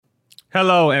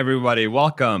Hello, everybody.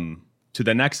 Welcome to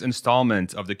the next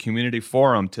installment of the Community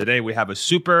Forum. Today, we have a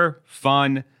super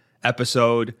fun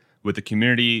episode with the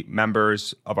community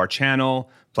members of our channel,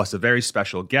 plus a very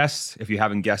special guest. If you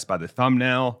haven't guessed by the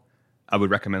thumbnail, I would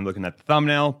recommend looking at the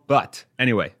thumbnail. But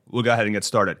anyway, we'll go ahead and get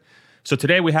started. So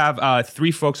today, we have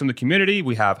three folks in the community.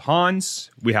 We have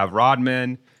Hans, we have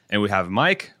Rodman, and we have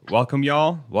Mike. Welcome,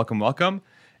 y'all. Welcome.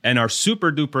 And our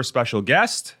super duper special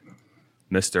guest,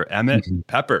 Mr. Emmet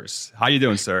Peppers. How you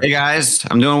doing, sir? Hey guys,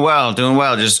 I'm doing well.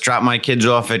 Just dropped my kids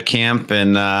off at camp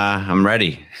and I'm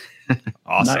ready.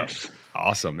 Awesome. Nice.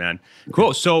 Awesome, man.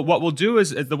 Cool. So what we'll do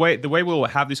is the way we'll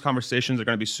have these conversations are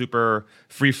going to be super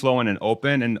free flowing and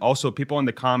open. And also people in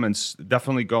the comments,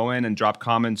 definitely go in and drop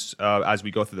comments as we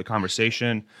go through the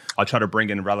conversation. I'll try to bring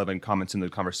in relevant comments into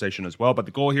the conversation as well. But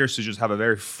the goal here is to just have a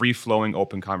very free flowing,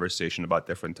 open conversation about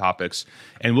different topics.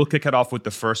 And we'll kick it off with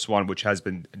the first one, which has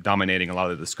been dominating a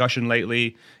lot of the discussion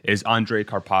lately, is Andrej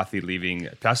Karpathy leaving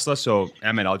Tesla. So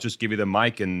Emmet, I'll just give you the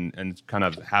mic and kind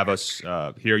of have us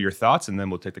hear your thoughts, and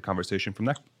then we'll take the conversation from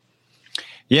there.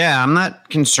 Yeah, I'm not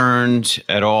concerned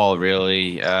at all,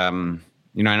 really. I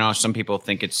know some people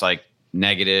think it's like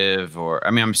negative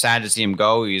I'm sad to see him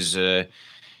go. He's a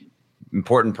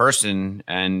important person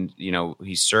and,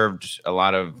 he served a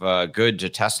lot of good to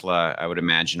Tesla, I would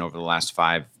imagine, over the last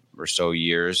 5 or so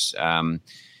years.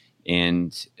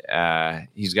 He's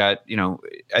got,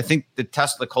 I think the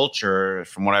Tesla culture,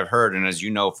 from what I've heard, and as you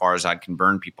know, far as I can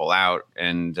burn people out.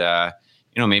 And,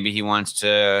 maybe he wants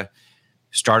to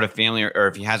start a family, or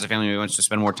if he has a family, he wants to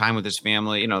spend more time with his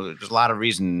family. There's a lot of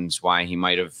reasons why he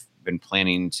might have been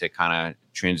planning to kind of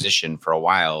transition for a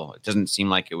while. It doesn't seem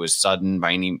like it was sudden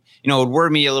by any, it would worry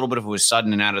me a little bit if it was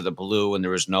sudden and out of the blue and there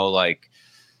was no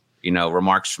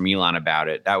remarks from Elon about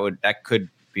it. That could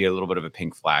be a little bit of a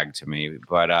pink flag to me.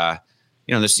 But,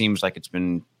 this seems like it's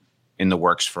been in the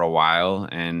works for a while.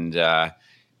 And, I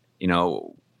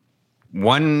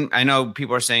know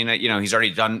people are saying that, he's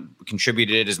already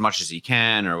contributed as much as he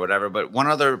can or whatever. But one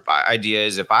other idea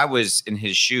is, if I was in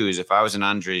his shoes, if I was in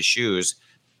Andrej's shoes,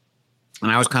 and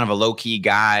I was kind of a low key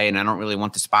guy and I don't really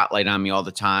want the spotlight on me all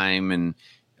the time. And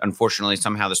unfortunately,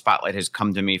 somehow the spotlight has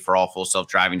come to me for all full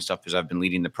self-driving stuff because I've been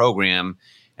leading the program.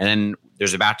 And then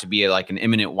there's about to be an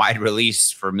imminent wide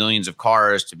release for millions of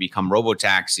cars to become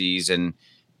robotaxis, and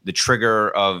the trigger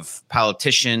of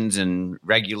politicians and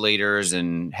regulators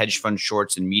and hedge fund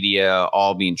shorts and media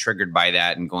all being triggered by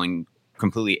that and going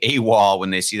completely AWOL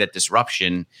when they see that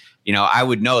disruption. I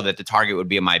would know that the target would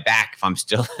be on my back if I'm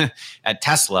still at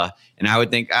Tesla. And I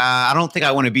would think, I don't think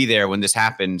I want to be there when this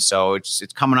happens. So it's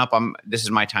coming up. This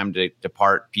is my time to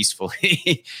depart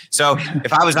peacefully. So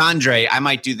if I was Andrej, I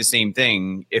might do the same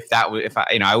thing.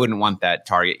 I wouldn't want that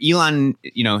target. Elon,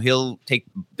 he'll take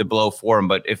the blow for him.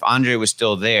 But if Andrej was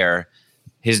still there,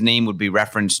 his name would be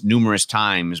referenced numerous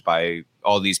times by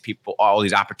all these people, all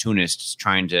these opportunists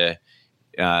trying to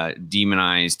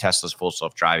demonize Tesla's full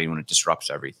self-driving when it disrupts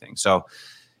everything. So,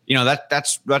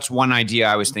 that's one idea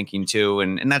I was thinking too.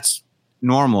 And that's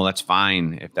normal. That's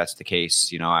fine if that's the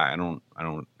case. I don't,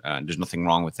 there's nothing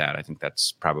wrong with that. I think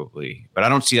that's probably, but I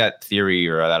don't see that theory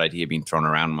or that idea being thrown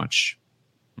around much.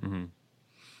 Mm-hmm.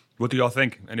 What do y'all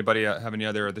think? Anybody have any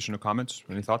other additional comments?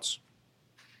 Any thoughts?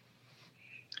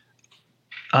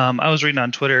 I was reading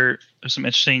on Twitter, there's some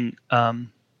interesting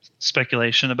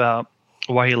speculation about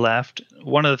why he left.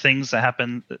 One of the things that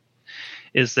happened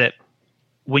is that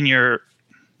when you're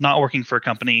not working for a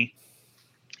company,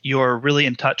 you're really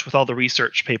in touch with all the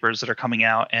research papers that are coming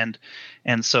out, and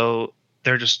so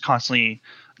they're just constantly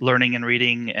learning and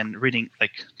reading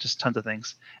like just tons of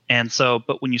things. And so,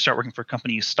 but when you start working for a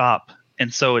company, you stop.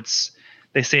 And so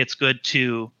they say it's good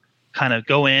to kind of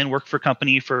go in, work for a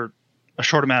company for a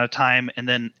short amount of time, and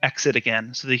then exit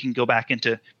again so they can go back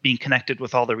into being connected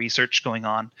with all the research going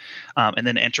on, and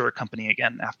then enter a company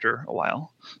again after a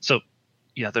while. So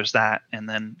yeah, there's that. And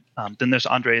then there's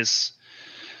Andrej's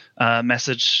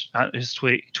message, his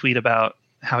tweet about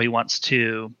how he wants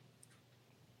to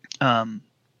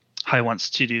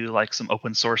do like some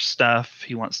open source stuff.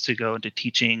 He wants to go into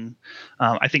teaching.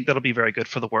 I think that'll be very good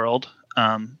for the world.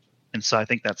 And so I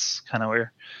think that's kind of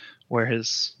where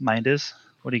his mind is.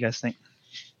 What do you guys think?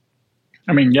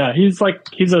 I mean, yeah, he's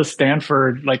a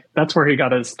Stanford, that's where he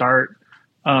got his start.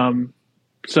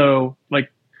 So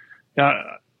yeah,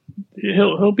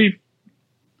 he'll be,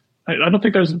 I don't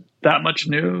think there's that much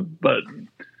new, but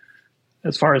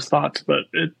as far as thoughts, but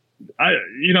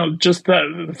just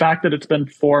the fact that it's been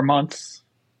 4 months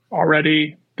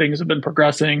already, things have been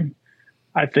progressing.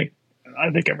 I think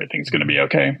everything's going to be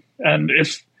okay. And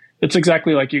if it's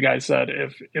exactly like you guys said,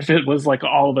 if it was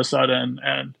all of a sudden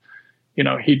and,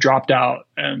 he dropped out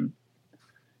and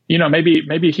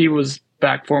maybe he was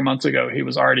back 4 months ago. He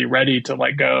was already ready to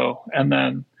let go. And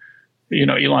then,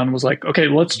 Elon was like, okay,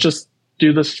 let's just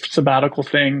do this sabbatical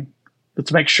thing.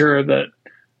 Let's make sure that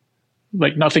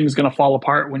like nothing's going to fall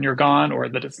apart when you're gone, or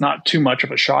that it's not too much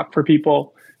of a shock for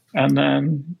people. And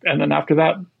then after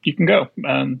that, you can go.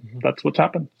 And that's what's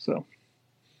happened. So,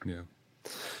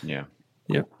 yeah.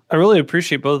 I really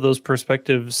appreciate both of those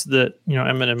perspectives that,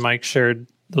 Emmet and Mike shared.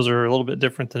 Those are a little bit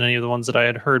different than any of the ones that I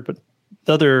had heard. But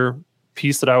the other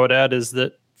piece that I would add is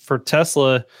that for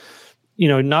Tesla,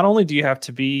 not only do you have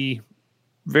to be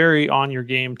very on your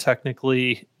game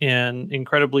technically and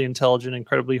incredibly intelligent,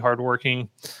 incredibly hardworking,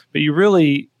 but you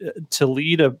really, to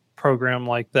lead a program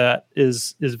like that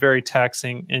is very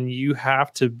taxing, and you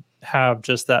have to have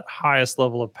just that highest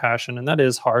level of passion, and that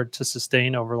is hard to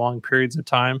sustain over long periods of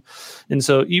time. And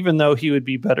so even though he would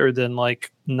be better than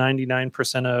like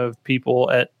 99% of people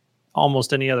at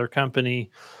almost any other company,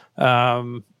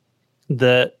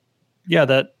 that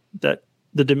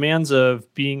the demands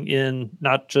of being in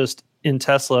not just in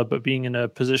Tesla, but being in a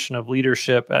position of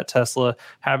leadership at Tesla,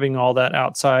 having all that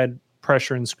outside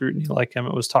pressure and scrutiny like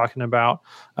Emmet was talking about,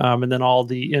 and then all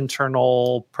the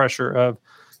internal pressure of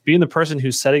being the person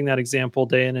who's setting that example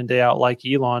day in and day out, like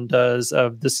Elon does,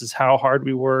 of this is how hard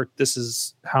we work, this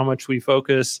is how much we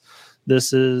focus,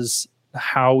 this is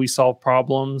how we solve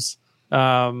problems.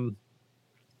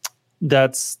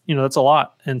 That's a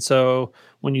lot. And so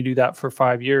when you do that for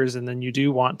 5 years, and then you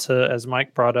do want to, as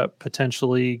Mike brought up,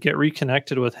 potentially get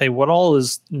reconnected with, hey, what all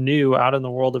is new out in the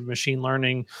world of machine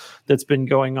learning that's been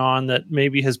going on, that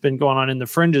maybe has been going on in the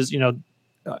fringes.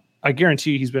 I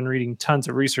guarantee you he's been reading tons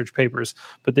of research papers,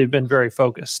 but they've been very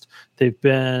focused. They've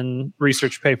been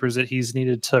research papers that he's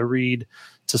needed to read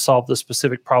to solve the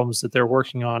specific problems that they're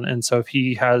working on. And so if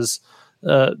he has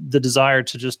the desire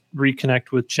to just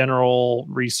reconnect with general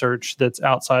research that's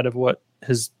outside of what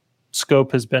his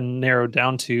scope has been narrowed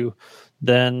down to,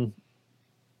 then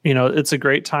it's a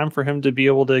great time for him to be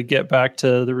able to get back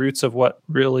to the roots of what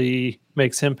really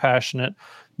makes him passionate.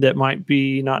 That might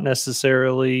be not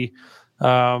necessarily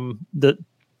the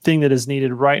thing that is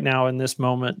needed right now in this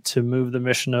moment to move the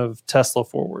mission of Tesla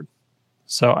forward.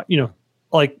 So,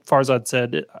 like Farzad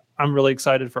said, I'm really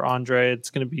excited for Andre. It's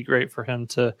going to be great for him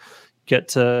to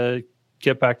get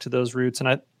back to those roots. And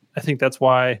I think that's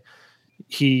why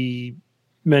he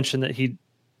mentioned that he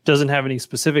doesn't have any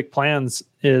specific plans,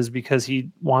 is because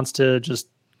he wants to just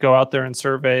go out there and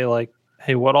survey, like,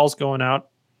 hey, what all's going out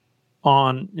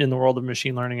on in the world of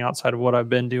machine learning outside of what I've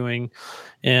been doing.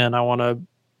 And I want to,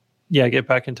 get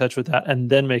back in touch with that and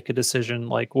then make a decision,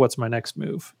 like, what's my next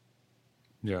move?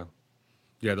 Yeah.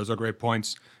 Yeah, those are great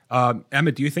points.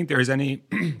 Emmet, do you think there is any,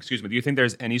 excuse me, do you think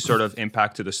there's any sort of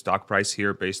impact to the stock price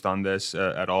here based on this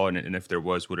at all? And if there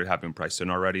was, would it have been priced in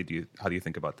already? How do you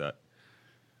think about that?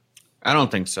 I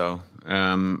don't think so.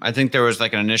 I think there was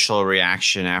like an initial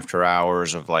reaction after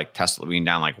hours of like Tesla being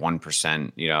down like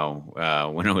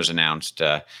 1%, when it was announced.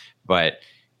 But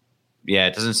yeah,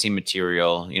 it doesn't seem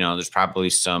material. There's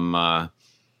probably some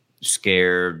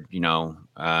scared,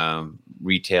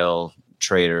 retail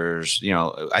traders.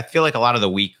 I feel like a lot of the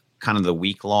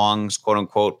week longs, quote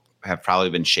unquote, have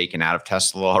probably been shaken out of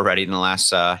Tesla already in the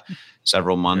last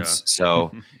several months. Yeah.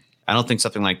 So I don't think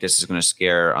something like this is going to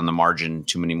scare on the margin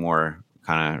too many more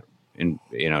kind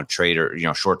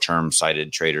of short-term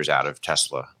sighted traders out of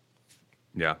Tesla.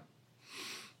 Yeah.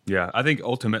 Yeah. I think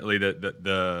ultimately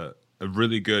a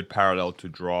really good parallel to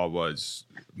draw was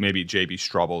maybe JB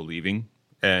Straubel leaving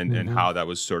and how that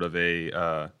was sort of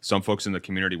some folks in the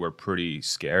community were pretty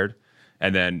scared.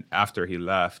 And then after he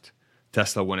left,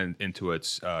 Tesla went into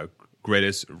its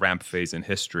greatest ramp phase in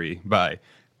history by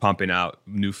pumping out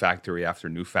new factory after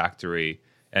new factory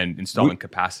and installing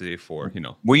capacity for,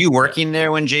 Were you working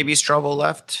there when JB Straubel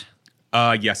left?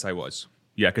 Yes, I was.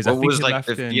 Yeah, because what was like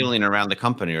the feeling around the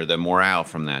company or the morale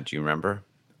from that? Do you remember?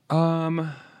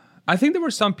 I think there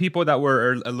were some people that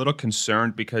were a little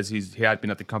concerned because he had been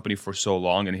at the company for so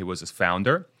long and he was a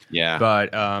founder. Yeah.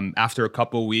 But after a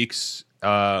couple of weeks,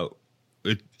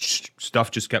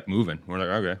 stuff just kept moving. We're like,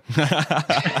 okay,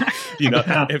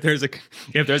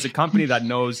 if there's a company that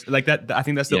knows like that, I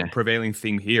think that's the prevailing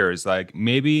theme here is like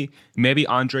maybe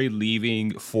Andre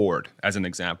leaving Ford as an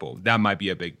example, that might be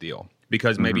a big deal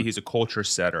because maybe he's a culture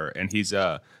setter and he's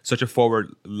such a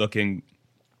forward-looking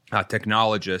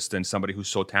technologist and somebody who's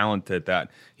so talented that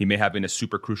he may have been a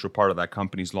super crucial part of that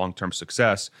company's long-term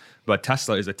success. But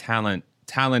Tesla is a talent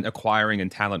acquiring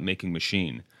and talent making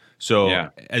machine. So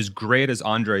as great as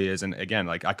Andre is, and again,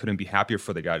 like I couldn't be happier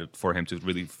for the guy for him to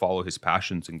really follow his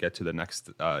passions and get to the next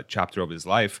chapter of his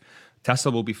life.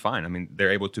 Tesla will be fine. I mean,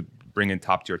 they're able to bring in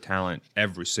top tier talent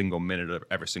every single minute of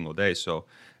every single day. So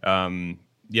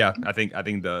yeah, I think I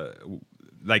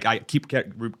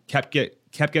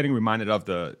kept getting reminded of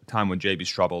the time when JB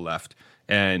Straubel left,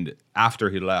 and after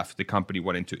he left, the company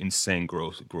went into insane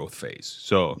growth phase.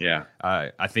 So Yeah.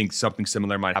 I think something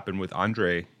similar might happen with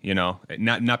Andre. You know,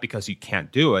 not because he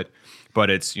can't do it, but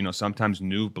it's, you know, sometimes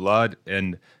new blood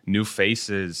and new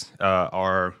faces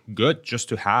are good just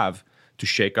to have, to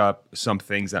shake up some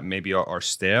things that maybe are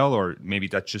stale, or maybe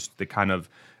that's just the kind of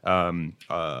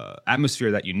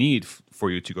atmosphere that you need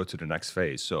for you to go to the next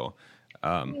phase. So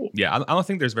yeah, I don't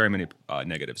think there's very many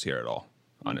negatives here at all,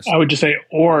 honestly. I would just say,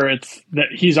 or it's that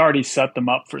he's already set them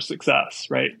up for success,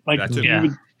 right? Like, That too. Yeah.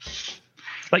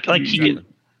 Like Exactly.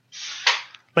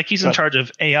 he's in charge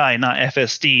of AI, not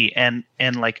FSD, and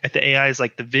like the AI is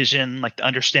like the vision, like the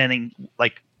understanding,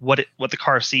 like what the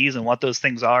car sees and what those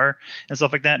things are and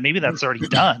stuff like that. Maybe that's already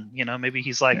done. You know, maybe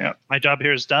he's like, my job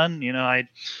here is done. You know, I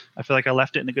feel like I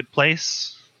left it in a good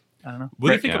place. I don't know. What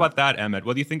do you think about that, Emmet?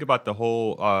 What do you think about the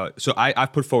whole? So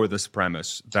I've put forward this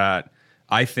premise that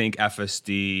I think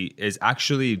FSD is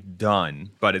actually done,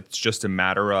 but it's just a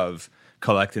matter of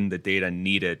collecting the data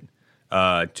needed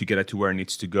to get it to where it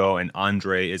needs to go. And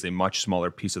Andre is a much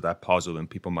smaller piece of that puzzle than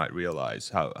people might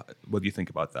realize. What do you think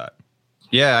about that?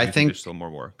 Yeah, I think there's still more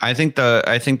work. I think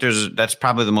that's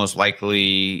probably the most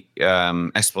likely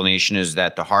explanation, is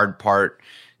that the hard part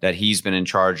that he's been in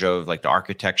charge of, like the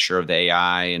architecture of the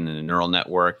AI and the neural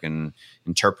network and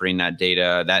interpreting that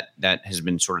data, that has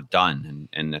been sort of done,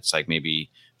 and that's like maybe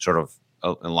sort of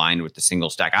aligned with the single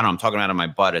stack. I don't know, I'm talking out of my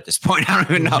butt at this point. I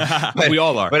don't even know. But, we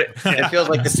all are. But it feels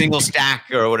like the single stack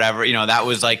or whatever, you know, that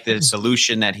was like the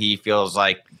solution that he feels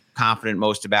like confident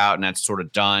most about, and that's sort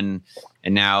of done.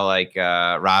 And now, like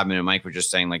Robin and Mike were just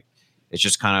saying, like it's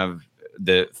just kind of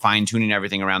the fine tuning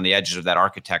everything around the edges of that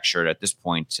architecture at this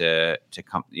point to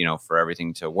come, you know, for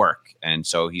everything to work. And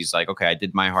so he's like, okay, I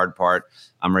did my hard part.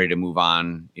 I'm ready to move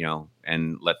on, you know,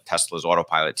 and let Tesla's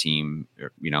autopilot team,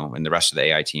 you know, and the rest of the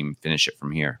AI team finish it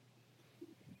from here.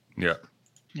 Yeah.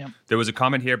 Yeah. There was a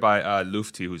comment here by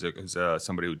Lufti, who's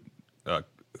somebody who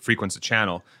frequents the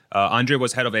channel. Andre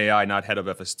was head of AI, not head of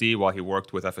FSD. While he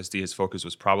worked with FSD, his focus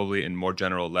was probably in more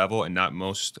general level, and not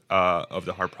most of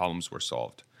the hard problems were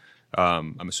solved.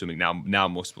 I'm assuming now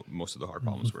most of the hard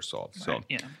problems were solved. So,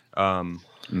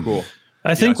 cool.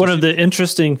 I think one of the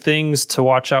interesting things to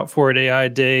watch out for at AI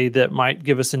Day that might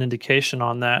give us an indication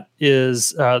on that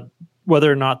is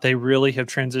whether or not they really have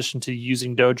transitioned to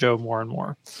using Dojo more and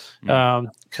more,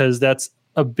 because that's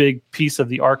a big piece of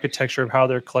the architecture of how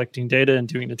they're collecting data and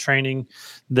doing the training.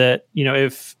 That, you know,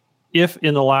 if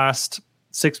in the last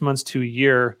 6 months to a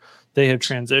year they have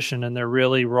transitioned and they're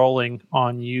really rolling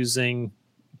on using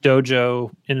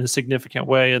Dojo in a significant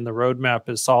way, and the roadmap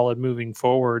is solid moving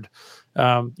forward,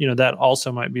 you know, that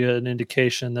also might be an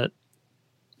indication that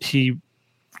he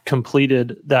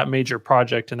completed that major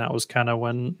project, and that was kind of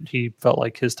when he felt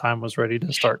like his time was ready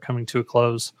to start coming to a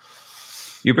close.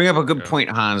 You bring up a good point,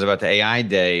 Hans, about the AI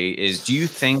Day. Do you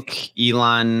think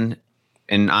Elon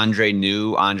and Andre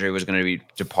knew Andre was going to be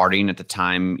departing at the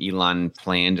time Elon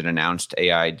planned and announced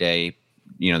AI Day,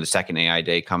 you know, the second AI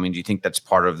Day coming? Do you think that's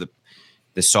part of the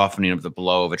softening of the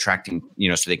blow of attracting, you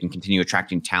know, so they can continue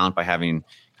attracting talent by having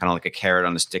kind of like a carrot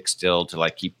on the stick still to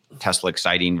like keep Tesla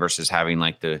exciting versus having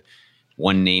like the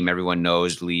one name everyone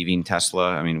knows leaving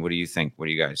Tesla? I mean, what do you think? What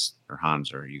do you guys, or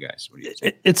Hans, or you guys, what do you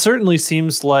think? It certainly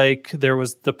seems like there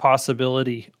was the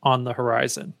possibility on the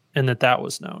horizon, and that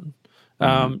was known.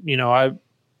 You know,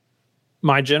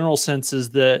 my general sense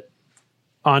is that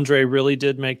Andre really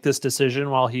did make this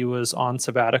decision while he was on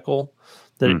sabbatical,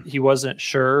 that he wasn't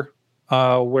sure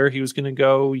where he was going to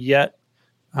go yet.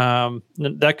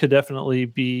 That could definitely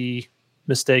be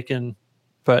mistaken,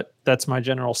 but that's my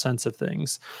general sense of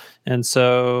things. And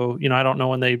so, you know, I don't know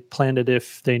when they planned it,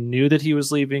 if they knew that he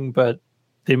was leaving, but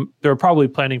they were probably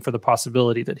planning for the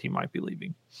possibility that he might be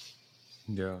leaving.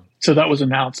 Yeah. So that was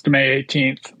announced May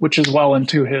 18th, which is well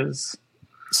into his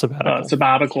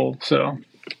sabbatical. So,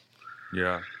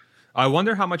 yeah. I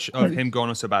wonder how much of him going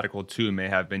on sabbatical too may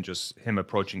have been just him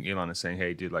approaching Elon and saying,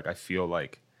 "Hey, dude, like I feel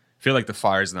like the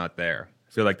fire's not there.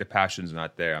 I feel like the passion's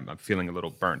not there. I'm feeling a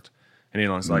little burnt." And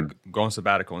Elon's like, "Go on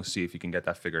sabbatical and see if you can get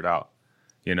that figured out."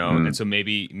 You know, and so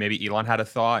maybe Elon had a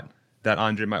thought that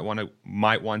Andre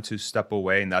might want to step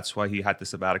away, and that's why he had the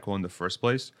sabbatical in the first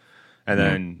place. And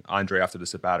then Andre, after the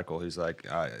sabbatical, he's like,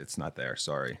 "It's not there,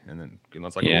 sorry." And then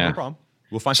Elon's like, "No problem.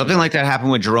 We'll find something like that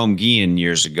happened with Jerome Guillen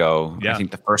years ago. Yeah. I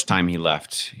think the first time he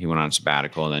left, he went on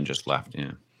sabbatical and then just left.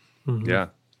 Yeah. Yeah.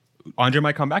 Andre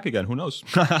might come back again. Who knows?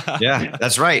 Yeah,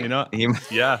 that's right. You know,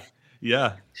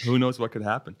 yeah. Who knows what could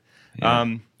happen?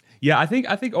 Yeah. Yeah, I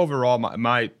think overall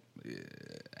my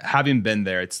having been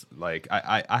there, it's like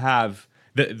I have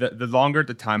the longer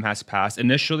the time has passed.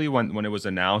 Initially, when it was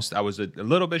announced, I was a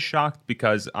little bit shocked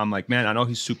because I'm like, man, I know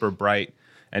he's super bright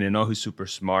and I know he's super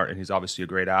smart and he's obviously a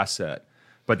great asset.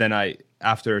 But then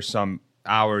after some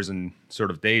hours and sort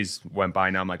of days went by,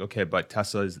 now I'm like, okay, but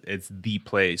Tesla is the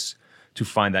place to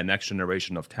find that next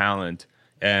generation of talent.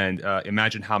 And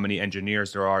imagine how many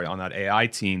engineers there are on that AI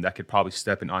team that could probably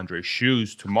step in Andre's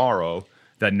shoes tomorrow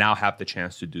that now have the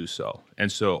chance to do so.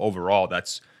 And so overall,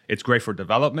 it's great for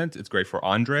development, it's great for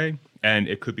Andre, and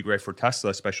it could be great for Tesla,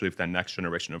 especially if that next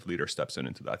generation of leader steps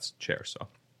into that chair. So,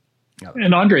 yeah.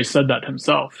 And Andre said that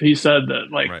himself. He said that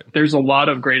Right. there's a lot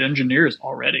of great engineers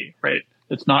already, right?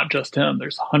 It's not just him.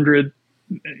 There's 100,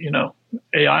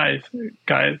 AI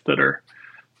guys that are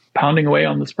pounding away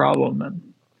on this problem.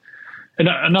 And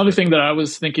another thing that I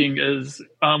was thinking is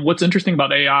what's interesting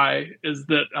about AI is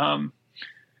that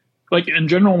in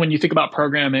general, when you think about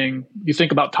programming, you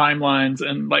think about timelines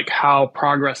and how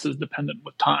progress is dependent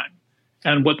with time.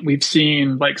 And what we've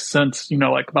seen since,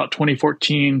 about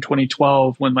 2014,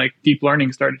 2012, when deep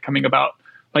learning started coming about,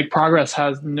 progress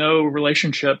has no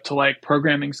relationship to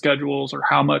programming schedules or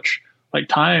how much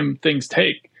time things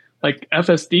take.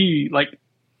 FSD,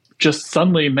 just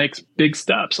suddenly makes big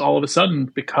steps all of a sudden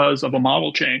because of a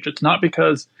model change. It's not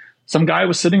because some guy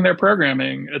was sitting there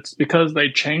programming. It's because they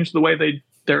changed the way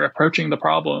they're approaching the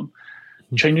problem,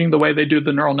 changing the way they do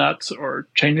the neural nets or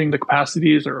changing the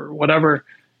capacities or whatever.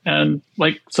 And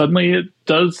suddenly it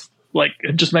does,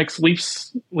 it just makes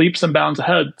leaps and bounds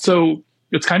ahead. So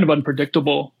it's kind of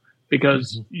unpredictable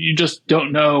because you just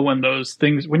don't know when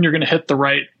you're going to hit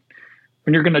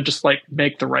when you're going to just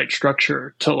make the right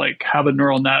structure to have a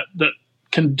neural net that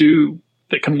can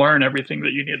learn everything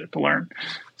that you need it to learn.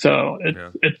 So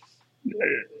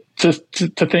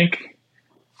to think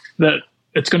that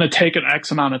it's going to take an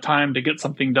X amount of time to get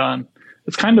something done,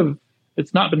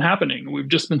 it's not been happening. We've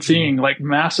just been seeing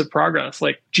massive progress.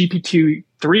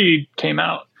 GPT-3 came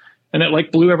out and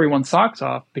it blew everyone's socks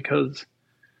off because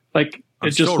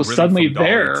it just was suddenly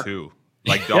there. Too.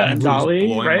 And DALL-E DALL-E,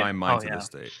 blowing right? my mind to this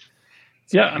day.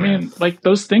 Yeah, I mean,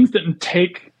 those things didn't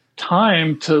take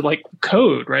time to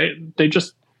code, right? They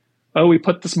just, we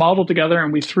put this model together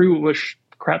and we threw a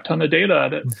crap ton of data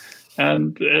at it,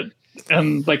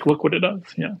 and look what it does.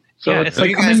 Yeah, so it's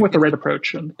coming with the right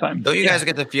approach and time. Don't you guys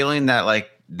get the feeling that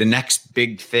the next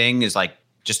big thing is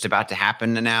just about to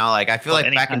happen now? I feel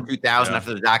back in 2000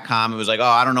 after the .com, it was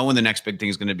I don't know when the next big thing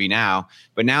is going to be now,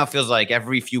 but now it feels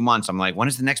every few months I'm when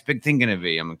is the next big thing going to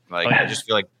be? I'm I just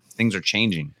feel things are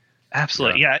changing.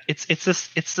 Absolutely. Yeah. It's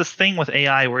this thing with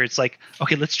AI where it's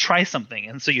okay, let's try something.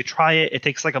 And so you try it. It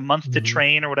takes a month to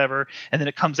train or whatever. And then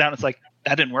it comes out and it's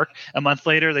that didn't work. A month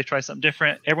later, they try something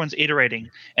different. Everyone's iterating.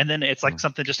 And then it's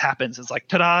something just happens. It's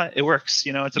ta-da, it works.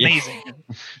 It's amazing.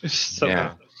 It's so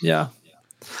cool. Yeah.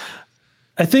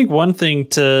 I think one thing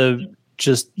to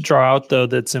just draw out though,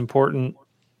 that's important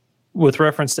with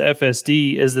reference to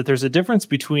FSD is that there's a difference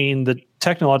between the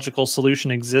technological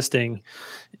solution existing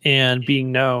and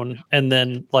being known, and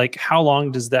then how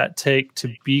long does that take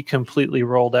to be completely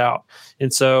rolled out?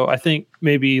 And so I think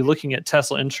maybe looking at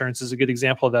Tesla Insurance is a good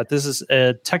example of that. This is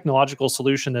a technological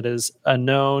solution that is a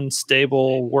known,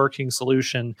 stable, working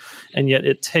solution, and yet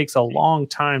it takes a long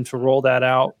time to roll that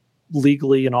out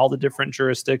legally in all the different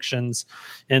jurisdictions.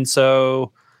 And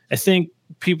so I think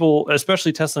people,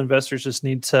 especially Tesla investors, just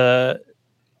need to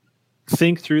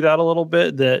think through that a little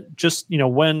bit, that just,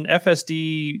 when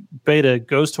FSD beta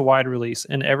goes to wide release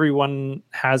and everyone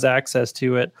has access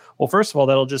to it, well, first of all,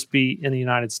 that'll just be in the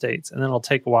United States, and then it'll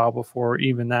take a while before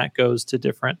even that goes to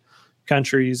different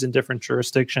countries and different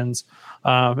jurisdictions.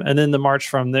 And then the march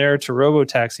from there to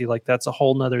robotaxi, that's a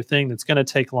whole nother thing that's going to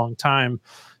take a long time.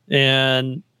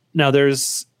 And now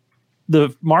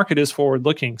the market is forward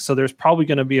looking. So there's probably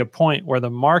going to be a point where the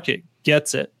market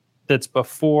gets it that's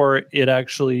before it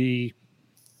actually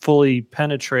fully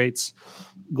penetrates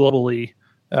globally.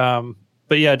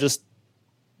 But yeah, just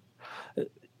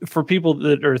for people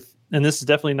that are, and this is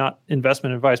definitely not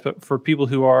investment advice, but for people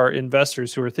who are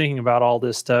investors who are thinking about all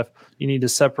this stuff, you need to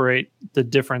separate the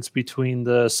difference between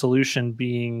the solution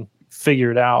being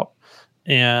figured out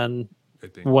and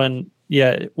when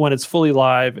it's fully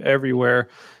live everywhere.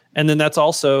 And then that's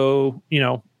also,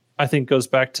 I think goes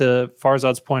back to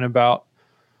Farzad's point about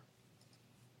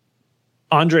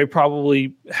Andre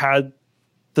probably had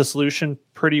the solution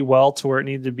pretty well to where it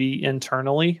needed to be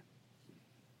internally.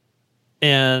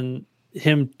 And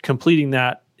him completing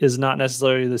that is not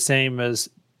necessarily the same as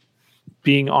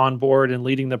being on board and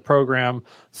leading the program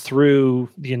through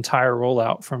the entire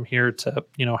rollout from here to,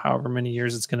 however many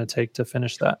years it's going to take to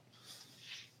finish that.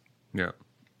 Yeah.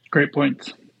 Great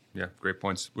points. Yeah, great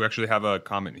points. We actually have a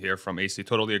comment here from AC.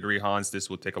 Totally agree, Hans. This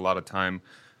will take a lot of time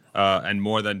and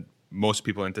more than most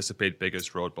people anticipate.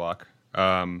 Biggest roadblock.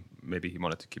 Maybe he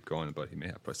wanted to keep going, but he may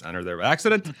have pressed enter there by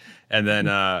accident. And then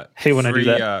Hey, when I do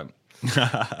that.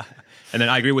 And then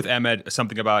I agree with Emmet,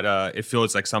 something about it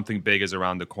feels like something big is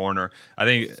around the corner. I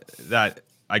think that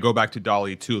I go back to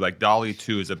DALL-E 2. Like DALL-E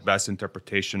 2 is the best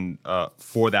interpretation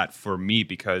for that for me,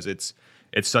 because it's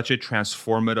such a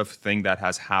transformative thing that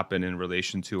has happened in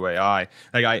relation to AI.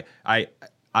 Like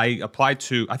I applied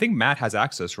to, I think Matt has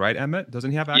access, right, Emmet?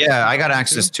 Doesn't he have access? Yeah, I got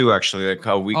access too, actually, like a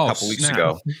couple weeks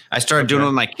ago. I started doing it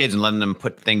with my kids and letting them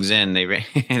put things in. They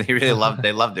really loved it.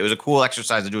 They loved it. It was a cool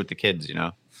exercise to do with the kids, you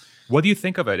know. What do you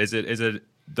think of it? Is it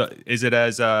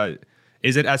as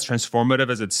transformative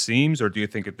as it seems, or do you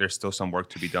think that there's still some work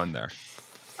to be done there?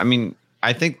 I mean,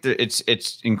 I think that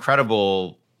it's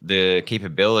incredible, the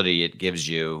capability it gives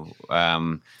you.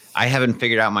 I haven't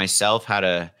figured out myself how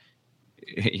to,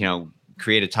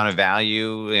 create a ton of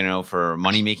value, for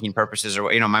money making purposes,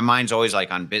 or my mind's always like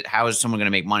on how is someone going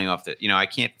to make money off that? I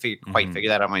can't quite figure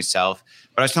that out myself.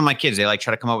 But I was telling my kids, they like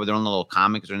try to come up with their own little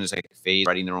comics. They're in this like phase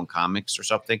writing their own comics or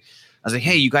something. I was like,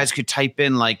 hey, you guys could type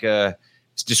in like a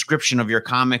description of your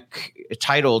comic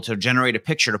title to generate a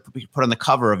picture to put on the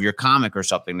cover of your comic or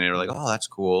something. And they were like, oh, that's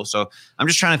cool. So I'm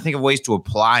just trying to think of ways to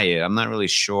apply it. I'm not really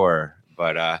sure.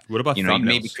 But what about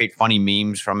maybe create funny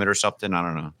memes from it or something. I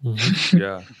don't know. Mm-hmm.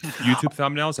 Yeah. YouTube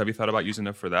thumbnails. Have you thought about using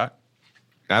them for that?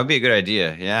 That would be a good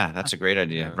idea. Yeah, that's a great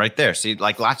idea. Yeah. Right there. See,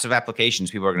 like lots of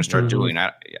applications people are going to start doing.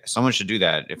 Someone should do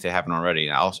that if they haven't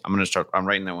already. I'm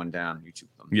writing that one down. YouTube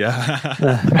thumbnails.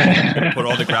 Yeah. Put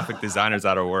all the graphic designers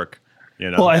out of work.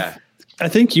 Well, I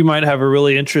think you might have a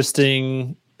really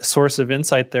interesting source of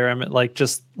insight there, Emmett. Like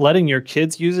just letting your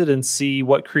kids use it and see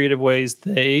what creative ways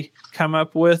they come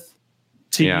up with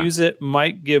to use it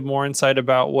might give more insight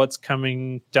about what's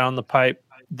coming down the pipe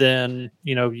than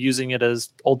using it as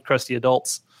old crusty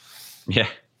adults.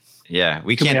 Yeah.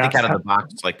 We can't think out of the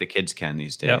box like the kids can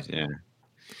these days. Yep. Yeah.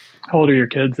 How old are your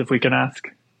kids, if we can ask?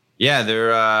 Yeah,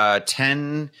 they're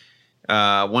 10.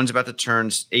 One's about to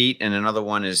turn 8, and another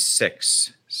one is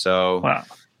 6. So wow.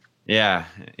 Yeah.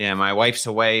 My wife's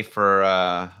away for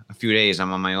a few days.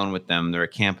 I'm on my own with them. They're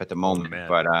at camp at the moment,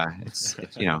 but it's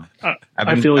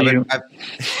I feel you.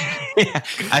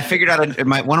 I figured out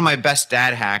one of my best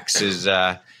dad hacks is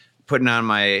putting on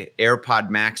my AirPod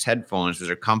Max headphones, which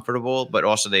are comfortable, but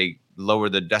also they lower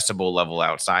the decibel level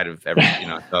outside of everything.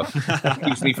 So it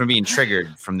keeps me from being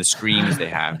triggered from the screams they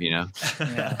have. Yeah.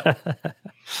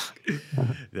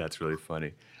 That's really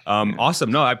funny.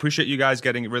 Awesome. No, I appreciate you guys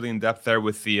getting really in depth there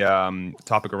with the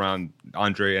topic around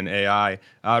Andre and AI.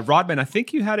 Rodman, I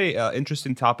think you had a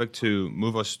interesting topic to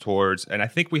move us towards, and I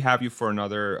think we have you for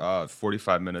another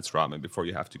 45 minutes, Rodman, before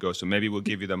you have to go. So maybe we'll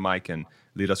give you the mic and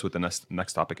lead us with the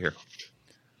next topic here.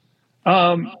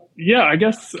 Yeah, I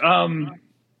guess.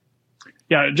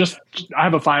 Just I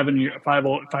have a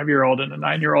 5-year-old and a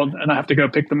 9-year-old, and I have to go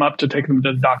pick them up to take them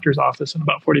to the doctor's office in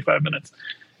about 45 minutes.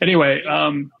 Anyway,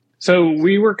 so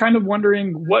we were kind of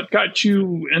wondering what got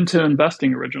you into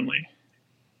investing originally.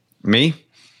 Me?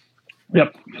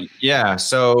 Yep. Yeah.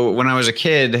 So when I was a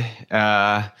kid,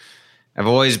 I've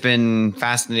always been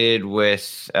fascinated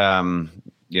with, I've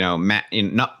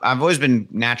always been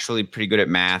naturally pretty good at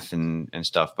math and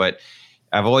stuff, but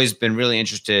I've always been really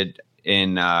interested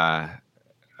in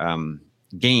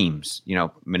games,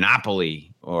 Monopoly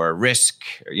or Risk,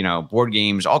 board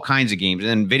games, all kinds of games, and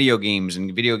then video games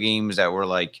that were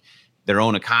like their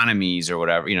own economies or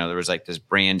whatever. There was like this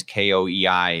brand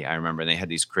KOEI, I remember, and they had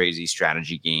these crazy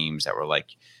strategy games that were like,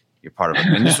 you're part of it.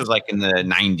 And this was like in the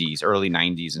 90s, early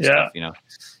 90s and stuff,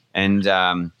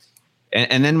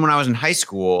 And then when I was in high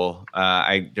school,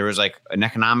 there was like an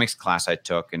economics class I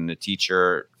took, and the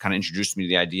teacher kind of introduced me to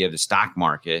the idea of the stock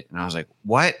market. And I was like,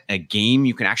 what? A game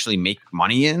you can actually make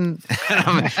money in?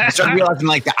 I started realizing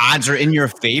like the odds are in your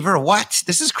favor. What?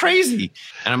 This is crazy.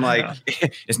 And I'm like,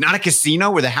 it's not a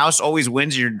casino where the house always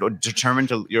wins. You're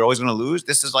determined you're always going to lose.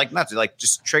 This is like nuts. It like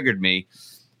just triggered me.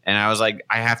 And I was like,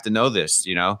 I have to know this,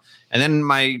 And then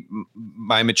my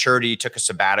maturity took a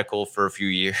sabbatical for a few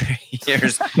years in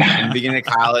the beginning of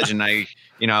college, and I,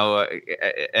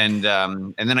 and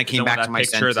then I came back to my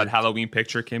senses. That Halloween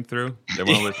picture came through, the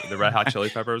one with the Red Hot Chili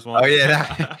Peppers one. Oh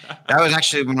yeah, that was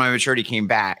actually when my maturity came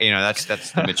back. That's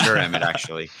the mature Emmet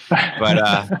actually. But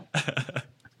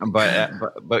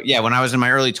yeah, when I was in my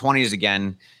early 20s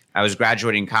again, I was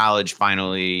graduating college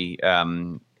finally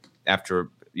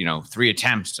after 3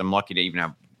 attempts. I'm lucky to even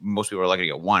have, most people are lucky to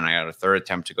get one. I had a third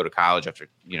attempt to go to college after,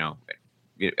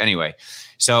 anyway,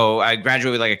 so I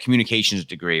graduated with like a communications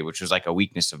degree, which was like a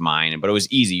weakness of mine, but it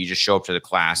was easy. You just show up to the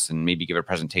class and maybe give a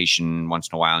presentation once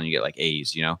in a while and you get like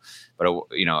A's, but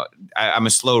I'm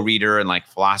a slow reader, and like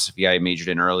philosophy I majored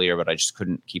in earlier, but I just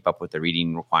couldn't keep up with the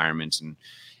reading requirements. And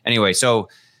anyway, so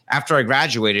after I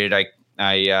graduated,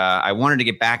 I wanted to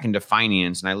get back into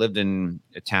finance, and I lived in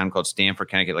a town called Stamford,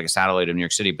 Connecticut, like a satellite of New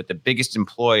York City. But the biggest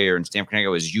employer in Stamford,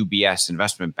 Connecticut was UBS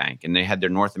Investment Bank, and they had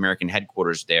their North American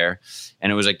headquarters there.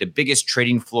 And it was like the biggest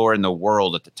trading floor in the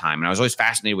world at the time. And I was always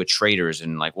fascinated with traders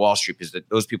and like Wall Street, because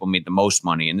those people made the most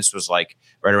money. And this was like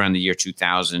right around the year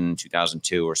 2000,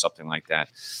 2002 or something like that.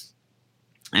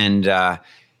 And,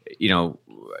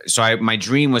 so my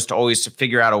dream was to always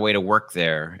figure out a way to work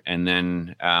there. And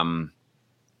then,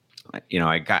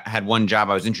 I had one job.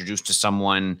 I was introduced to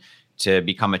someone to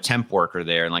become a temp worker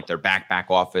there in like their back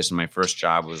office. And my first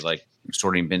job was like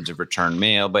sorting bins of return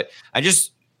mail. But I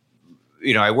just,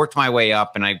 I worked my way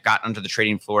up, and I got onto the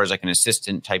trading floor as like an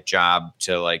assistant type job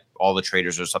to like all the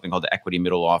traders. There was something called the equity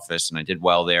middle office, and I did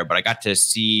well there. But I got to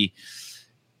see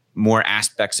more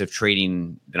aspects of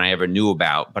trading than I ever knew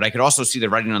about. But I could also see the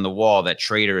writing on the wall that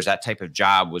traders, that type of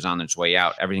job was on its way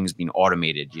out. Everything's being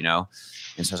automated, And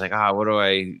so I was like, what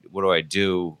do I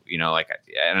do? And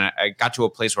I got to a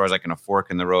place where I was like in a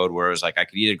fork in the road, where I was like, I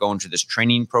could either go into this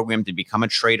training program to become a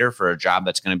trader for a job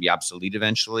that's going to be obsolete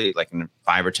eventually, like in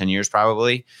 5 or 10 years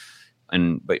probably.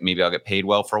 But maybe I'll get paid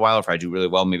well for a while. If I do really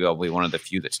well, maybe I'll be one of the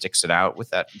few that sticks it out with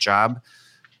that job.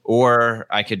 Or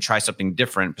I could try something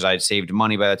different, because I had saved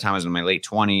money by the time I was in my late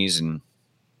 20s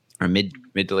or mid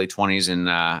to late 20s. And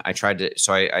I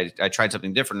tried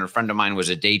something different. A friend of mine was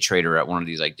a day trader at one of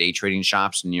these like day trading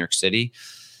shops in New York City.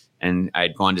 And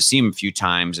I'd gone to see him a few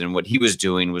times. And what he was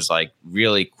doing was like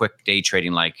really quick day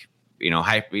trading, like,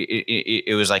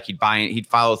 it was like he'd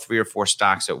follow 3 or 4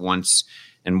 stocks at once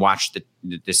and watch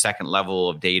the second level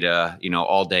of data,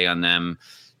 all day on them,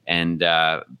 and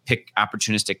pick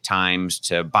opportunistic times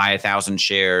to buy 1,000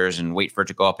 shares and wait for it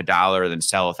to go up $1, then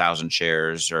sell 1,000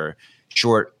 shares, or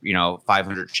short,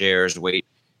 500 shares, wait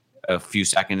a few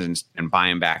seconds and buy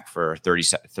them back for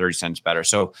 30 cents better.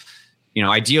 So,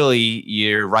 ideally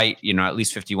you're right, at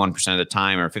least 51% of the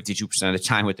time or 52% of the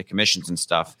time with the commissions and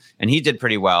stuff. And he did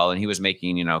pretty well. And he was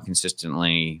making,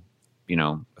 consistently,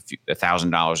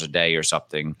 $1,000 a day or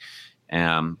something.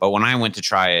 But when I went to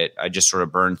try it, I just sort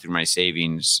of burned through my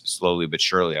savings slowly but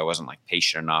surely. I wasn't like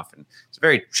patient enough. And it's a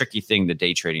very tricky thing, the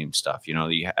day trading stuff.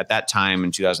 At that time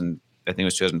in 2000, I think it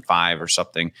was 2005 or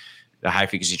something, the high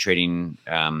frequency trading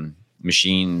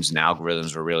machines and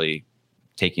algorithms were really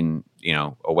taking,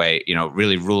 away,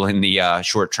 really ruling the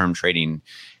short-term trading.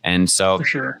 And so, for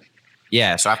sure.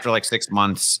 Yeah. So after like 6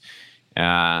 months,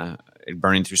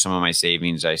 burning through some of my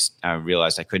savings, I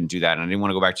realized I couldn't do that. And I didn't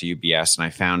want to go back to UBS. And I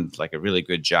found like a really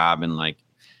good job in like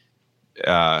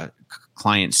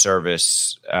client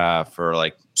service for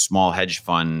like small hedge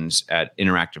funds at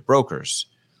Interactive Brokers.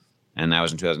 And that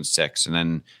was in 2006. And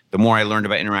then the more I learned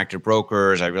about Interactive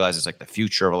Brokers, I realized it's like the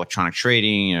future of electronic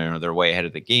trading. They're way ahead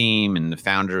of the game, and the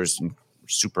founders are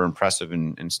super impressive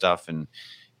and stuff. And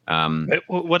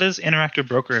what is Interactive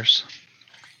Brokers?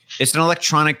 It's an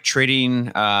electronic trading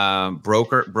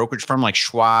brokerage firm like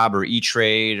Schwab or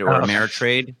E-Trade or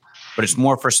Ameritrade, but it's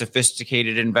more for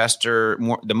sophisticated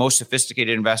the most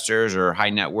sophisticated investors or high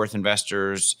net worth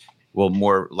investors will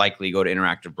more likely go to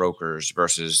Interactive Brokers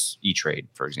versus E-Trade,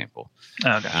 for example.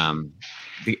 Okay.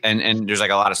 And there's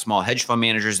like a lot of small hedge fund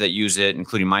managers that use it,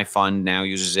 including my fund now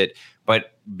uses it.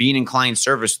 But being in client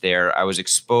service there, I was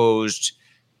exposed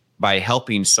by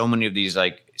helping so many of these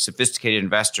like sophisticated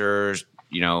investors,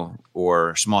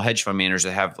 or small hedge fund managers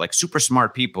that have like super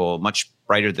smart people, much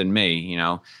brighter than me.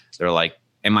 They're like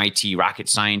MIT rocket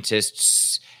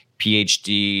scientists,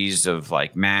 PhDs of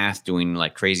like math, doing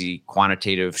like crazy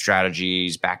quantitative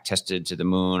strategies, back tested to the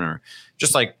moon, or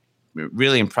just like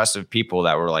really impressive people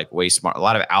that were like way smart. A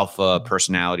lot of alpha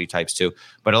personality types too,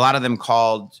 but a lot of them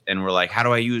called and were like, how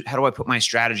do I put my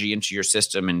strategy into your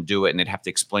system and do it? And they'd have to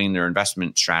explain their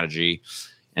investment strategy.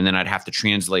 And then I'd have to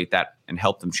translate that and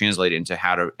help them translate it into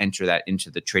how to enter that into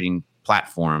the trading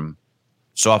platform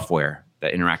software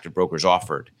that Interactive Brokers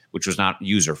offered, which was not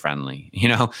user friendly,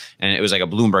 and it was like a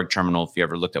Bloomberg terminal if you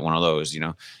ever looked at one of those,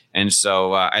 And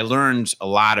so I learned a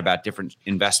lot about different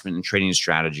investment and trading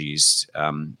strategies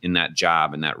in that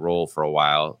job and that role for a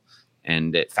while.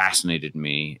 And it fascinated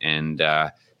me. And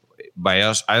I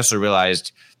also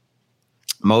realized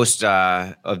most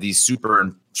of these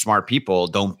super smart people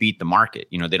don't beat the market.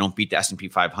 They don't beat the S&P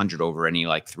 500 over any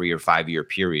like 3 or 5 year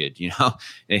period.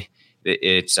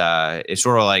 it's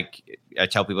sort of like I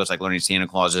tell people, it's like learning Santa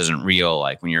Claus isn't real.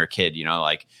 Like when you're a kid, you know,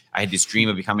 like I had this dream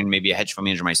of becoming maybe a hedge fund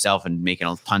manager myself and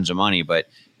making tons of money. But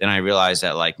then I realized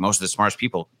that like most of the smartest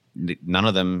people, none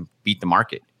of them beat the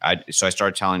market. So I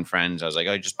started telling friends, I was like,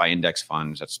 oh, just buy index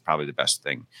funds. That's probably the best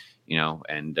thing, you know?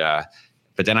 And,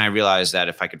 but then I realized that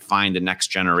if I could find the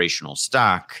next generational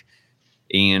stock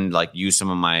and like use some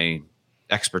of my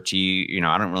expertise, you know,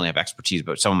 I don't really have expertise,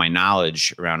 but some of my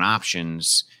knowledge around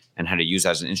options and how to use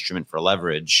that as an instrument for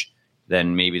leverage,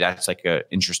 then maybe that's like an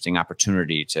interesting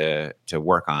opportunity to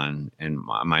work on in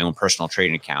my own personal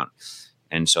trading account.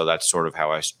 And so that's sort of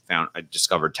how I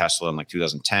discovered Tesla in like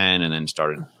 2010 and then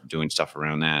started doing stuff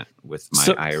around that with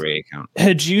my IRA account.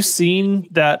 Had you seen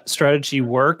that strategy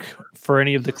work for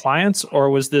any of the clients, or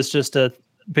was this just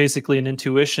basically an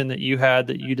intuition that you had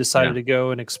that you decided to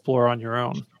go and explore on your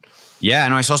own? Yeah,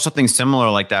 and I saw something similar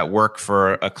like that work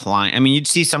for a client. I mean, you'd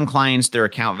see some clients, their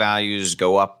account values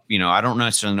go up. You know, I don't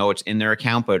necessarily know what's in their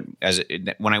account, but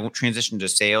when I transitioned to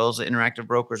sales at Interactive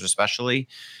Brokers, especially,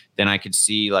 then I could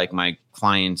see like my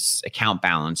clients' account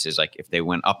balances. Like if they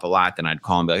went up a lot, then I'd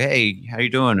call and be like, "Hey, how you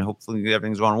doing? Hopefully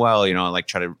everything's going well." You know, like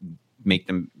try to make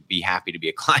them be happy to be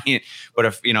a client. But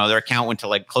if, you know, their account went to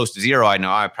like close to zero, I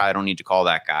know I probably don't need to call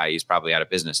that guy. He's probably out of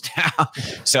business now.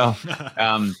 So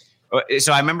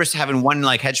I remember having one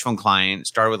like hedge fund client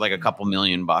started with like a couple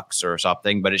 $1,000,000 or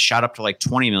something, but it shot up to like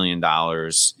 $20 million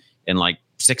in like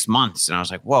 6 months. And I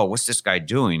was like, whoa, what's this guy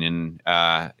doing? And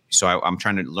so I'm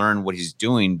trying to learn what he's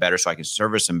doing better so I can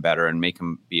service him better and make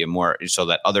him be so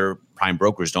that other prime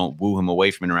brokers don't woo him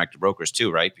away from Interactive Brokers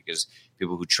too, right? Because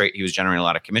people who trade, he was generating a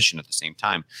lot of commission at the same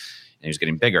time and he was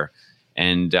getting bigger.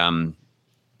 And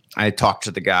I talked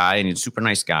to the guy and he's a super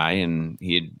nice guy and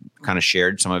he had kind of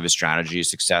shared some of his strategy.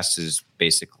 Success is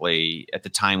basically at the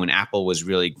time when Apple was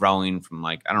really growing from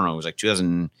like, I don't know, it was like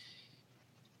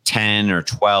 2010 or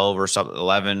 12 or something,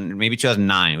 11, maybe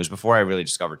 2009. It was before I really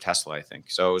discovered Tesla, I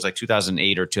think. So it was like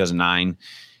 2008 or 2009.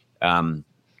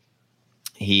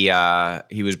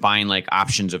 He was buying like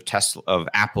options of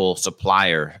Apple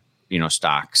supplier, you know,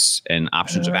 stocks and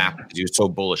options of Apple because he was so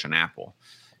bullish on Apple.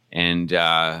 And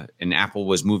Apple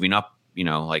was moving up, you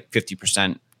know, like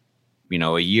 50%, you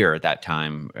know, a year at that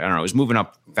time. I don't know. It was moving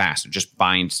up fast, just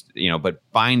buying, you know, but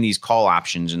buying these call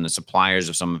options in the suppliers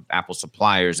of some of Apple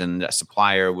suppliers. And the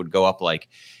supplier would go up like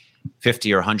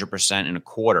 50 or 100% in a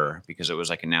quarter because it was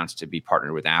like announced to be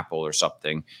partnered with Apple or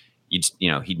something.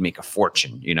 He'd make a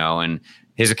fortune, you know, and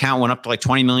his account went up to like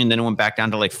 20 million. Then it went back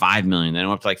down to like 5 million. Then it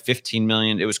went up to like 15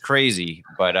 million. It was crazy.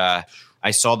 But, I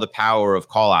saw the power of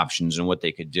call options and what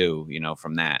they could do, you know,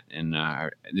 from that. And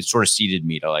it sort of seeded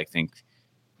me to like think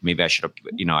maybe I should have,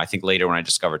 you know, I think later when I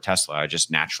discovered Tesla, I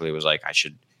just naturally was like, I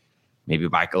should maybe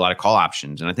buy a lot of call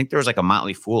options. And I think there was like a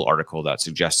Motley Fool article that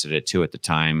suggested it too at the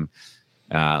time,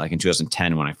 like in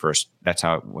 2010 when that's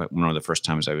one of the first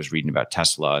times I was reading about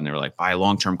Tesla and they were like, buy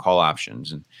long-term call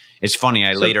options. And it's funny,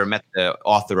 I later met the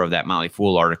author of that Motley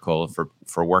Fool article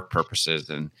for work purposes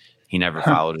and he never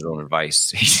followed his own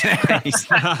advice.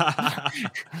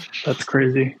 That's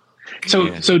crazy.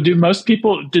 So do most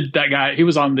people, did that guy, he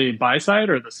was on the buy side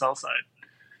or the sell side?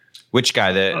 Which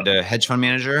guy, the hedge fund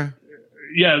manager?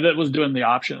 Yeah, that was doing the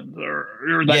options or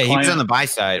that client? He was on the buy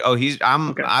side. Oh,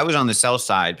 I was on the sell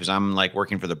side because I'm like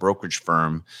working for the brokerage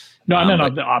firm. No, I meant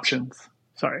on the options.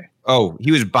 Sorry. Oh,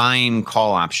 he was buying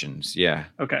call options. Yeah.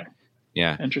 Okay.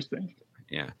 Yeah. Interesting.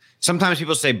 Yeah. Sometimes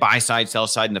people say buy side, sell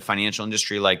side in the financial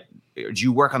industry. Like, do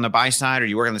you work on the buy side or do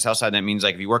you work on the sell side? That means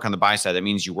like if you work on the buy side, that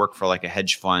means you work for like a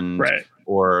hedge fund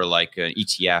or like an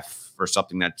ETF or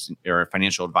something or a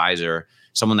financial advisor,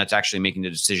 someone that's actually making the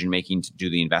decision making to do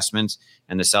the investments.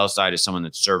 And the sell side is someone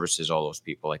that services all those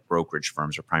people like brokerage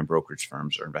firms or prime brokerage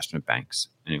firms or investment banks.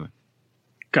 Anyway.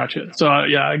 Gotcha. So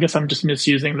I guess I'm just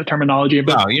misusing the terminology.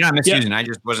 But no, you're not misusing. I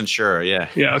just wasn't sure. Yeah.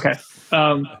 Yeah. Okay.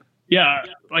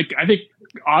 Like I think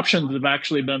options have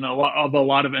actually been a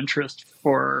lot of interest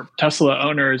for Tesla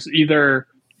owners, either,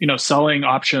 you know, selling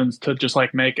options to just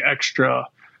like make extra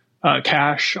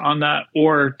cash on that,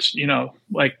 or, you know,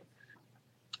 like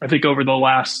I think over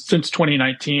the since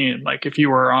 2019, like if you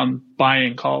were on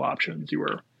buying call options, you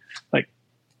were like,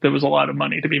 there was a lot of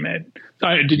money to be made.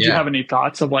 Did you have any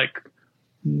thoughts of like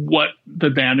what the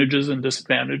advantages and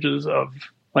disadvantages of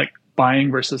like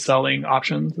buying versus selling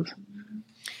options?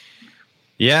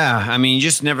 Yeah, I mean, you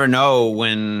just never know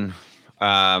when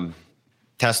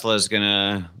Tesla is going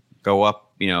to go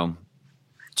up, you know,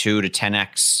 2 to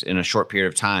 10x in a short period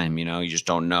of time. You know, you just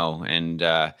don't know. And,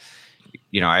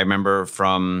 you know, I remember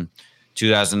from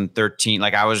 2013,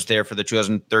 like I was there for the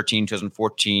 2013,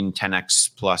 2014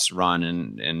 10x plus run.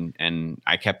 And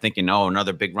I kept thinking, oh,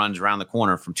 another big run's around the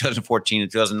corner from 2014 to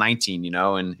 2019,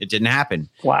 and it didn't happen.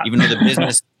 Wow. Even though the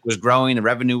business was growing, the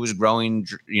revenue was growing,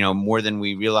 more than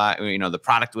we realized, the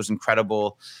product was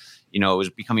incredible. It was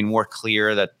becoming more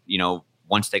clear that,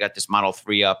 once they got this Model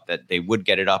 3 up, that they would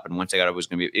get it up. And once they got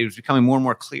it, it was becoming more and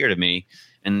more clear to me.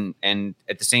 And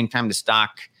at the same time, the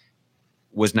stock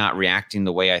was not reacting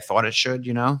the way I thought it should,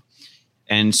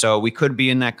 And so we could be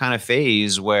in that kind of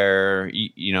phase where,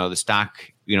 the stock,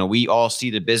 we all see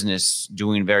the business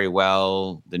doing very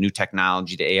well, the new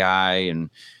technology, the AI, and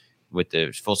with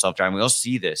the full self-driving, we all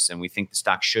see this and we think the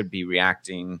stock should be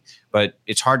reacting. But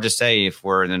it's hard to say if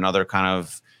we're in another kind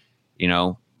of,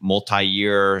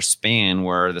 multi-year span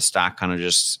where the stock kind of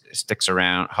just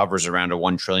hovers around a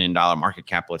 $1 trillion market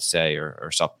cap, let's say,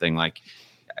 or something like,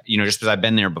 just because I've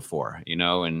been there before,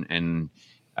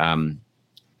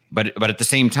 but at the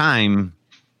same time,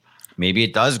 maybe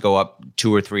it does go up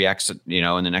 2 or 3x,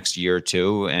 in the next year or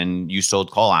two, and you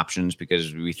sold call options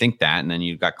because we think that, and then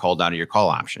you got called out of your call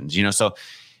options, so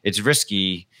it's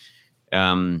risky.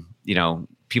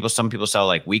 Some people sell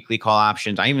like weekly call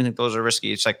options. I even think those are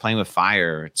risky. It's like playing with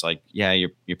fire. It's like, yeah,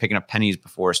 you're picking up pennies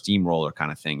before a steamroller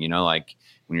kind of thing, like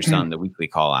when you're selling the weekly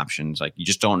call options, like you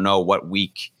just don't know what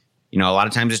week. A lot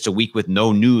of times it's a week with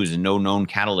no news and no known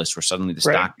catalyst where suddenly the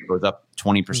stock goes up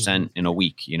 20% in a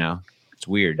week, It's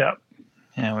weird.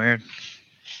 Yeah, weird.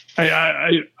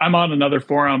 I'm on another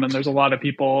forum and there's a lot of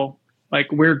people like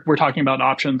we're talking about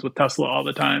options with Tesla all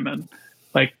the time. And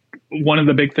like one of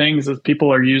the big things is people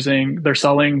they're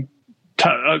selling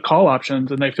call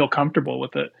options and they feel comfortable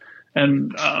with it.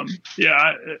 And I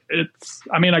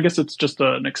guess it's just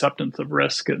an acceptance of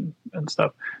risk and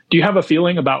stuff. Do you have a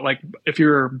feeling about like if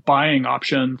you're buying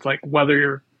options, like whether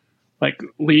you're like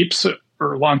leaps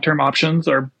or long-term options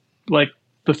are like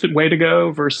the way to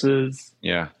go versus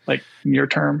like near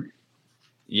term?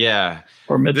 Yeah.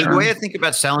 Or midterm? The way I think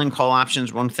about selling call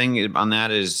options, one thing on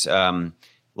that is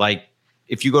like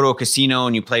if you go to a casino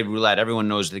and you play roulette, everyone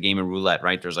knows the game of roulette,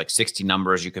 right? There's like 60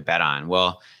 numbers you could bet on.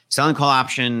 Well, selling call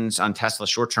options on Tesla,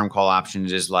 short-term call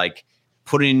options is like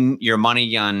putting your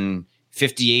money on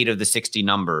 58 of the 60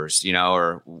 numbers,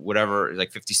 or whatever,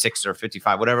 like 56 or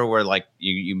 55, whatever, where like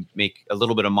you make a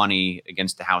little bit of money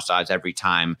against the house odds every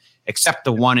time, except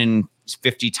the 1 in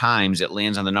 50 times it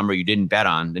lands on the number you didn't bet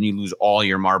on, then you lose all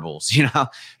your marbles.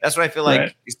 That's what I feel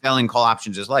like selling call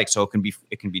options is like. So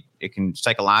it can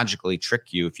psychologically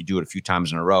trick you if you do it a few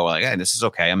times in a row. Like, hey, this is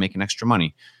okay, I'm making extra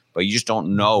money, but you just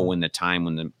don't know when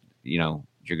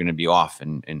you're going to be off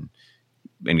and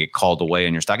get called away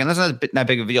on your stock. And that's not that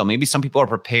big of a deal. Maybe some people are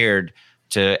prepared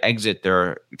to exit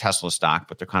their Tesla stock,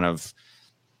 but they're kind of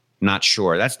not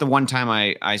sure. That's the one time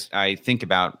I think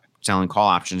about selling call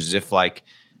options is if like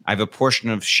I have a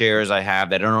portion of shares I have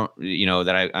that I don't,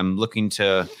 that I'm looking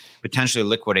to potentially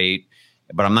liquidate,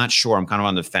 but I'm not sure. I'm kind of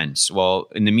on the fence. Well,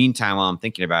 in the meantime, while I'm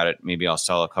thinking about it, maybe I'll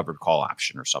sell a covered call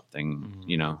option or something,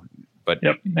 but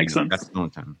makes sense. That's the only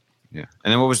time. Yeah.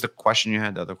 And then what was the question you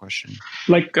had? The other question?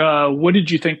 Like, what did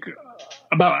you think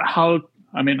about how,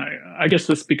 I guess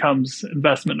this becomes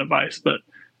investment advice, but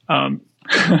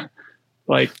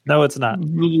like, no, it's not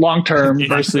long-term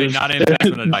versus not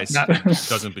investment advice.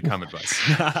 Doesn't become advice.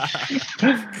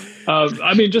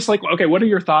 Just like, okay, what are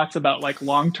your thoughts about like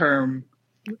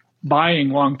buying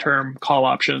long-term call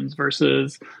options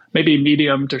versus maybe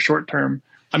medium to short-term?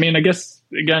 I guess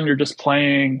again, you're just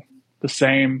playing the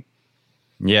same.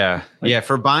 Yeah.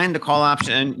 For buying the call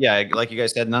option. And like you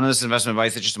guys said, none of this is investment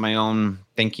advice. It's just my own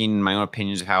thinking, my own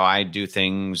opinions of how I do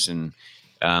things. And,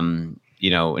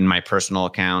 in my personal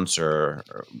accounts or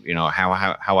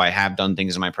how I have done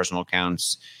things in my personal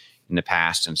accounts in the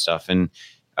past and stuff. And,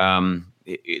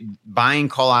 buying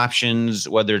call options,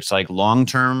 whether it's like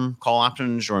long-term call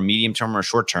options or medium-term or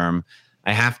short-term,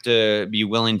 I have to be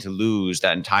willing to lose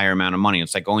that entire amount of money.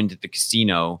 It's like going to the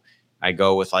casino. I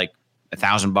go with like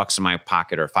 $1,000 in my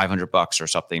pocket or $500 or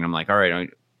something. I'm like, all right,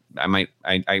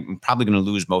 I'm probably going to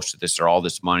lose most of this or all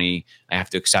this money. I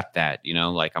have to accept that,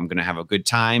 like I'm going to have a good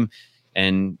time.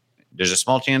 And there's a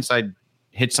small chance I'd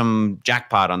hit some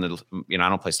jackpot on the, I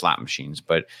don't play slot machines,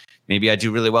 but maybe I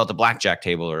do really well at the blackjack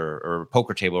table or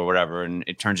poker table or whatever. And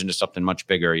it turns into something much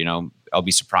bigger, I'll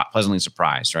be pleasantly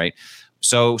surprised. Right.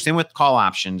 So same with call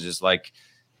options is like,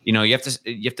 you have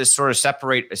to sort of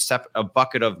separate a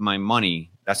bucket of my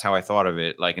money. That's how I thought of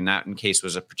it. Like in that case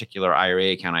was a particular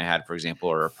IRA account I had, for example,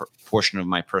 or a portion of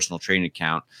my personal trading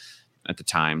account at the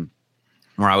time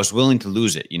where I was willing to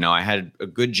lose it. I had a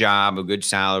good job, a good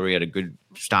salary, had a good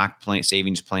stock plan,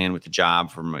 savings plan with the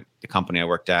job from the company I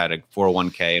worked at, a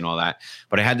 401k and all that.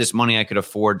 But I had this money I could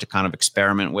afford to kind of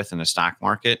experiment with in the stock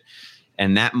market.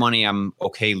 And that money I'm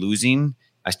okay losing.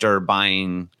 I started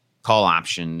buying call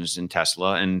options in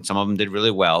Tesla, and some of them did really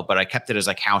well, but I kept it as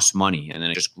like house money. And then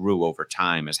it just grew over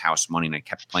time as house money. And I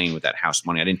kept playing with that house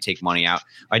money. I didn't take money out.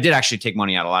 I did actually take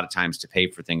money out a lot of times to pay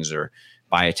for things or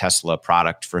buy a Tesla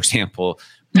product, for example,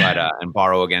 but and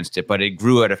borrow against it. But it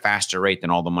grew at a faster rate than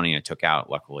all the money I took out,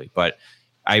 luckily. But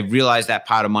I realized that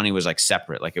pot of money was like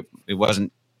separate. Like it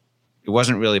wasn't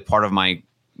really part of my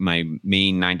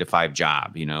main 9-to-5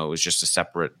 job. You know, it was just a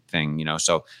separate thing, you know.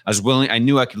 So I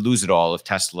knew I could lose it all if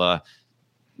Tesla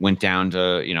went down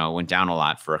a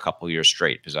lot for a couple of years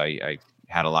straight, because I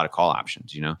had a lot of call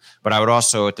options, you know. But I would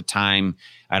also, at the time,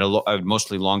 I had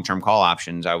mostly long-term call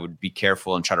options. I would be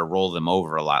careful and try to roll them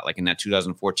over a lot. Like in that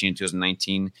 2014,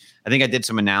 2019, I think I did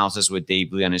some analysis with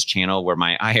Dave Lee on his channel where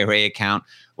my IRA account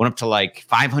went up to like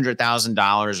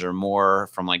 $500,000 or more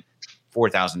from like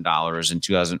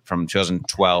 $4,000 from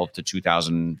 2012 to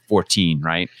 2014,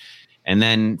 right? And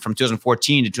then from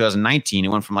 2014 to 2019, it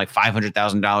went from like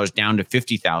 $500,000 down to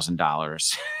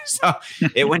 $50,000. So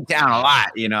it went down a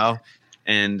lot, you know.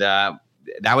 And that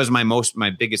was my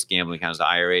biggest gambling account, was the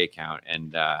IRA account,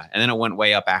 and then it went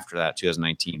way up after that,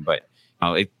 2019. But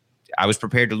I was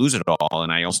prepared to lose it all,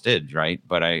 and I almost did, right?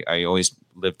 But I always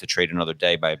lived to trade another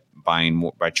day by buying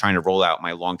more, by trying to roll out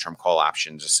my long-term call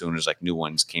options as soon as like new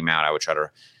ones came out. I would try to,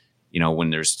 you know, when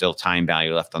there's still time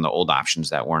value left on the old options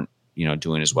that weren't, you know,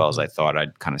 doing as well as I thought,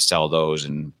 I'd kind of sell those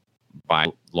and buy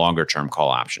longer-term call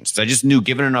options. So I just knew,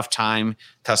 given enough time,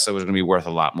 Tesla was going to be worth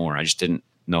a lot more. I just didn't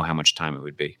know how much time it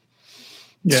would be.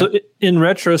 Yeah. So in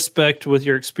retrospect, with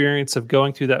your experience of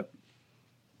going through that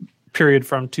period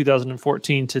from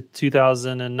 2014 to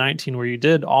 2019, where you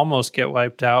did almost get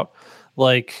wiped out,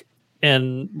 like,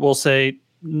 and we'll say,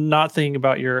 not thinking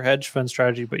about your hedge fund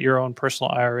strategy, but your own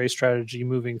personal IRA strategy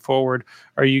moving forward,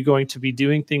 are you going to be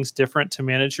doing things different to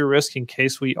manage your risk in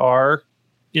case we are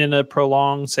in a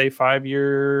prolonged, say,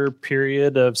 5-year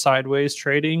period of sideways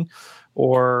trading?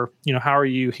 Or, you know, how are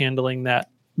you handling that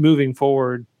moving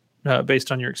forward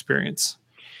based on your experience?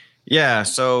 Yeah.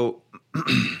 So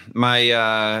my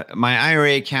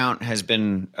IRA account has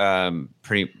been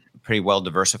pretty well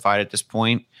diversified at this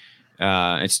point.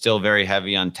 It's still very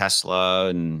heavy on Tesla,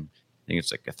 and I think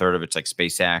it's like a third of it's like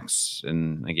SpaceX,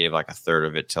 and I gave like a third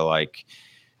of it to like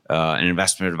an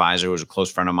investment advisor who was a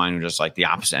close friend of mine, who just like the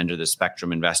opposite end of the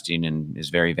spectrum investing, and is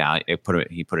very he put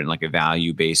it in like a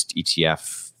value-based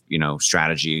ETF, you know,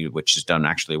 strategy, which has done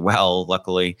actually well,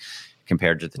 luckily,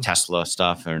 compared to the Tesla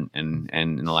stuff and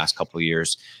in the last couple of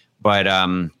years. But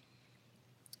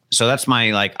so that's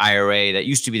my like IRA that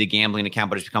used to be the gambling account,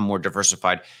 but it's become more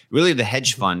diversified. Really, the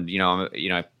hedge fund, you know,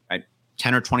 I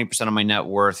 10 or 20% of my net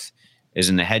worth is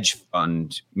in the hedge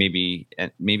fund. Maybe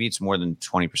it's more than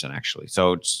 20% actually.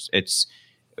 So it's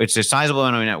a sizable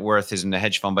amount of my net worth is in the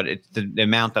hedge fund, but it's the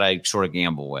amount that I sort of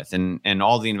gamble with, and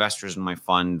all the investors in my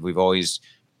fund, we've always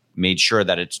made sure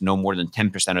that it's no more than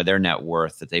 10% of their net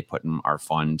worth that they put in our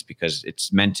fund, because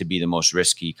it's meant to be the most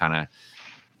risky kind of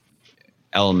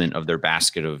element of their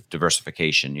basket of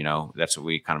diversification. You know, that's what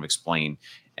we kind of explain.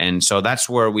 And so that's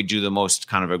where we do the most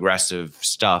kind of aggressive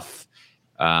stuff.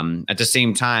 At the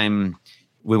same time,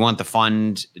 we want the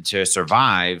fund to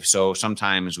survive. So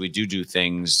sometimes we do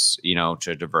things, you know,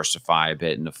 to diversify a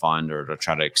bit in the fund, or to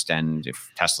try to extend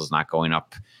if Tesla's not going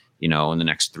up, you know, in the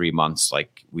next 3 months,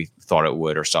 like we thought it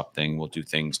would or something. We'll do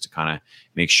things to kind of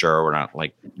make sure we're not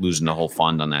like losing the whole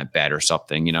fund on that bet or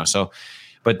something, you know. So,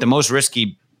 but the most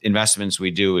risky investments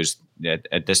we do is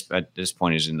at this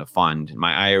point is in the fund.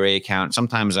 My IRA account,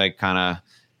 sometimes I kind of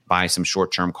buy some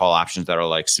short-term call options that are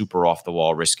like super off the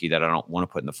wall risky that I don't want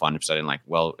to put in the fund, because I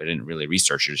didn't really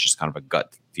research it. It's just kind of a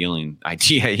gut feeling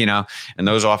idea, you know, and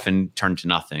those often turn to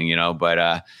nothing, you know, but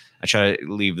I try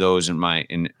to leave those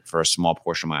in for a small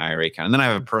portion of my IRA account. And then I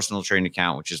have a personal trading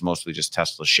account, which is mostly just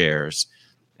Tesla shares.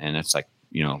 And it's like,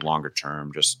 you know, longer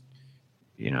term, just,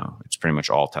 you know, it's pretty much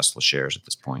all Tesla shares at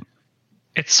this point.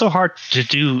 It's so hard to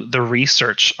do the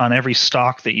research on every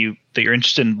stock that you're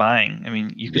interested in buying. I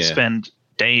mean, you could spend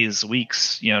days,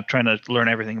 weeks, you know, trying to learn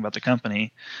everything about the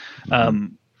company. Mm-hmm.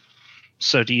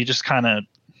 So do you just kind of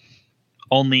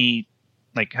only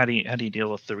like, how do you deal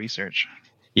with the research?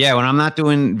 Yeah, when I'm not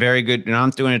doing very good, and I'm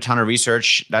doing a ton of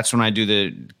research, that's when I do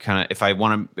the kind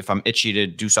of, if I'm itchy to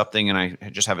do something and I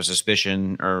just have a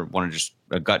suspicion or want to just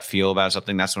a gut feel about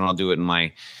something, that's when I'll do it in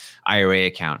my IRA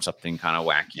account, something kind of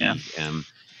wacky. Yeah.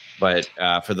 But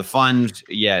for the fund,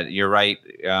 yeah, you're right.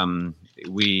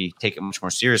 we take it much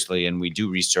more seriously, and we do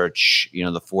research.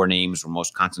 The 4 names we're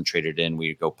most concentrated in.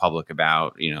 We go public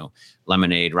about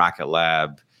Lemonade, Rocket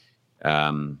Lab,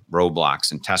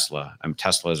 Roblox, and Tesla.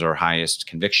 Tesla is our highest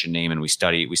conviction name, and we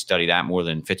study that more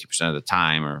than 50% of the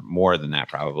time, or more than that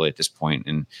probably at this point,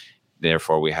 and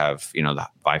therefore we have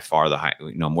by far the high,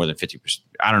 more than 50%.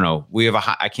 I don't know. We have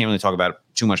I can't really talk about it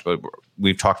too much, but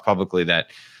we've talked publicly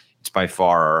that it's by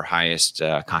far our highest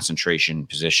concentration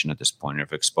position at this point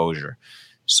of exposure.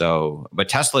 So, but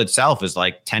Tesla itself is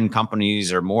like 10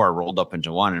 companies or more rolled up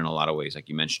into one in a lot of ways, like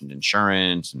you mentioned,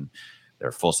 insurance, and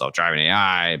their full self-driving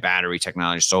AI, battery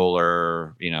technology,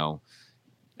 solar, so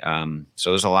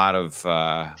there's a lot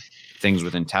of things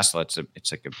within Tesla.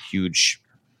 It's like a huge,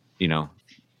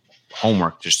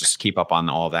 homework just to keep up on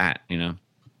all that,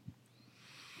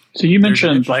 So you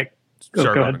mentioned go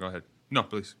ahead. No,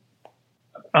 please.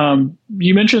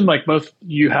 You mentioned both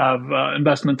you have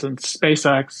investments in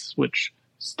SpaceX, which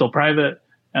is still private,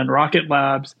 and Rocket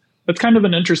Labs. That's kind of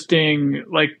an interesting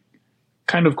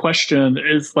kind of question.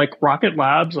 Is Rocket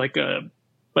Labs like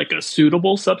a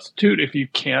suitable substitute if you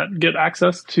can't get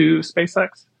access to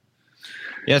SpaceX?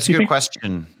 Yeah, it's a good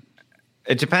question.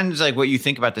 It depends what you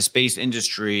think about the space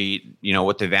industry,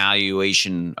 what the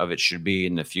valuation of it should be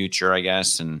in the future, I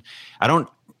guess. And I don't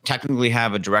technically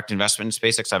have a direct investment in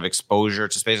SpaceX. I have exposure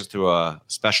to SpaceX through a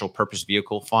special purpose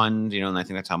vehicle fund, and I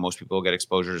think that's how most people get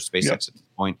exposure to SpaceX at this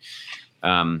point.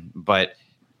 But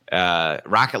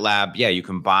Rocket Lab, you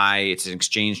can buy. It's an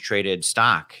exchange traded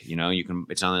stock. You can.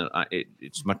 It's on.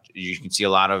 It's much. You can see a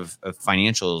lot of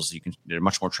financials. They're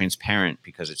much more transparent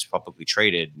because it's publicly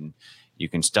traded, and you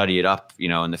can study it up.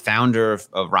 And the founder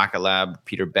of Rocket Lab,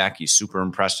 Peter Beck, he's super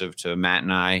impressive to Matt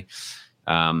and I.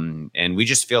 And we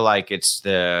just feel like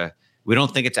we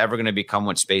don't think it's ever going to become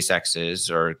what SpaceX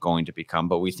is or going to become,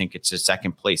 but we think it's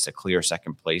a clear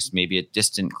second place, maybe a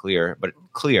distant clear, but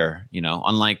clear,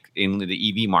 unlike in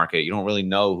the EV market, you don't really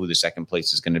know who the second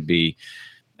place is going to be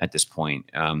at this point.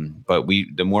 But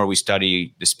the more we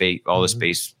study the space, all the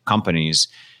space companies,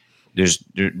 there's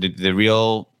the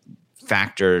real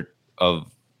factor of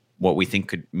what we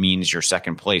think means your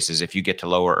second place is if you get to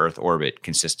lower Earth orbit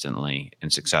consistently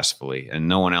and successfully, and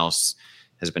no one else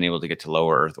has been able to get to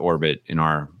lower Earth orbit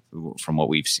from what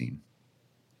we've seen.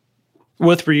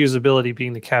 With reusability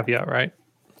being the caveat, right?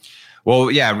 Well,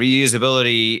 yeah,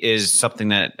 reusability is something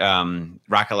that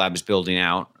Rocket Lab is building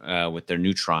out with their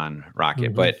Neutron rocket.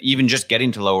 Mm-hmm. But even just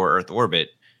getting to lower Earth orbit,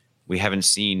 we haven't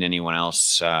seen anyone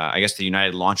else. I guess the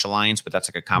United Launch Alliance, but that's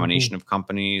a combination of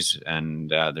companies,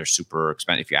 and they're super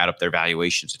expensive. If you add up their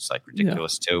valuations, it's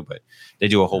ridiculous too. But they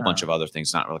do a whole bunch of other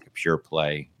things, not like a pure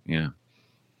play. Yeah.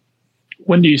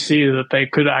 When do you see that they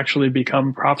could actually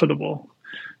become profitable?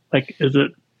 Is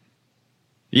it?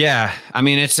 Yeah, I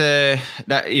mean,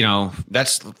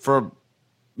 that's for.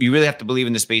 You really have to believe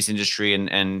in the space industry,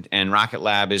 and Rocket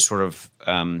Lab is sort of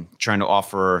trying to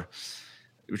offer.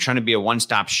 We're trying to be a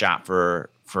one-stop shop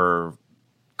for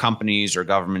companies or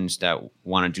governments that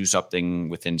want to do something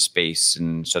within space,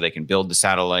 and so they can build the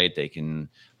satellite, they can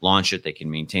launch it, they can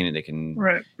maintain it, they can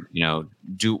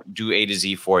do A to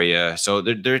Z for you. So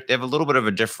they have a little bit of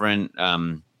a different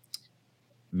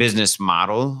business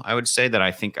model, I would say, that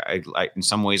I think I in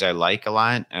some ways I like a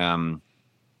lot, and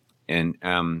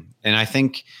I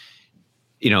think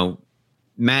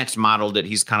Matt's modeled it.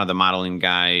 He's kind of the modeling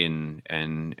guy,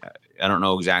 and I don't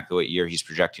know exactly what year he's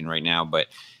projecting right now, but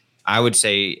I would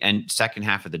say, and second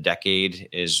half of the decade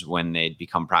is when they'd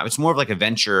become private. It's more of like a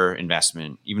venture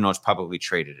investment, even though it's publicly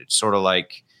traded. It's sort of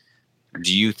like,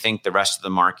 do you think the rest of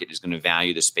the market is going to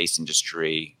value the space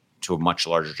industry to a much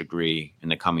larger degree in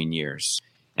the coming years?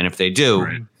 And if they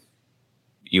do,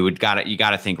 you got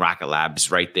to think Rocket Lab's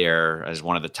right there as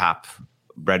one of the top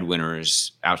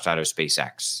breadwinners outside of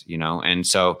SpaceX, And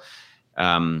so,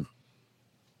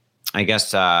 I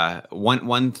guess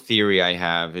one theory I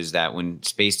have is that when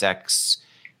SpaceX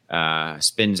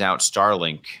spins out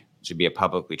Starlink to be a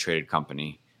publicly traded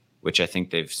company, which I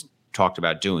think they've talked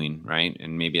about doing, right?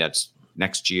 And maybe that's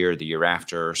next year, the year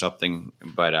after, or something.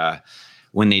 But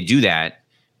when they do that,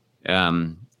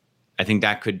 I think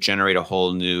that could generate a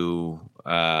whole new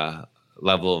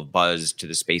level of buzz to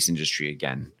the space industry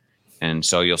again. And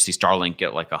so you'll see Starlink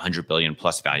get like $100 billion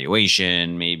plus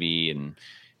valuation, maybe, and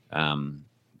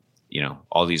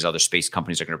all these other space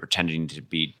companies are going to pretending to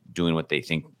be doing what they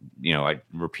think, I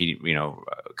repeat,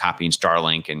 copying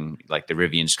Starlink, and like the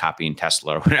Rivian's copying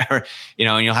Tesla or whatever,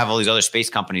 and you'll have all these other space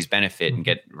companies benefit and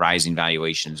get rising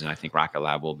valuations. And I think Rocket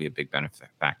Lab will be a big benefit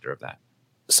factor of that.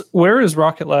 So where is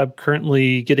Rocket Lab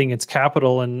currently getting its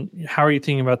capital, and how are you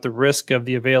thinking about the risk of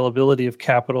the availability of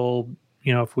capital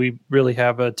if we really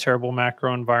have a terrible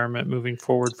macro environment moving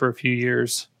forward for a few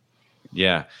years.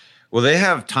 Yeah. Well, they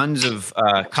have tons of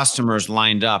customers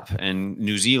lined up, and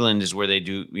New Zealand is where they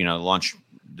do, launch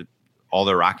all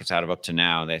their rockets out of up to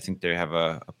now. I think they have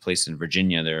a place in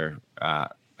Virginia they're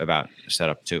about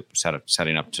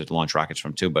setting up to launch rockets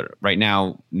from too. But right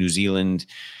now, New Zealand,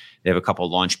 they have a couple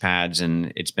of launch pads,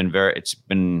 and it's been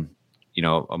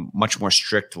a much more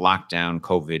strict lockdown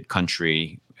COVID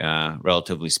country,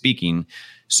 relatively speaking.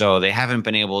 So they haven't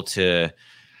been able to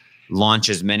launch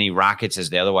as many rockets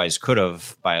as they otherwise could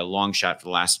have by a long shot for the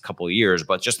last couple of years.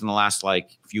 But just in the last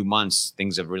few months,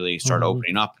 things have really started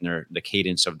opening up, and the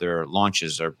cadence of their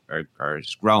launches are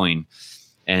growing.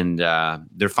 And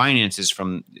their finances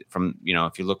from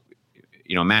if you look,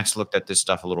 Matt's looked at this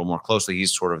stuff a little more closely.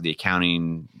 He's sort of the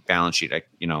accounting balance sheet,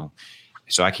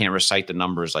 so I can't recite the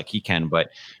numbers like he can. But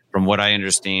from what I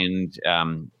understand,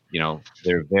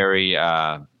 they're very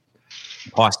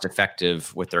cost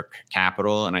effective with their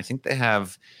capital, and I think they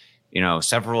have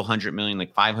several hundred million,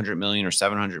 like 500 million or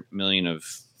 700 million of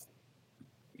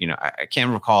I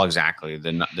can't recall exactly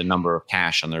the number of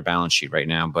cash on their balance sheet right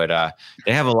now, but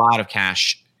they have a lot of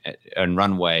cash and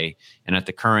runway, and at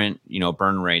the current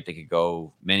burn rate, they could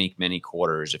go many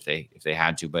quarters if they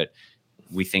had to. But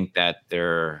we think that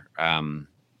they're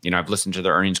I've listened to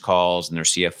their earnings calls and their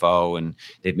CFO, and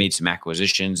they've made some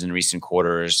acquisitions in recent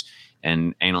quarters.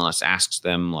 And analysts asks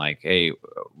them like, "Hey,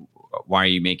 why are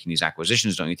you making these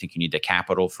acquisitions? Don't you think you need the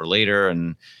capital for later?"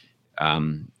 And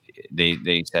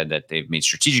they said that they've made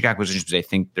strategic acquisitions because they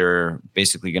think they're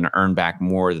basically going to earn back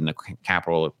more than the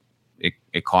capital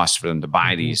it costs for them to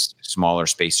buy these smaller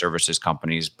space services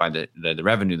companies by the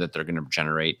revenue that they're going to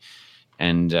generate.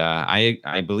 And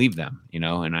I believe them,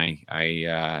 and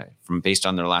I from based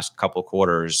on their last couple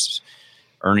quarters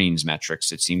earnings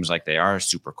metrics, it seems like they are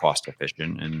super cost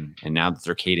efficient. And now that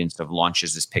their cadence of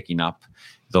launches is picking up,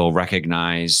 they'll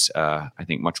recognize, I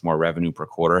think, much more revenue per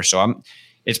quarter. So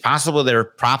it's possible they're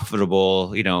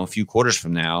profitable, a few quarters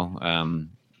from now.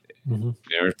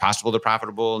 It's possible they're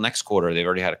profitable next quarter. They've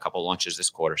already had a couple launches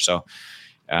this quarter. So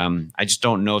I just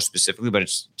don't know specifically, but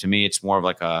to me, it's more of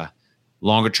like a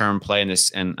longer term play in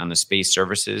this and on the space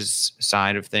services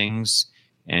side of things.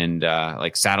 And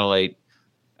like satellite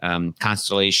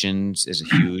constellations is a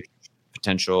huge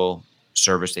potential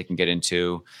service they can get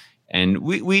into. And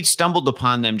we stumbled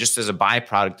upon them just as a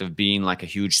byproduct of being like a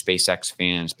huge SpaceX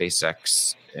fan,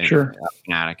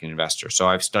 fanatic and investor. So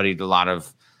I've studied a lot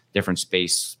of different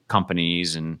space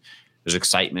companies, and there's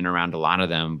excitement around a lot of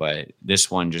them. But this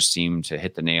one just seemed to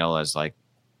hit the nail as like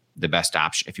the best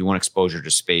option. If you want exposure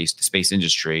to space, the space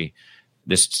industry,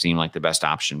 this seemed like the best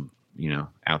option,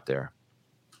 out there.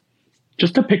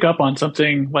 Just to pick up on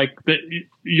something like that,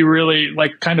 you really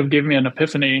like kind of gave me an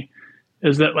epiphany,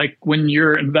 is that like when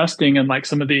you're investing in like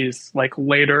some of these like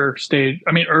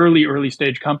early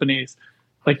stage companies,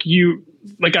 I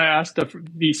asked a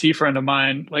VC friend of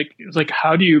mine, it was like,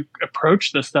 how do you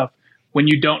approach this stuff when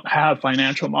you don't have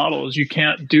financial models? You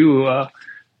can't do,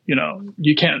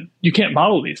 you can't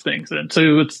model these things. And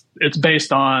so it's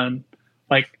based on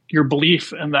like your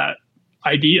belief in that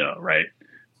idea. Right.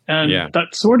 And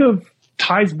that sort of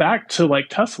ties back to like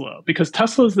Tesla, because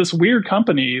Tesla is this weird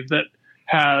company that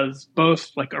has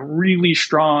both like a really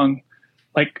strong,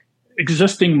 like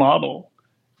existing model,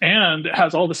 and it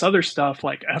has all this other stuff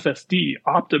like FSD,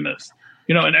 Optimus,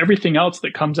 and everything else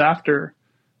that comes after.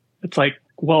 It's like,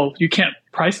 well, you can't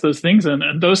price those things in,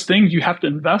 and those things you have to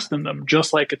invest in them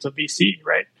just like it's a VC,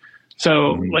 right?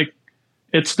 So like,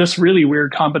 it's this really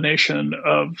weird combination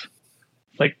of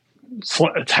like,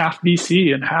 it's half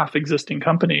VC and half existing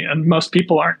company. And most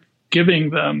people aren't giving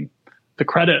them the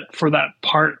credit for that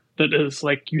part that is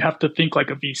like, you have to think like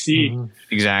a VC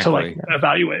exactly to like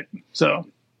evaluate. So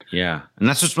yeah. And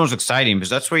that's what's most exciting, because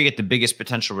that's where you get the biggest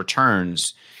potential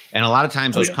returns. And a lot of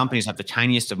times those companies have the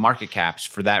tiniest of market caps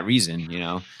for that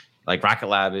reason, like Rocket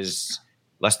Lab is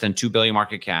less than 2 billion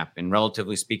market cap. And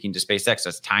relatively speaking to SpaceX,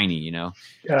 that's tiny,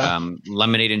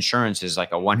 Lemonade Insurance is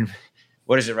like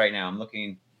what is it right now? I'm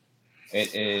looking,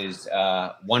 it is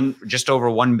just over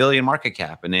 1 billion market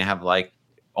cap, and they have like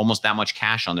almost that much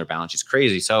cash on their balance. It's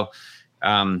crazy. So,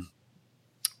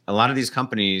 a lot of these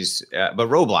companies, but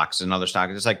Roblox is another stock.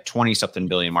 It's like 20 something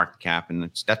billion market cap. And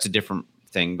that's a different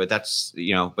thing, but that's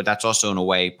also in a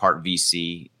way part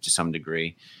VC to some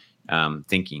degree,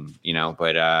 thinking,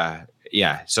 but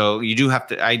so you do have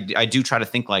to, I do try to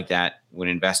think like that when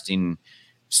investing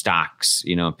stocks,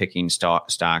 picking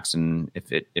stocks. And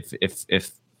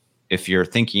if you're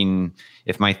thinking,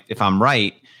 if I'm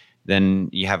right, then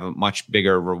you have a much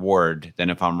bigger reward than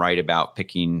if I'm right about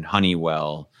picking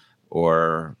Honeywell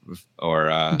GE.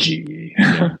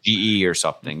 GE or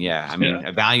something. Yeah. I mean,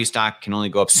 a value stock can only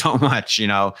go up so much,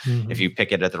 if you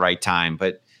pick it at the right time.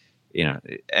 But,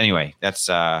 anyway, that's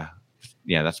my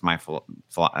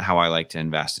how I like to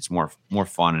invest. It's more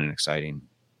fun and exciting.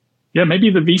 Yeah. Maybe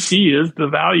the VC is the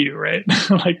value, right?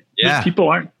 People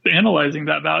aren't analyzing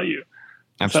that value.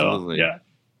 Absolutely. So, yeah.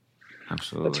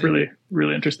 Absolutely. That's really,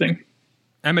 really interesting.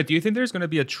 Emmet, do you think there's going to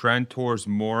be a trend towards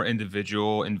more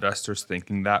individual investors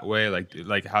thinking that way?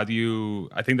 Like how do you?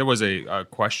 I think there was a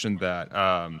question that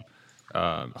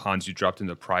Hans, you dropped in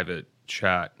the private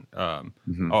chat. Oh,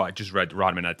 I just read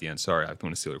Rodman at the end. Sorry, I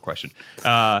want to steal your question.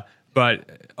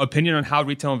 But opinion on how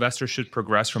retail investors should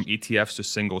progress from ETFs to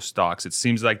single stocks. It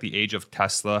seems like the age of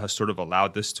Tesla has sort of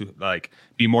allowed this to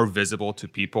be more visible to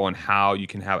people and how you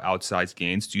can have outsized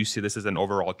gains. Do you see this as an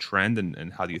overall trend,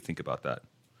 and how do you think about that?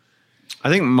 I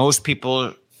think most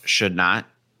people should not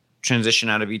transition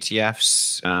out of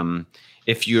ETFs.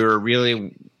 If you're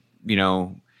really,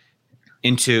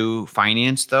 into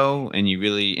finance though, and you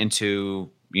really into,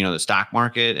 the stock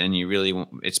market, and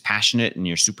it's passionate and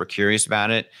you're super curious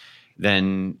about it,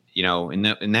 then,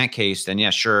 in that case, then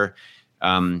yeah, sure.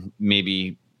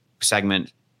 Maybe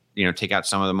segment, take out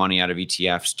some of the money out of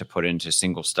ETFs to put into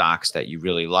single stocks that you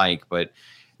really like. But,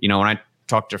 when I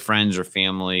talk to friends or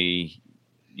family,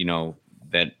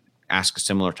 that ask a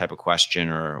similar type of question,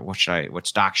 or what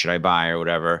stock should I buy or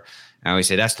whatever, I always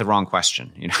say that's the wrong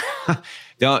question.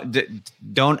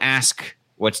 Don't ask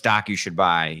what stock you should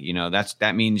buy.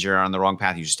 That means you're on the wrong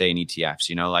path. You should stay in ETFs.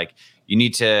 You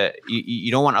need to.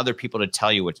 You don't want other people to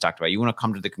tell you what stock to buy. You want to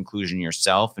come to the conclusion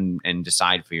yourself and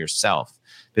decide for yourself.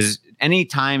 Because any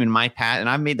time in my past, and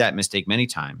I've made that mistake many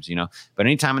times, but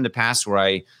any time in the past where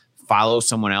I follow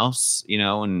someone else,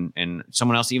 and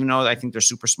someone else, even though I think they're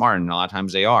super smart, and a lot of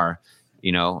times they are,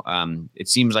 it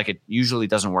seems like it usually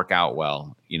doesn't work out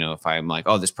well. If I'm like,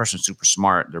 oh, this person's super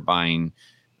smart, they're buying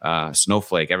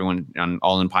Snowflake, everyone on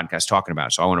All In podcast talking about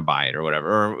it, so I want to buy it or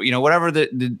whatever, or, whatever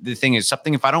the thing is,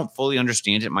 something, if I don't fully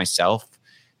understand it myself,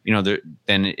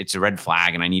 then it's a red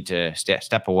flag, and I need to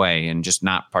step away and just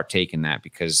not partake in that,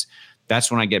 because that's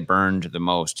when I get burned the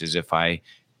most, is if I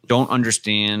don't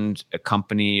understand a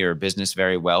company or business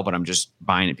very well, but I'm just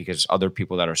buying it because other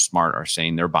people that are smart are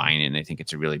saying they're buying it and they think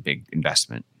it's a really big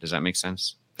investment. Does that make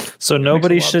sense? So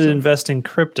nobody should invest in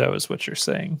crypto, is what you're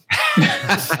saying.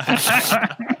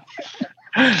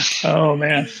 Oh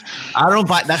man, I don't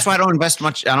buy. That's why I don't invest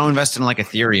much. I don't invest in like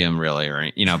Ethereum, really,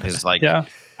 right? Because I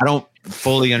don't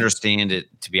fully understand it,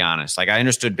 to be honest. Like, I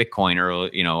understood Bitcoin early,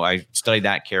 I studied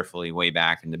that carefully way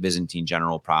back, and the Byzantine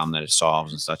general problem that it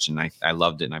solves and such. And I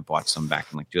loved it. And I bought some back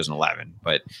in 2011,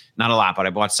 but not a lot, but I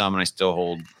bought some, and I still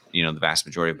hold, the vast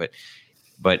majority.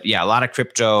 But yeah, a lot of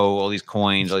crypto, all these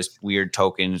coins, all these weird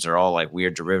tokens are all like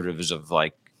weird derivatives of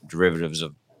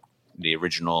the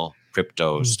original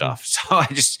crypto stuff. So I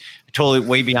just totally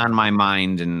way beyond my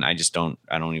mind. And I don't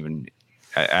even,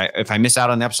 if I miss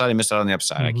out on the upside, I miss out on the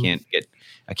upside. I can't get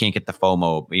the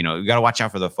FOMO. You got to watch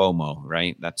out for the FOMO,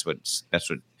 right? That's what it's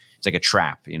like a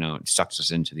trap. It sucks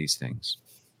us into these things.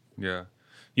 Yeah.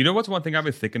 What's one thing I've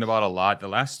been thinking about a lot the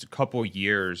last couple of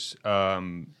years,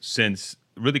 since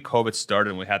really COVID started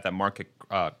and we had that market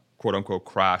quote unquote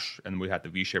crash, and we had the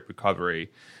V-shaped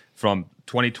recovery from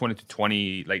 2020 to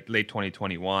late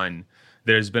 2021.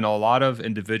 There's been a lot of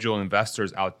individual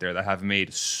investors out there that have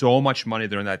made so much money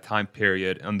during that time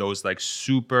period on those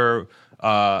super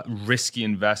risky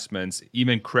investments,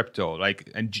 even crypto,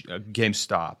 and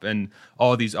GameStop and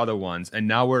all these other ones. And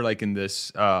now we're in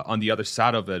this on the other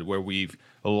side of it, where we've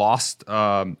lost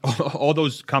all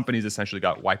those companies essentially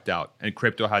got wiped out, and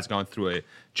crypto has gone through a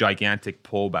gigantic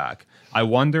pullback. I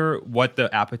wonder what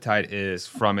the appetite is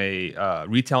from a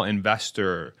retail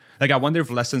investor. I wonder if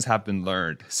lessons have been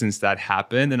learned since that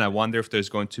happened, and I wonder if there's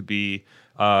going to be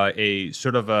a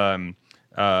sort of an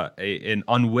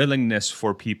unwillingness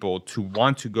for people to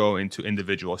want to go into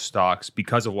individual stocks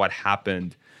because of what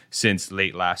happened since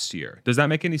late last year. Does that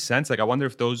make any sense? I wonder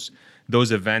if those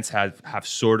events have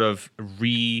sort of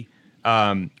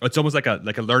it's almost like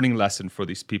a learning lesson for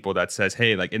these people that says,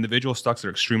 hey, individual stocks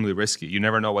are extremely risky. You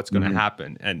never know what's going to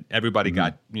happen, and everybody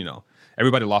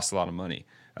everybody lost a lot of money.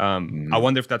 I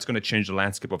wonder if that's going to change the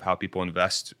landscape of how people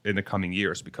invest in the coming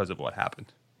years because of what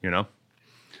happened.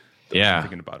 Yeah,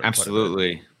 thinking about it,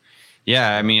 absolutely.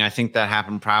 Yeah, I mean, I think that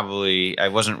happened probably. I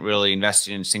wasn't really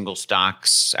invested in single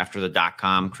stocks after the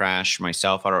 .com crash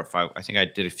myself. I think I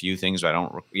did a few things, but I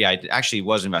don't. Yeah, I actually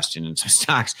was investing in some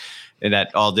stocks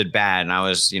that all did bad, and I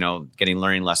was, getting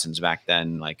learning lessons back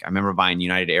then. I remember buying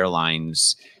United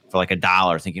Airlines for like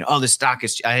 $1, thinking, oh, this stock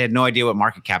is. I had no idea what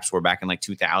market caps were back in like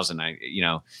 2000. And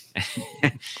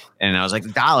I was like,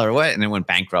 $1, what? And it went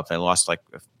bankrupt. I lost like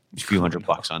a few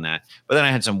 $100 on that. But then I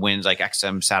had some wins, like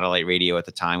XM satellite radio at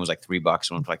the time was like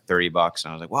 $3, went for like $30,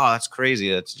 and I was like, wow, that's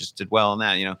crazy. That's just did well in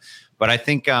that, But I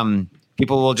think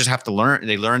people will just have to learn.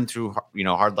 They learn through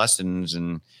hard lessons,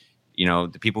 and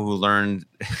the people who learned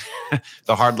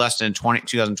the hard lesson in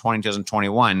 2020,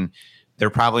 2021. They're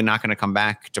probably not going to come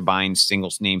back to buying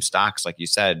single name stocks, like you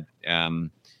said,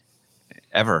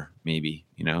 ever. Maybe,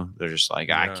 they're just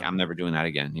like, I'm never doing that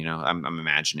again. I'm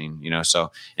imagining,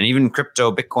 so, and even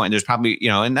crypto, Bitcoin, there's probably,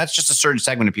 and that's just a certain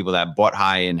segment of people that bought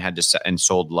high and had to and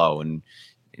sold low and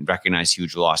recognize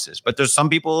huge losses. But there's some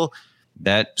people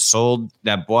that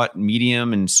bought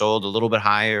medium and sold a little bit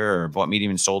higher, or bought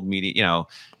medium and sold medium.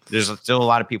 There's still a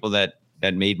lot of people that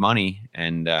made money,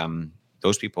 and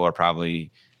those people are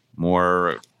probably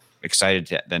more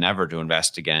excited than ever to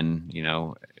invest again,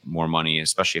 more money,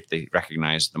 especially if they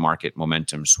recognize the market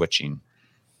momentum switching.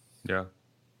 Yeah.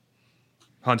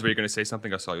 Hans, were you going to say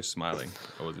something? I saw you smiling.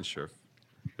 I wasn't sure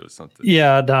if it was something.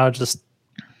 Yeah, no, just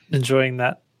enjoying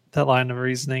that line of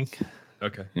reasoning.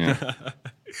 Okay. Yeah.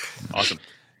 Awesome.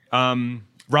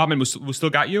 Robin, we still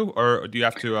got you, or do you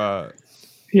have to...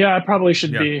 Yeah, I probably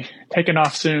should be taking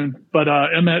off soon. But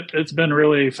Emmet, it's been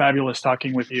really fabulous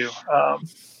talking with you.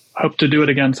 Hope to do it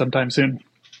again sometime soon.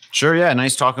 Sure. Yeah.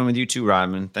 Nice talking with you too,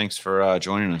 Rodman. Thanks for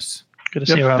joining us. Good to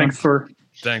see you, Rodman.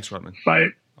 Thanks, Rodman. Bye.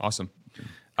 Awesome.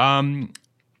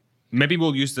 Maybe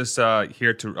we'll use this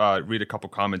here to read a couple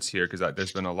comments here, because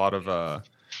there's been a lot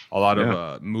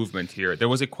of movement here. There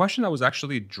was a question that was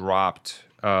actually dropped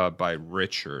by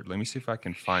Richard. Let me see if I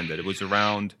can find it. It was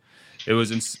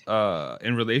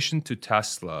in relation to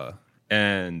Tesla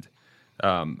and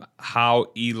how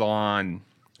Elon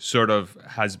sort of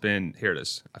has been. Here it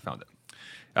is. I found it.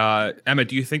 Emmet,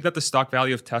 do you think that the stock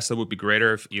value of Tesla would be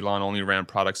greater if Elon only ran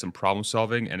products and problem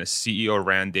solving, and a CEO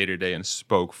ran day-to-day and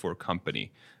spoke for a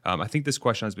company? I think this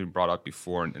question has been brought up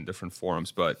before in different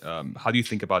forums, but how do you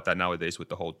think about that nowadays with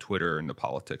the whole Twitter and the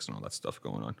politics and all that stuff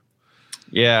going on?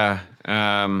 Yeah.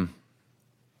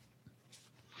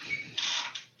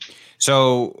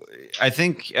 So I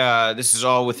think this is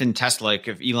all within Tesla. Like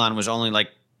if Elon was only like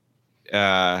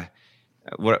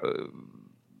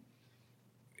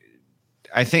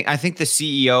I think the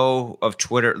CEO of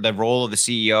Twitter, the role of the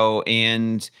CEO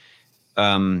and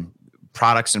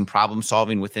products and problem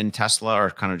solving within Tesla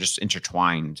are kind of just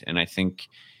intertwined. And I think,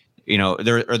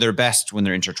 they're best when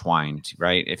they're intertwined,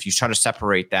 right? If you try to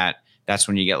separate that, that's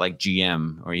when you get like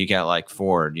GM or you get like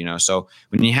Ford, So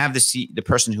when you have the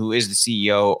person who is the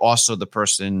CEO, also the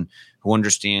person who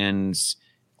understands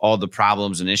all the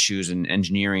problems and issues and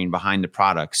engineering behind the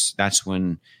products, that's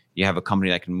when you have a company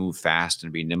that can move fast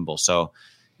and be nimble. So,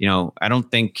 I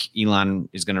don't think Elon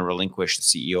is going to relinquish the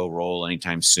CEO role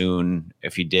anytime soon.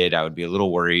 If he did, I would be a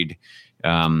little worried.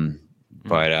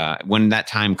 But when that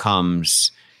time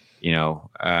comes,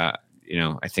 I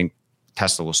think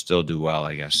Tesla will still do well,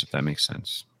 I guess, if that makes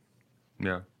sense.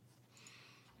 Yeah.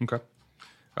 Okay.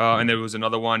 And there was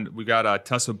another one. We got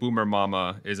Tesla Boomer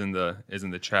Mama is in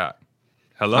the chat.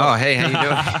 Hello. Oh, hey,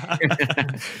 how you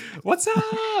doing? What's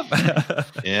up?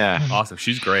 Yeah. Awesome.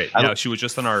 She's great. She was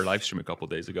just on our live stream a couple of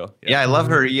days ago. Yeah, I love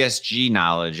her ESG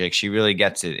knowledge. Like she really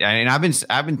gets it. I mean,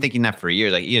 I've been thinking that for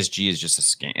years. Like ESG is just a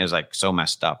scam. It's like so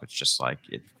messed up. It's just like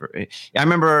I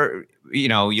remember,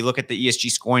 you look at the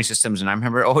ESG scoring systems, and I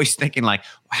remember always thinking like,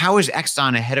 how is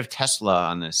Exxon ahead of Tesla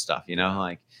on this stuff?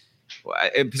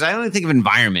 Because I only think of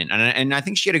environment, and I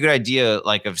think she had a good idea,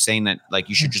 like of saying that, like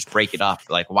you should just break it up.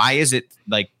 Like, why is it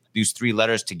like these three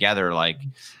letters together? Like,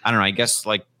 I don't know. I guess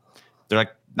like they're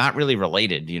like not really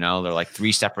related. They're like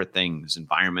three separate things: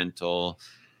 environmental,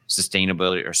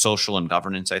 sustainability, or social and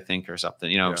governance. I think, or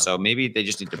something. So maybe they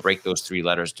just need to break those three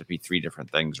letters to be three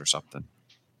different things or something.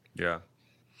 Yeah,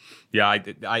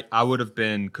 I would have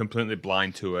been completely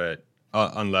blind to it.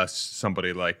 Unless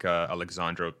somebody like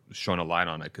Alexandra shone a light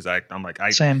on it, because I'm like,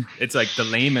 Same. It's like the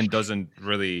layman doesn't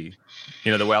really,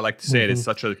 the way I like to say it's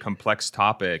such a complex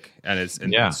topic, and it's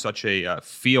such a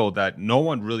field that no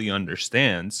one really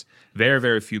understands. Very,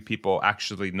 very few people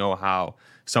actually know how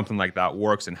something like that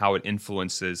works and how it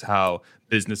influences how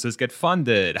businesses get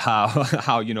funded, how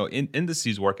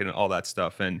indices work and all that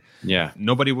stuff. And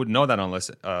nobody would know that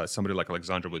unless somebody like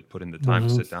Alexandra would put in the time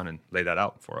to sit down and lay that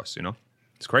out for us.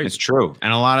 It's crazy. It's true.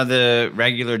 And a lot of the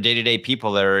regular day-to-day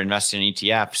people that are investing in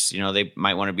ETFs, they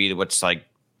might want to be what's like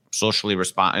socially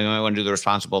responsible. They might want to do the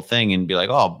responsible thing and be like,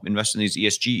 oh, I'll invest in these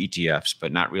ESG ETFs,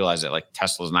 but not realize that like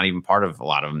Tesla's not even part of a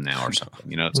lot of them now or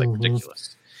something. It's like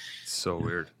ridiculous. It's so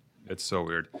weird. It's so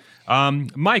weird.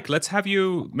 Mike, let's have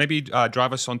you maybe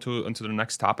drive us onto the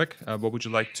next topic. What would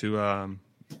you like to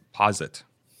posit?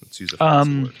 Let's use a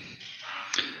fancy word.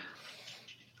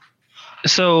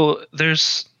 So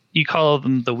you call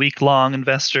them the week-long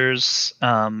investors,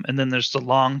 and then there's the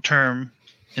long-term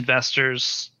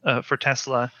investors for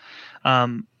Tesla.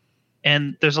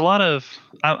 And there's a lot of,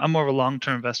 I'm more of a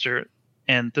long-term investor,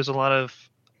 and there's a lot of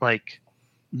like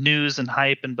news and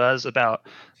hype and buzz about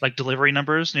like delivery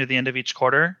numbers near the end of each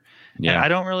quarter. Yeah. And I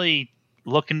don't really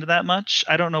look into that much.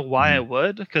 I don't know why I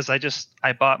would, because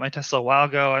I bought my Tesla a while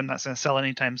ago. I'm not going to sell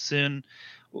anytime soon.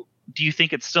 Do you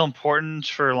think it's still important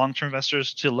for long-term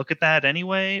investors to look at that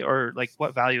anyway, or like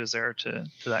what value is there to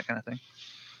that kind of thing?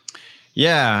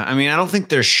 Yeah, I mean, I don't think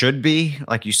there should be,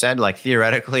 like you said, like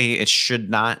theoretically, it should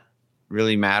not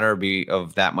really matter, be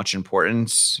of that much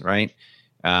importance, right?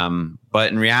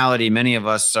 But in reality, many of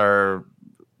us are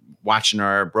watching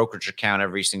our brokerage account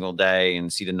every single day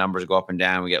and see the numbers go up and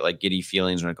down. We get like giddy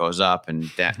feelings when it goes up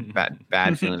and bad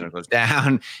feelings when it goes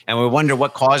down. And we wonder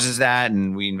what causes that.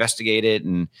 And we investigate it.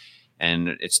 And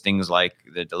it's things like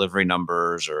the delivery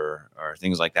numbers or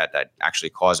things like that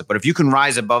actually cause it. But if you can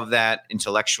rise above that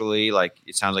intellectually, like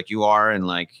it sounds like you are, and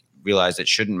like realize it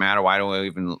shouldn't matter. Why do I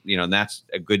even, that's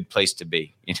a good place to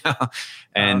be,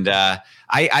 And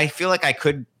I feel like I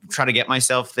could try to get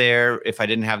myself there if I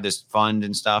didn't have this fund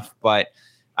and stuff, but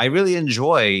I really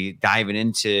enjoy diving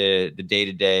into the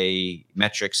day-to-day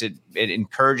metrics. It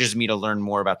encourages me to learn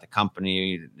more about the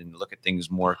company and look at things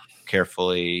more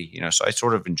carefully, so I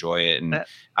sort of enjoy it, and I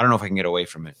don't know if I can get away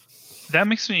from it. That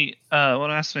makes me want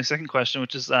to ask my second question,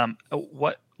 which is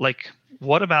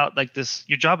what about like this?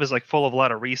 Your job is like full of a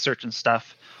lot of research and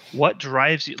stuff. What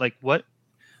drives you? Like what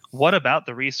about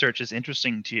the research is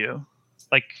interesting to you?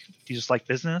 Like, do you just like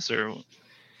business or?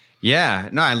 Yeah,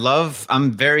 no,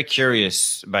 I'm very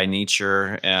curious by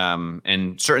nature.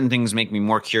 And certain things make me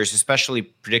more curious, especially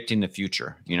predicting the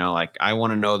future, like I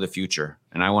want to know the future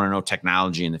and I want to know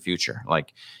technology in the future.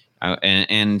 Like,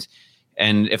 and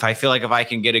if I feel like if I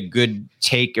can get a good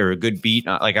take or a good beat,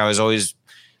 like I was always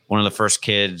one of the first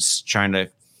kids trying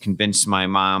to convince my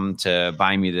mom to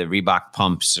buy me the Reebok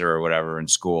pumps or whatever in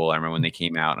school. I remember when they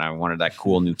came out and I wanted that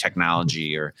cool new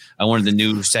technology, or I wanted the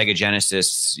new Sega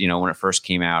Genesis, when it first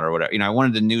came out or whatever, I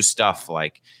wanted the new stuff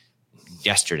like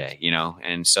yesterday,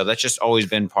 and so that's just always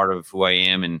been part of who I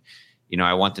am. And,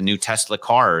 I want the new Tesla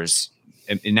cars.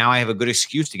 And now I have a good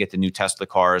excuse to get the new Tesla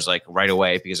cars like right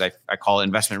away, because I call it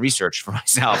investment research for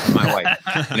myself and my wife.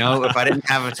 If I didn't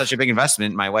have such a big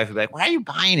investment, my wife would be like, "Why are you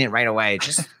buying it right away?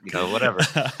 Just whatever."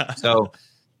 So,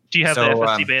 do you have the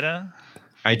FSD beta?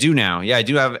 I do now. Yeah, I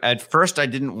do have. At first, I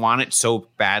didn't want it so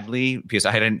badly because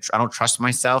I don't trust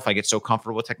myself. I get so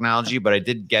comfortable with technology, but I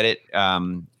did get it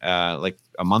like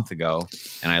a month ago,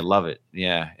 and I love it.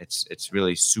 Yeah, it's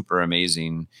really super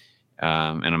amazing,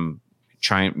 and I'm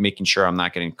making sure I'm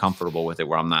not getting comfortable with it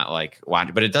where I'm not like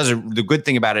watching, but the good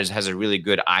thing about it is it has a really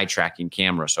good eye tracking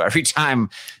camera. So every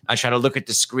time I try to look at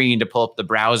the screen to pull up the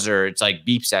browser, it's like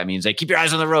beeps at me. It's like, keep your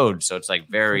eyes on the road. So it's like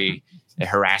it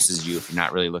harasses you if you're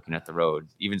not really looking at the road.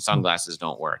 Even sunglasses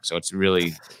don't work. So it's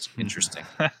interesting.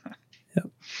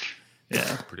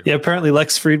 Yeah. Apparently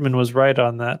Lex Friedman was right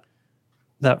on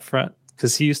that front.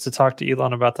 Because he used to talk to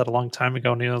Elon about that a long time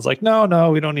ago, and he was like,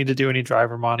 "No, we don't need to do any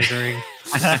driver monitoring."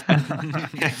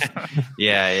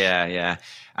 Yeah.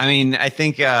 I mean, I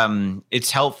think it's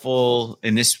helpful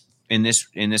in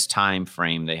this time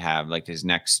frame they have, like this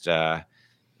next,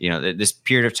 this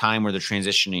period of time where they're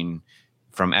transitioning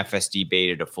from FSD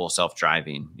beta to full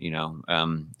self-driving.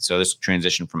 So this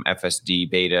transition from FSD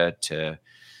beta to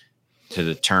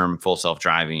the term full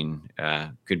self-driving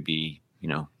could be,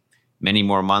 many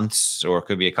more months, or it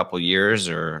could be a couple of years,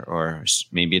 or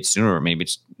maybe it's sooner, or maybe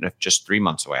it's just 3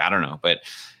 months away. I don't know. But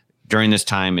during this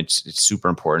time, it's super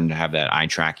important to have that eye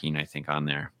tracking, I think, on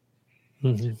there.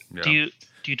 Mm-hmm. Yeah. Do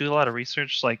you do a lot of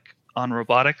research like on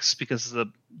robotics because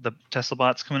of the Tesla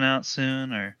bots coming out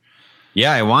soon, or?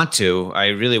 Yeah, I want to. I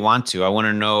really want to. I want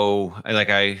to know.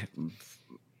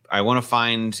 I want to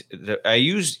find. I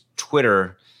use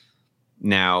Twitter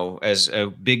now as a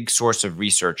big source of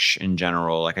research in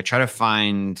general. Like I try to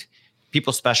find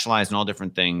people specialize in all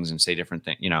different things and say different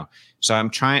things, so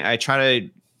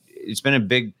it's been a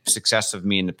big success of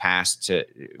me in the past to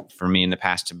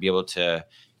be able to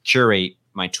curate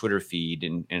my Twitter feed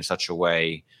in such a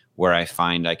way where I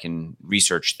find I can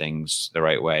research things the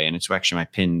right way. And it's actually my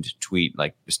pinned tweet,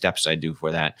 like the steps I do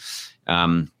for that.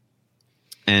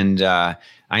 And I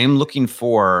am looking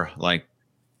for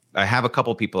I have a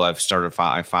couple people I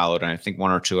followed, and I think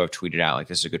one or two I've tweeted out like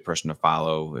this is a good person to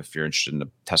follow if you're interested in the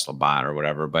Tesla bot or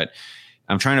whatever. But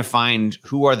I'm trying to find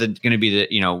who are going to be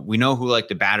the, we know who like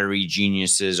the battery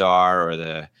geniuses are, or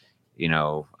the,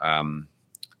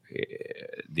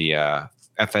 the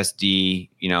FSD,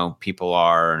 people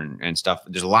are and stuff.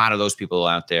 There's a lot of those people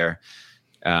out there.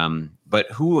 But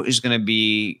who is going to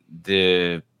be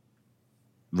the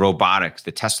robotics,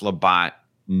 the Tesla bot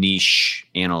niche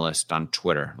analyst on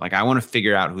Twitter? Like, I want to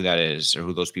figure out who that is or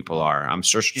who those people are. I'm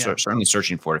certainly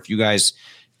searching for it. If you guys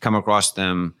come across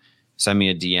them, send me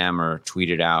a DM or tweet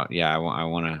it out. Yeah, I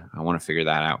want to figure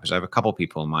that out, because I have a couple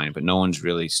people in mind, but no one's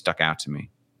really stuck out to me.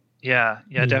 Yeah,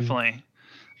 definitely.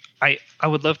 I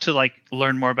would love to like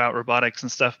learn more about robotics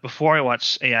and stuff before I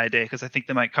watch AI Day, because I think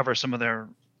they might cover some of their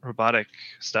robotic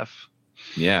stuff.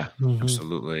 Yeah,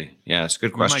 absolutely. Yeah, it's a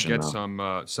good question. We might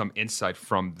get some insight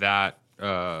from that.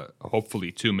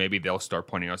 Hopefully too. Maybe they'll start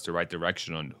pointing us the right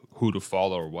direction on who to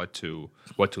follow or what to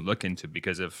look into.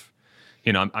 Because if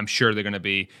I'm sure they're going to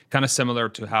be kind of similar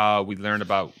to how we learned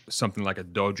about something like a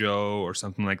dojo or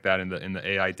something like that in the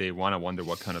AI Day 1. I wonder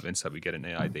what kind of insight we get in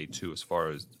AI Day 2 as far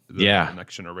as the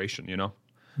next generation, of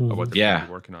what they're going to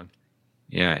be working on.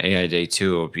 Yeah, AI Day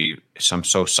 2 will be. I'm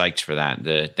so psyched for that.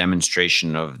 The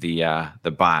demonstration of the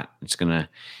bot. It's gonna.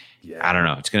 Yeah. I don't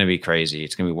know. It's gonna be crazy.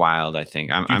 It's gonna be wild. I think.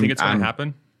 Do you think it's gonna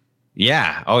happen?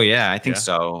 Yeah. Oh yeah. I think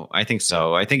so. I think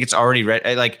it's already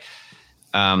ready. Like,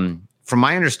 from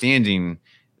my understanding,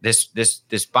 this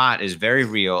bot is very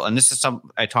real, and this is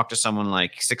I talked to someone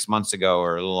like 6 months ago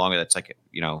or a little longer. That's like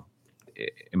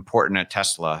important at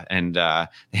Tesla, and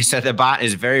they said the bot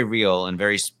is very real and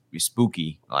very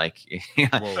spooky, like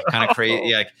kind of crazy.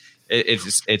 Yeah,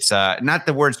 it's not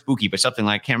the word spooky, but something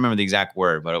like, I can't remember the exact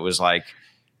word, but it was like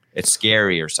it's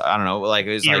scary or so. I don't know. Like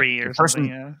it was eerie like or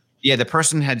something. Yeah, the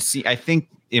person had seen. I think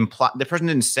the person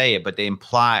didn't say it, but they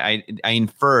imply. I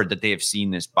inferred that they have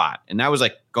seen this bot, and that was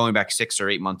like going back 6 or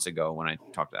 8 months ago when I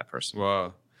talked to that person.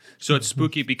 Wow. So it's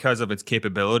spooky because of its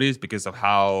capabilities, because of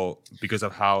how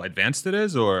advanced it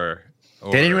is, or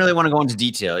they didn't really want to go into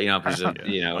detail, because I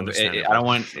don't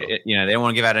want, they don't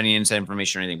want to give out any inside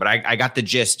information or anything. But I got the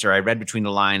gist, or I read between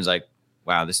the lines, like,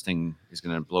 wow, this thing is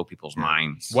going to blow people's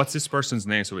minds. What's this person's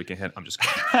name so we can hit? I'm just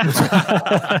kidding.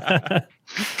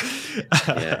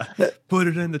 Put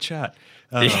it in the chat.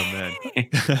 Oh man.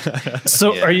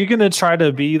 So, are you going to try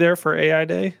to be there for AI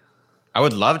Day? I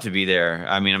would love to be there.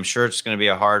 I mean, I'm sure it's going to be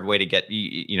a hard way to get,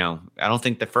 I don't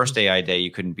think the first AI Day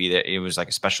you couldn't be there. It was like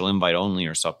a special invite only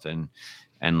or something.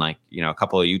 And like, a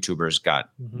couple of YouTubers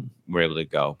were able to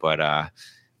go. But I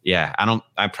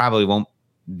probably won't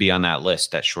be on that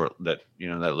list, that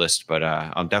list, but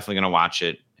I'm definitely going to watch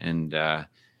it. And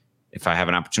if I have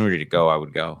an opportunity to go, I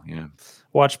would go,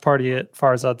 Watch party at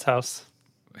Farzad's house.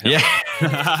 Yeah.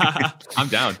 I'm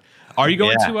down. Are you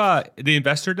going to the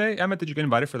Investor Day, Emmet? Did you get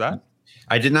invited for that?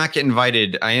 I did not get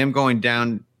invited. I am going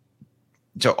down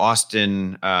to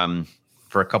Austin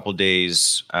for a couple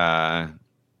days.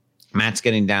 Matt's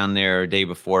getting down there a day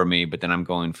before me, but then I'm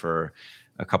going for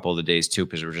a couple of the days too,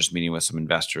 because we're just meeting with some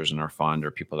investors in our fund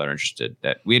or people that are interested.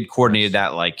 That we had coordinated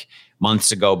that like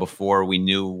months ago before we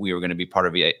knew we were going to be part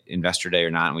of the Investor Day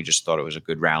or not, and we just thought it was a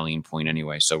good rallying point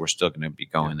anyway. So we're still going to be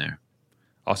going there.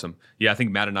 Awesome. Yeah, I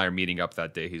think Matt and I are meeting up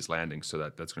that day he's landing, so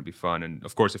that's going to be fun. And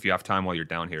of course, if you have time while you're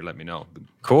down here, let me know.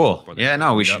 Cool. Yeah,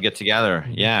 no, we should get together.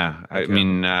 Yeah, okay. I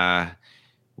mean,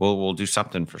 we'll do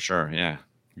something for sure. Yeah.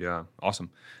 Yeah. Awesome.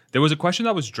 There was a question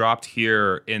that was dropped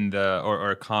here in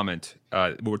or a comment.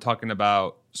 We were talking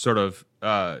about sort of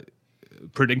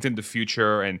predicting the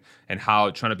future and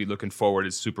how trying to be looking forward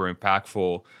is super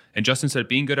impactful. And Justin said,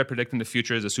 being good at predicting the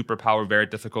future is a superpower, very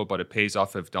difficult, but it pays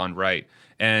off if done right.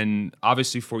 And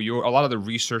obviously for a lot of the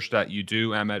research that you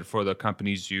do, Emmet, for the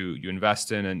companies you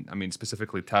invest in, and I mean,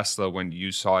 specifically Tesla, when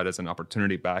you saw it as an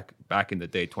opportunity back in the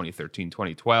day, 2013,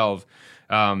 2012,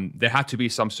 there had to be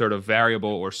some sort of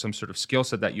variable or some sort of skill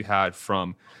set that you had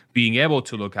from being able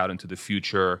to look out into the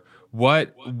future.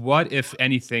 What, if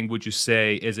anything, would you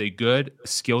say is a good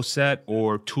skill set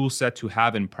or tool set to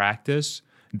have in practice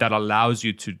that allows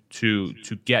you to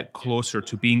get closer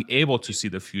to being able to see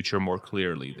the future more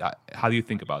clearly? How do you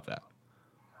think about that?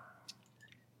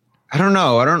 I don't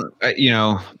know.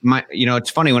 It's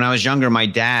funny. When I was younger, my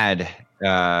dad,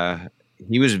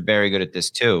 he was very good at this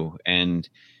too. And,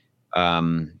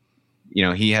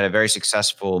 he had a very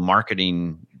successful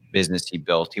marketing business he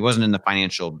built. He wasn't in the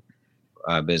financial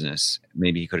business.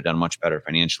 Maybe he could have done much better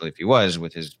financially if he was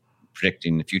with his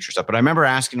predicting the future stuff. But I remember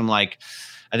asking him, like,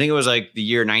 I think it was like the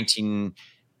year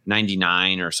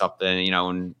 1999 or something,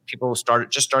 and people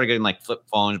started getting like flip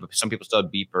phones, but some people still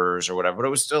had beepers or whatever. But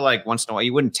it was still like once in a while,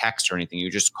 you wouldn't text or anything. You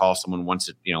just call someone once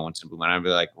in a blue moon. I'd be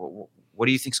like, well, what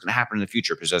do you think is going to happen in the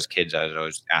future? Because as kids, I would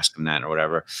always ask them that or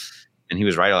whatever. And he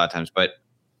was right a lot of times, but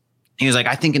he was like,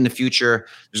 I think in the future,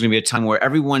 there's going to be a time where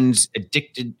everyone's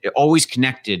addicted, always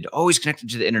connected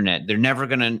to the internet. They're never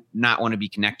going to not want to be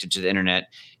connected to the internet.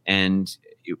 And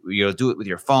you'll do it with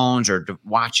your phones or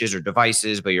watches or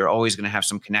devices, but you're always going to have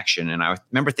some connection. And I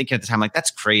remember thinking at the time, like, that's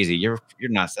crazy. You're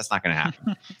nuts. That's not going to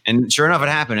happen. And sure enough, it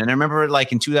happened. And I remember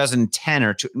like in 2010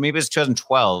 or maybe it was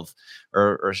 2012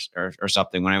 or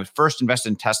something, when I was first invested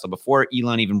in Tesla, before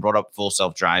Elon even brought up full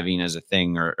self-driving as a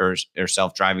thing or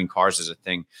self-driving cars as a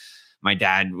thing. My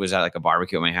dad was at like a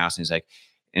barbecue at my house, and he's like,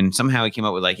 and somehow he came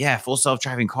up with like, yeah, full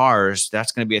self-driving cars,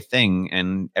 that's going to be a thing.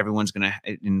 And everyone's going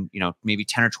to, in, maybe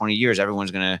 10 or 20 years, everyone's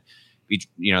going to be,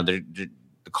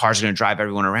 the car's going to drive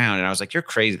everyone around. And I was like, you're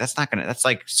crazy. That's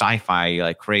like sci-fi,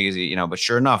 like crazy, but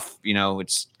sure enough,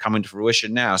 it's coming to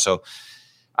fruition now. So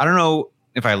I don't know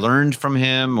if I learned from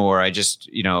him or I just,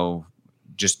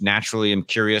 just naturally am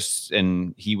curious,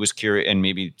 and he was curious, and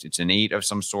maybe it's innate of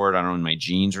some sort. I don't know, in my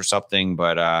genes or something,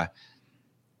 but,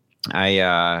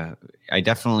 I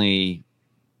definitely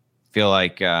feel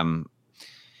like I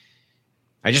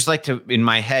just like to, in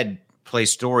my head, play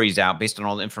stories out based on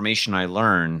all the information I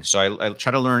learn. So I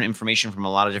try to learn information from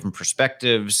a lot of different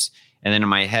perspectives. And then in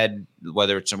my head,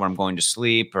 whether it's when I'm going to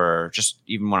sleep or just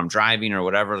even when I'm driving or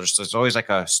whatever, there's always like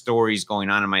a stories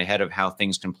going on in my head of how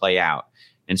things can play out.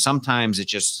 And sometimes it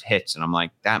just hits and I'm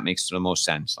like, that makes the most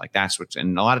sense. Like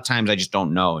and a lot of times I just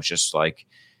don't know. It's just like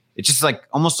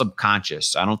almost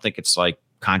subconscious. I don't think it's like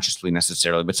consciously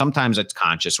necessarily, but sometimes it's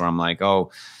conscious where I'm like,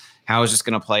 oh, how is this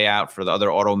going to play out for the other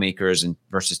automakers and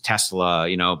versus Tesla,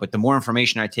 but the more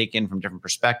information I take in from different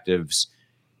perspectives,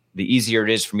 the easier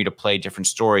it is for me to play different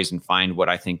stories and find what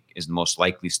I think is the most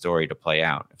likely story to play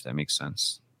out, if that makes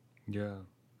sense. Yeah.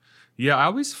 Yeah. I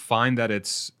always find that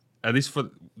it's, at least for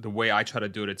the way I try to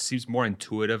do it, it seems more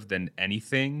intuitive than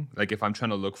anything. Like if I'm trying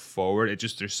to look forward,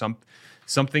 there's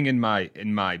something in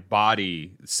my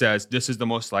body says this is the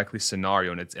most likely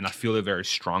scenario, and I feel it very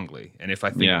strongly. And if I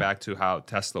think back to how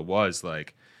Tesla was,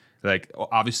 like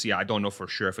obviously I don't know for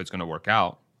sure if it's going to work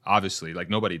out. Obviously, like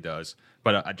nobody does.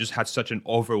 But I just had such an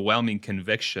overwhelming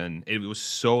conviction. It was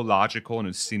so logical and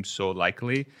it seemed so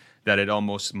likely that it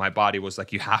almost, my body was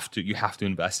like, you have to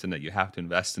invest in it. You have to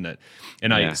invest in it.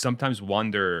 And I sometimes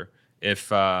wonder if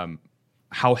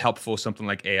how helpful something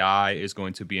like AI is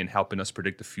going to be in helping us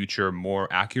predict the future more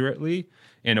accurately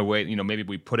in a way, maybe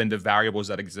we put in the variables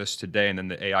that exist today and then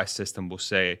the AI system will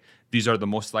say, these are the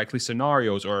most likely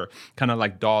scenarios, or kind of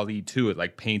like DALL-E 2, it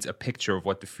like paints a picture of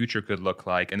what the future could look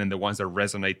like. And then the ones that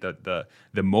resonate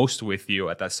the most with you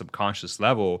at that subconscious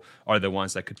level are the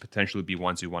ones that could potentially be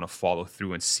ones you want to follow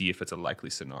through and see if it's a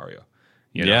likely scenario.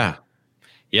 Yeah.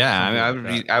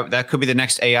 Yeah. That could be the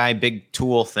next AI big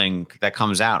tool thing that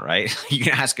comes out, right? You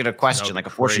can ask it a question like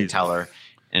a fortune teller,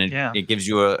 and it gives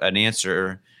you an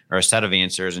answer or a set of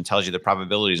answers and tells you the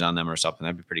probabilities on them or something.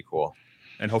 That'd be pretty cool.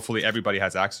 And hopefully everybody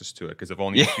has access to it, because if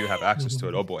only a few have access to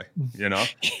it, oh boy,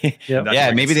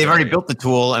 Maybe they've already built the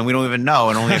tool and we don't even know,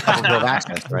 and only a couple people have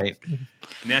access, right?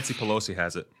 Nancy Pelosi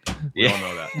has it. We all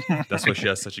know that. That's why she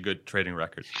has such a good trading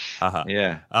record.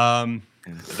 Yeah.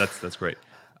 That's great.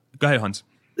 Go ahead, Hans.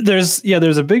 There's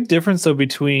a big difference though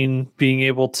between being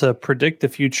able to predict the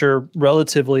future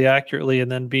relatively accurately and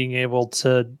then being able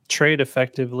to trade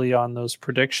effectively on those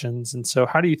predictions. And so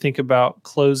how do you think about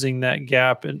closing that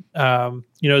gap? And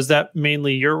is that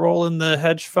mainly your role in the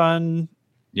hedge fund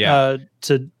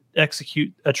to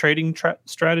execute a trading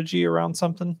strategy around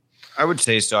something? I would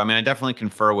say so. I mean, I definitely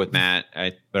confer with Matt,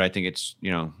 but I think it's,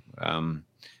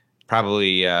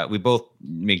 probably we both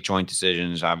make joint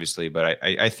decisions, obviously, but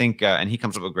I think, and he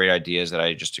comes up with great ideas that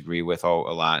I just agree with a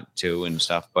lot too and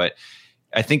stuff. But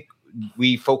I think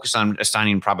we focus on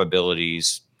assigning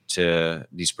probabilities to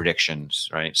these predictions,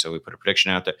 right? So we put a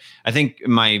prediction out there. I think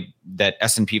that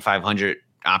S&P 500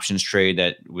 options trade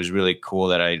that was really cool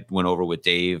that I went over with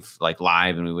Dave, like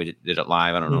live, and we did it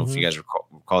live. I don't know if you guys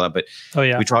recall that, but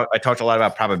I talked a lot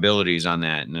about probabilities on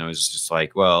that, and I was just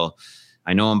like, well,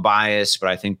 I know I'm biased, but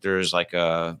I think there's like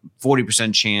a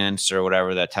 40% chance or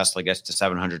whatever that Tesla gets to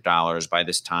 $700 by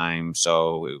this time.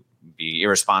 So it would be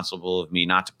irresponsible of me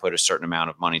not to put a certain amount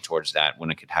of money towards that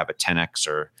when it could have a 10x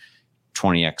or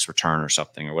 20x return or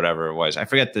something or whatever it was. I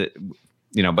forget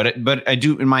but I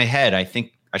do in my head. I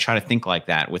try to think like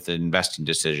that with the investing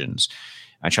decisions.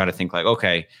 I try to think like,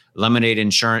 okay, Lemonade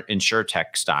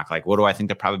InsurTech stock. Like, what do I think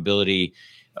the probability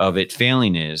of it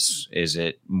failing is? Is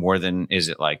it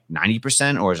like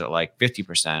 90% or is it like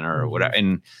 50% or whatever?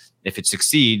 And if it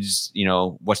succeeds,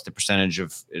 what's the percentage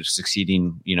of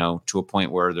succeeding, to a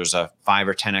point where there's a 5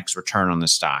 or 10x return on the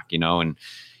stock, and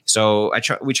so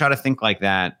we try to think like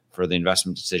that for the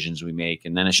investment decisions we make.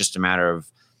 And then it's just a matter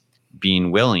of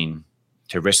being willing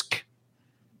to risk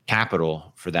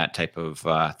capital for that type of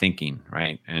thinking,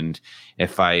 right? And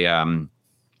if I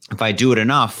do it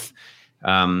enough,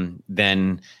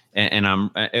 then and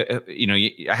I'm I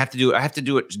have to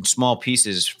do it in small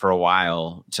pieces for a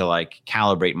while to like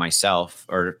calibrate myself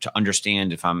or to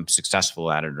understand if I'm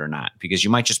successful at it or not. Because you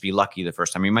might just be lucky the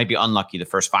first time, you might be unlucky the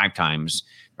first 5 times,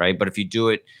 right? But if you do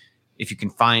it, if you can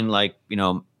find like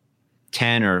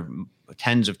 10 or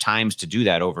tens of times to do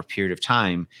that over a period of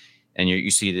time, and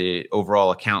you see the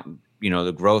overall account,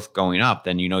 the growth going up,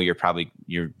 then you're probably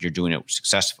you're doing it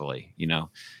successfully,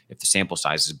 if the sample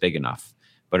size is big enough.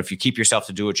 But if you keep yourself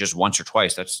to do it just once or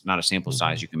twice, that's not a sample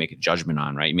size you can make a judgment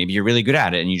on, right? Maybe you're really good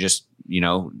at it and you just,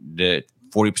 the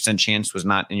 40% chance was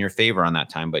not in your favor on that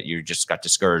time, but you just got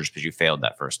discouraged because you failed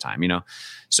that first time,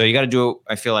 So you got to do it,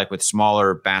 I feel like, with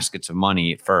smaller baskets of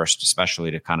money at first,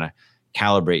 especially to kind of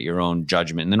calibrate your own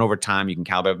judgment. And then over time you can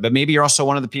calibrate, but maybe you're also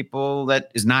one of the people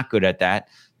that is not good at that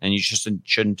and you just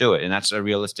shouldn't do it. And that's a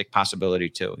realistic possibility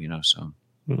too, so.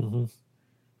 Mm-hmm.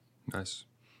 Nice.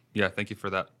 Yeah, thank you for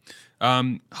that.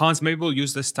 Hans, maybe we'll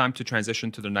use this time to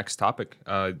transition to the next topic.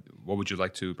 What would you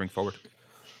like to bring forward?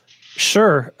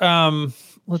 Sure.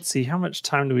 Let's see. How much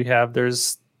time do we have?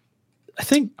 I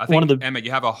think one of the Emmet,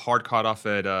 you have a hard cutoff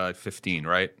at 15,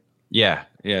 right? Yeah.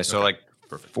 So okay. like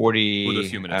Perfect. 40 We'll do a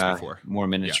few minutes before. More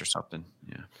minutes or something.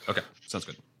 Yeah. Okay. Sounds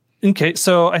good. Okay.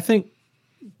 So I think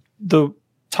the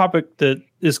topic that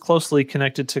is closely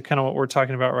connected to kind of what we're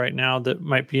talking about right now that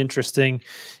might be interesting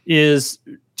is,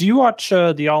 do you watch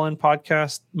the All In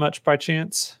podcast much by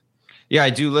chance? Yeah, I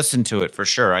do listen to it for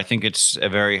sure. I think it's a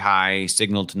very high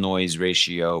signal to noise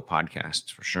ratio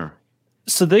podcast for sure.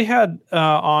 So they had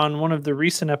on one of the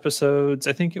recent episodes,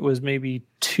 I think it was maybe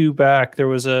 2 back, there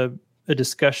was a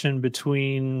discussion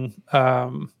between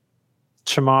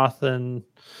Chamath and,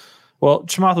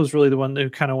 Chamath was really the one who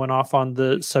kind of went off on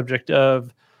the subject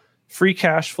of free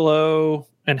cash flow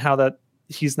and how that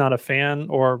he's not a fan,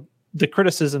 or the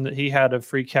criticism that he had of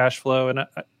free cash flow, and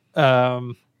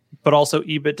but also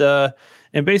EBITDA,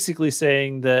 and basically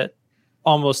saying that,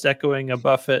 almost echoing a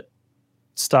Buffett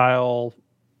style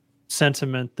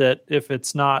sentiment, that if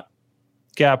it's not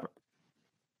GAAP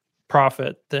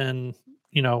profit, then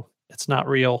it's not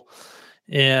real.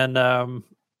 And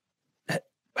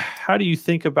how do you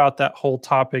think about that whole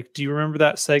topic? Do you remember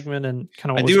that segment and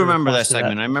kind of? I do remember that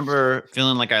segment. I remember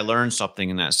feeling like I learned something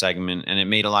in that segment, and it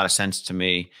made a lot of sense to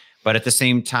me. But at the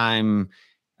same time,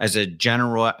 as a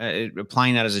general,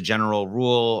 applying that as a general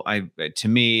rule, to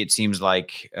me it seems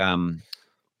like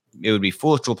it would be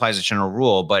foolish to apply as a general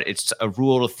rule, but it's a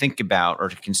rule to think about or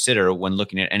to consider when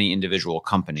looking at any individual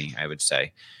company, I would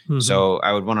say. Mm-hmm. So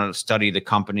I would want to study the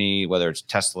company, whether it's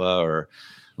Tesla or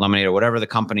Lemonade or whatever the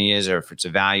company is, or if it's a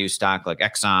value stock like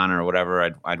Exxon or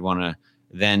whatever, I'd want to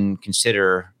then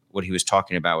consider what he was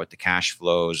talking about with the cash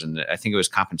flows, and I think it was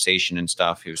compensation and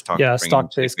stuff. He was talking,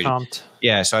 stock-based comp.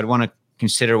 Yeah, so I'd want to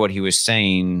consider what he was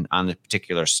saying on the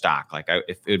particular stock. Like,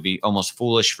 if it would be almost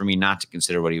foolish for me not to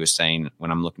consider what he was saying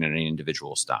when I'm looking at any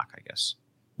individual stock, I guess.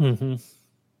 Mm-hmm.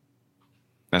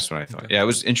 That's what I thought. Yeah, it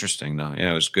was interesting though.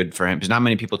 Yeah, it was good for him because not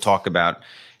many people talk about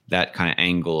that kind of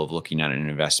angle of looking at an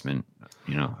investment,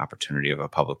 opportunity of a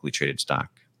publicly traded stock.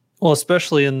 Well,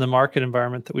 especially in the market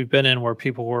environment that we've been in, where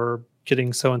people were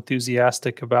getting so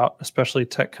enthusiastic about, especially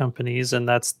tech companies, and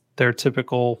that's their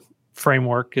typical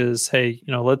framework is, hey,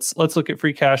 let's look at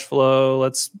free cash flow,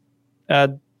 let's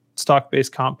add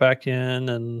stock-based comp back in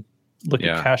and look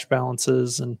at cash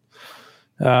balances. And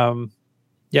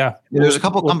there's a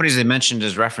couple companies they mentioned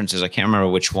as references. I can't remember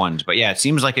which ones, but it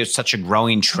seems like it's such a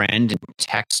growing trend in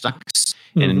tech stocks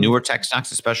and in newer tech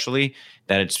stocks especially,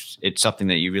 that it's something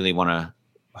that you really want to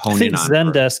hone in on.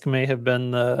 Zendesk may have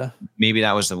been maybe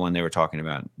that was the one they were talking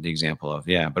about, the example of.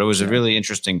 Yeah, but it was a really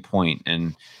interesting point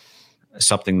and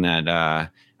something that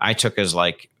I took as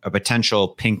like a potential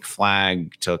pink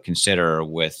flag to consider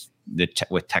with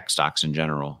with tech stocks in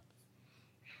general.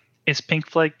 Is pink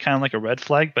flag kind of like a red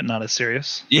flag, but not as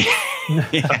serious? Yeah.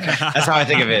 That's how I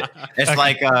think of it. It's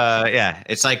like,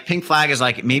 it's like pink flag is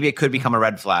like, maybe it could become a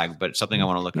red flag, but it's something I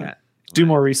want to look at. Do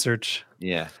more research.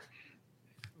 Yeah.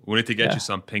 We need to get you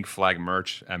some pink flag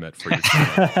merch, Emmet, for your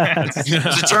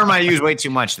It's a term I use way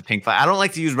too much, the pink flag. I don't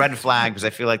like to use red flag because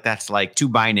I feel like that's like too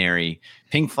binary.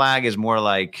 Pink flag is more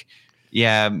like,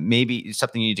 maybe it's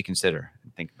something you need to consider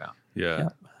and think about. Yeah.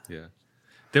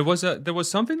 There was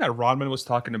something that Rodman was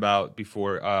talking about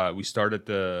before we started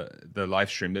the live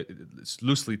stream. It's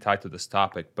loosely tied to this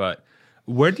topic, but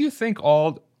where do you think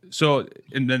and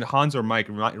then Hans or Mike,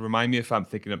 remind me if I'm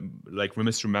thinking of like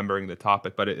misremembering the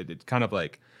topic, but it kind of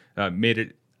like made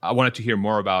it I wanted to hear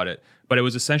more about it. But it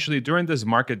was essentially during this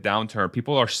market downturn,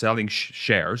 people are selling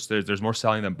shares. There's more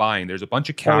selling than buying. There's a bunch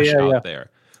of cash out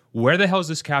there. Where the hell is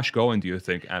this cash going, do you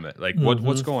think, Emmet? Like,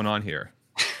 what's going on here?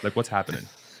 Like, what's happening?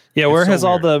 Yeah, where has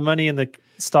all the money in the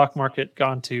stock market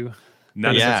gone to?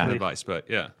 Not necessarily advice, but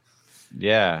yeah.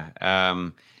 Yeah.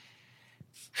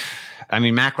 I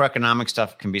mean, macroeconomic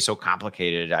stuff can be so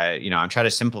complicated. I'm trying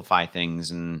to simplify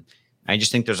things, and I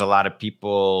just think there's a lot of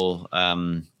people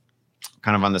kind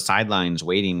of on the sidelines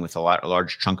waiting with a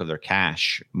large chunk of their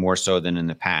cash, more so than in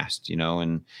the past,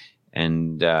 and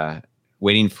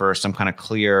waiting for some kind of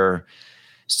clear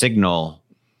signal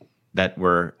that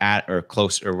we're at or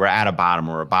close, or we're at a bottom,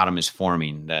 or a bottom is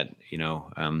forming, that,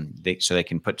 so they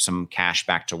can put some cash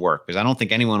back to work. Because I don't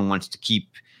think anyone wants to keep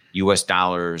US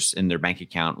dollars in their bank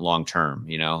account long term.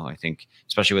 I think,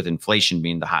 especially with inflation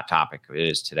being the hot topic it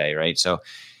is today, right? So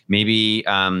maybe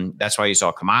that's why you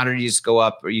saw commodities go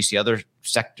up, or you see other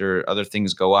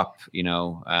things go up,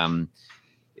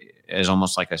 as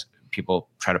almost like people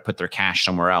try to put their cash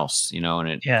somewhere else, and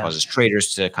it causes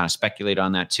traders to kind of speculate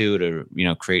on that too,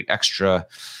 to, create extra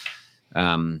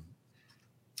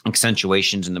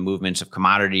accentuations in the movements of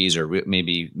commodities, or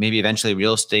maybe eventually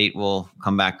real estate will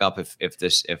come back up if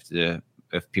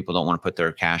people don't want to put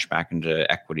their cash back into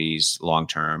equities long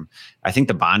term. I think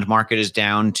the bond market is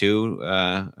down too,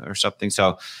 or something.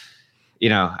 So,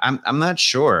 I'm not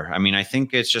sure. I mean, I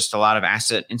think it's just a lot of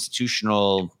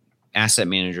institutional asset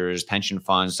managers, pension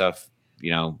funds, stuff.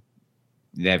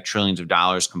 They have trillions of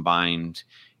dollars combined,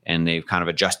 and they've kind of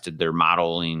adjusted their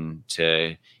modeling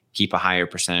to keep a higher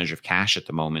percentage of cash at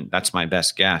the moment. That's my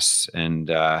best guess. And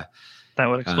that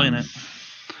would explain it.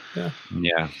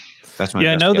 Yeah. That's my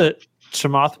I know guess. that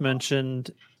Chamath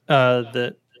mentioned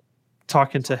that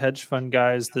talking to hedge fund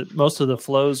guys, that most of the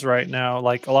flows right now,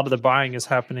 like a lot of the buying is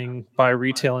happening by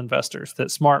retail investors,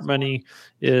 that smart money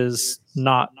is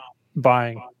not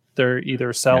buying. They're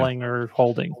either selling or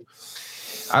holding.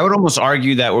 I would almost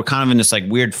argue that we're kind of in this like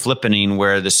weird flippening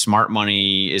where the smart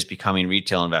money is becoming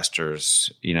retail investors,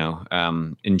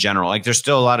 in general. Like, there's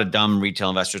still a lot of dumb retail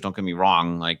investors, don't get me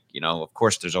wrong. Like, of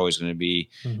course there's always going to be,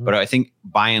 but I think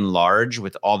by and large,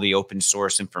 with all the open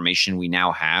source information we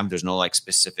now have, there's no like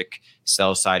specific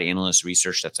sell side analyst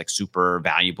research that's like super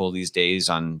valuable these days.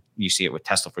 You see it with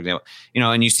Tesla, for example,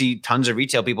 and you see tons of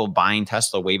retail people buying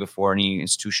Tesla way before any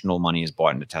institutional money is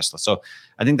bought into Tesla. So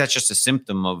I think that's just a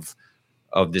symptom of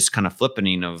this kind of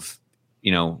flippening of,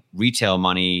 retail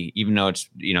money, even though it's,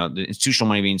 the institutional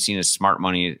money being seen as smart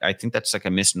money. I think that's like a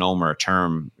misnomer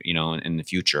term, in the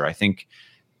future. I think,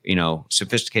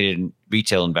 sophisticated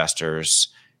retail investors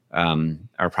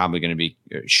are probably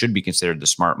should be considered the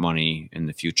smart money in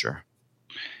the future.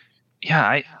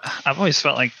 Yeah, I've always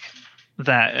felt like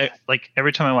that. Like,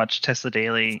 every time I watch Tesla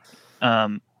Daily,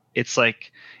 it's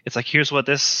like here's what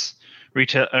this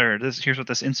here's what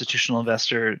this institutional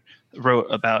investor wrote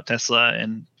about Tesla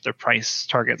and their price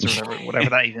targets, or whatever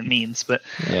that even means. But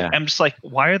I'm just like,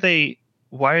 why are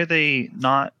they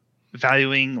not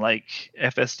valuing like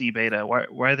FSD beta?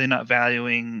 Why are they not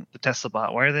valuing the Tesla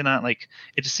bot? Why are they not, like,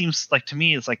 it just seems like, to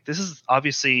me, it's like, this is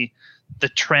obviously the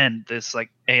trend, this like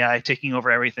AI taking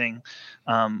over everything.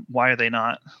 Why are they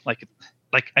not like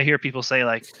I hear people say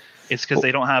like it's because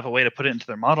they don't have a way to put it into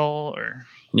their model, or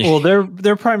well,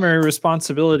 their primary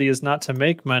responsibility is not to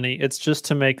make money. It's just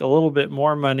to make a little bit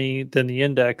more money than the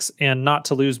index and not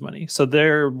to lose money. So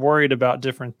they're worried about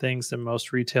different things than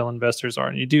most retail investors are.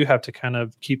 And you do have to kind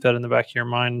of keep that in the back of your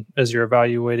mind as you're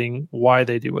evaluating why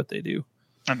they do what they do.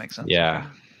 That makes sense. Yeah.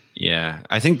 Yeah.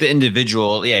 I think the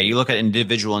individual, you look at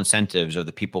individual incentives of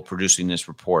the people producing this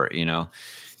report,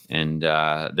 and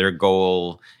their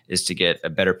goal is to get a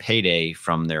better payday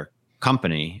from their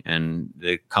company, and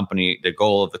the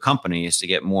goal of the company is to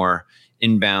get more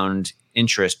inbound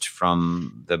interest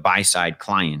from the buy side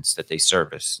clients that they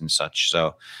service and such.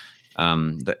 So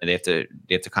they have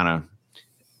to kind of,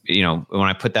 when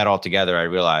I put that all together, I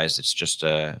realized it's just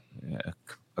a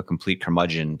complete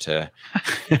curmudgeon to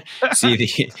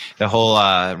see the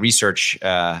whole research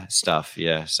stuff.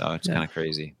 Yeah, so it's kind of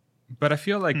crazy. But I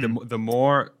feel like the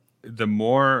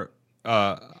more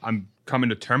I'm coming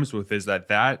to terms with is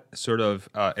that sort of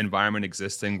environment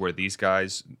existing where these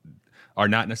guys are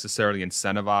not necessarily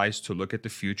incentivized to look at the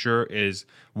future is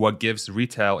what gives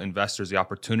retail investors the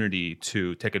opportunity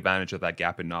to take advantage of that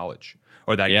gap in knowledge,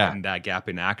 or that gap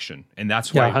in action. And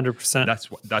that's why 100%.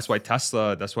 That's why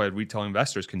Tesla, that's why retail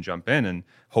investors can jump in and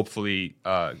hopefully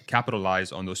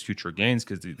capitalize on those future gains,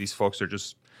 because these folks are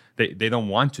just they don't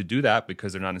want to do that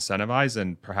because they're not incentivized,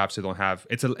 and perhaps they don't have.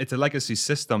 It's a legacy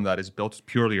system that is built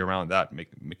purely around that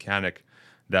mechanic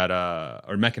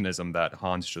or mechanism that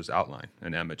Hans just outlined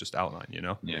and Emmet just outlined, you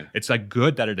know? Yeah. It's like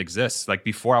good that it exists. Like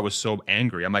before I was so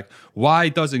angry. I'm like, why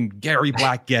doesn't Gary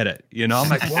Black get it? You know, I'm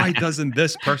like, why doesn't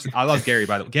this person, I love Gary,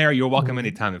 by the way. Gary, you're welcome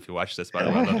anytime if you watch this, by the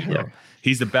way. I love you, bro.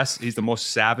 He's the best, he's the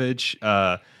most savage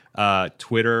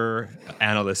Twitter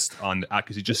analyst on,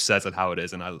 because he just says it how it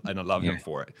is, and I love him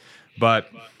for it. But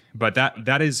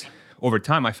that is, over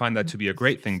time, I find that to be a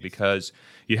great thing, because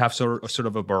you have sort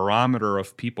of a barometer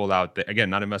of people out there. Again,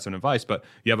 not investment advice, but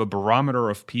you have a barometer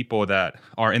of people that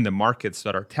are in the markets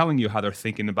that are telling you how they're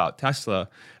thinking about Tesla.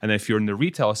 And if you're in the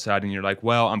retail side and you're like,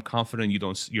 well, I'm confident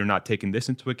you're not taking this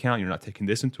into account, you're not taking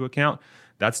this into account,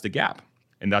 that's the gap.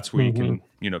 And that's where you can,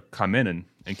 come in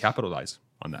and capitalize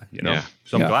on that, you know? Yeah.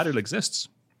 So I'm glad it exists,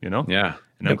 you know? Yeah.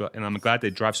 And I'm glad they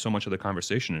drive so much of the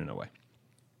conversation in a way.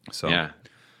 So yeah.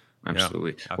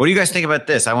 Absolutely. Yeah. What do you guys think about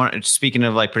this? Speaking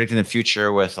of like predicting the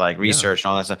future with like research and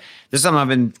all that stuff, this is something I've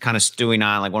been kind of stewing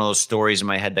on, like one of those stories in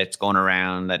my head that's going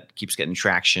around that keeps getting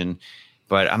traction,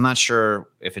 but I'm not sure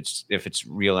if it's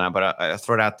real or not, but I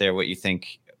throw it out there what you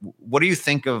think. What do you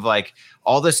think of like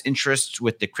all this interest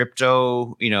with the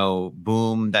crypto,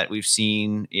 boom that we've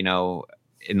seen, in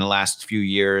the last few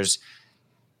years?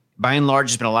 By and large,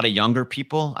 there's been a lot of younger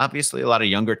people, obviously, a lot of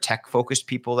younger tech-focused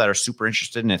people that are super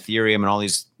interested in Ethereum and all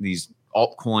these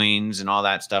altcoins and all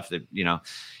that stuff that,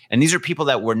 and these are people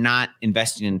that were not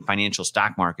investing in financial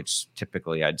stock markets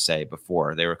typically, I'd say,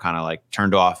 before. They were kind of like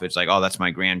turned off. It's like, oh, that's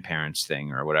my grandparents'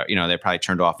 thing or whatever. They probably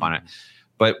turned off on it.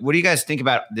 But what do you guys think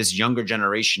about this younger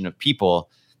generation of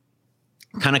people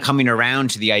kind of coming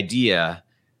around to the idea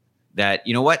that,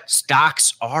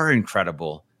 stocks are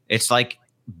incredible? It's like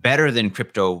better than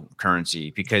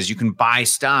cryptocurrency because you can buy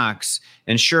stocks,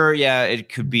 and sure, yeah, it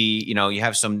could be, you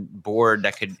have some board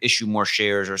that could issue more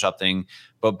shares or something,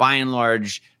 but by and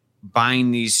large,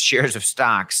 buying these shares of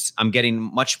stocks, I'm getting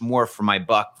much more for my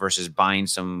buck versus buying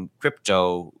some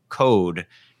crypto code,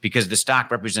 because the stock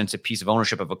represents a piece of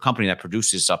ownership of a company that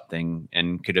produces something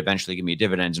and could eventually give me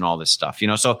dividends and all this stuff,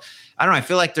 so I don't know, I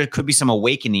feel like there could be some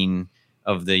awakening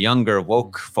of the younger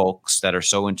woke folks that are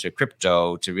so into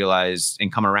crypto to realize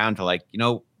and come around to like,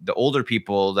 the older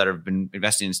people that have been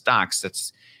investing in stocks,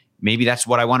 that's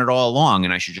what I wanted all along.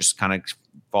 And I should just kind of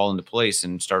fall into place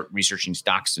and start researching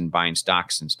stocks and buying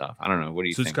stocks and stuff. I don't know. What do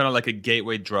you think? So it's kind of like a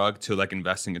gateway drug to like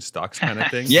investing in stocks kind of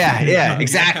thing. Yeah,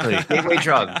 exactly. Gateway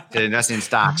drug to investing in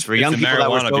stocks for young people that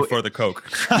were before the Coke.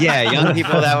 Yeah. Young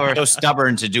people that were so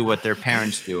stubborn to do what their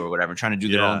parents do or whatever, trying to do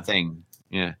their own thing.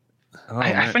 Yeah. Oh,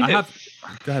 I find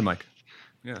go ahead, Mike.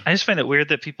 Yeah. I just find it weird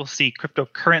that people see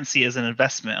cryptocurrency as an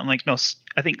investment. I'm like, no,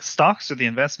 I think stocks are the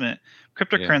investment.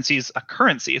 Cryptocurrency is a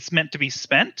currency. It's meant to be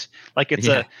spent. Like it's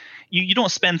you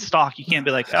don't spend stock. You can't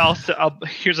be like,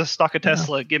 here's a stock of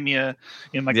Tesla. Give me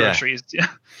my groceries. Yeah.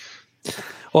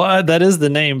 Well, that is the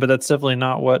name, but that's definitely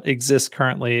not what exists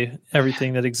currently.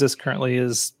 Everything that exists currently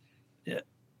is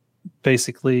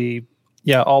basically,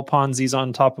 all Ponzi's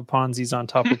on top of Ponzi's on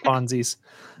top of Ponzi's.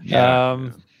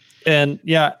 And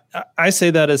I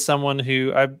say that as someone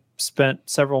who I've spent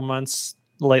several months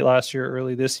late last year,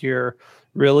 early this year,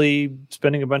 really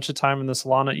spending a bunch of time in the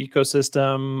Solana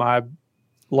ecosystem. I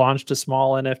launched a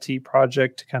small NFT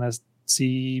project to kind of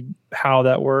see how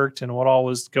that worked and what all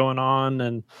was going on,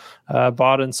 and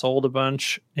bought and sold a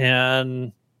bunch.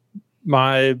 And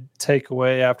my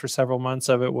takeaway after several months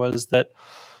of it was that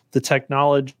the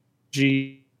technology,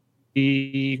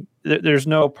 there's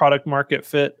no product market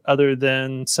fit other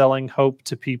than selling hope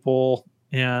to people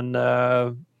and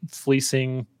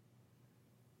fleecing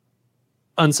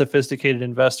unsophisticated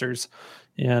investors.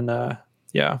 And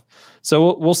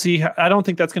so we'll see. I don't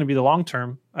think that's going to be the long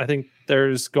term. I think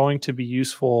there's going to be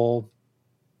useful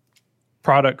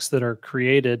products that are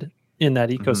created in that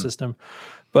ecosystem,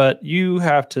 but you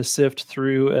have to sift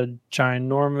through a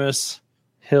ginormous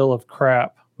hill of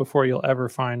crap before you'll ever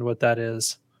find what that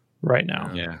is right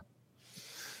now. Yeah.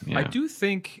 I do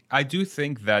think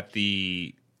that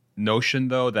the notion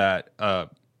though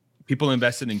that people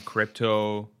invested in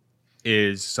crypto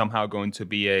is somehow going to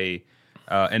be a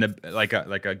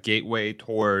gateway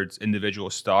towards individual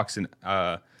stocks and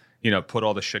put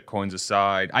all the shit coins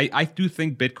aside. I do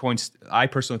think I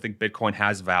personally think Bitcoin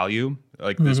has value.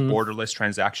 Like this borderless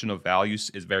transaction of values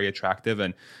is very attractive,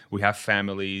 and we have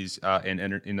families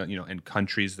in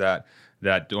countries that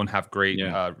don't have great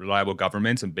reliable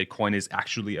governments, and Bitcoin is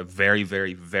actually a very,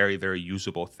 very, very, very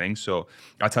usable thing. So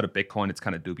outside of Bitcoin, it's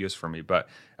kind of dubious for me. But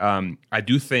I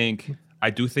do think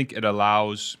it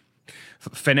allows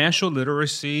financial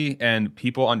literacy and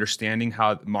people understanding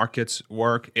how markets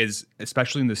work is,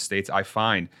 especially in the States, I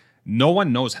find no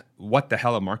one knows what the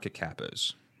hell a market cap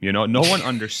is. No one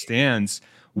understands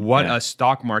what a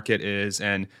stock market is,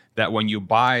 and that when you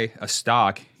buy a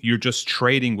stock, you're just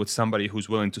trading with somebody who's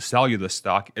willing to sell you the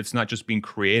stock. It's not just being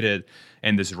created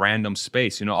in this random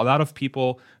space. A lot of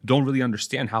people don't really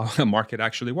understand how the market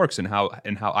actually works, and how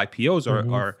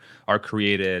IPOs are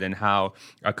created, and how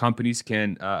companies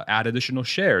can add additional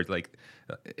shares.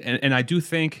 And I do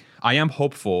think, I am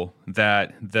hopeful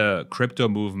that the crypto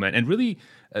movement, and really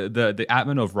the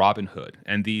advent of Robinhood,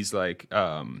 and these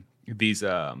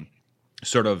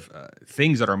sort of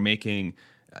things that are making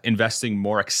investing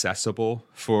more accessible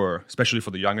especially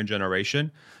for the younger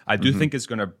generation, I do think it's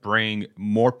going to bring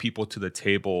more people to the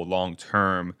table long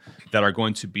term that are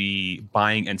going to be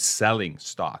buying and selling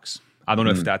stocks. I don't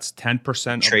know if that's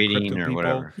 10% of trading the crypto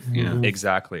or people. whatever.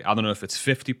 Exactly. I don't know if it's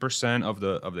 50% of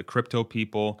the crypto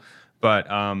people,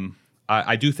 but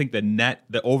I do think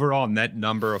the overall net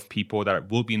number of people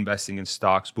that will be investing in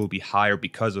stocks will be higher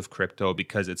because of crypto,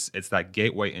 because it's that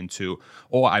gateway into,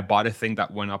 I bought a thing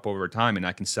that went up over time and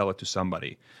I can sell it to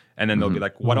somebody. And then they'll be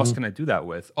like, what else can I do that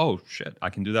with? Oh, shit, I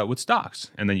can do that with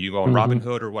stocks. And then you go on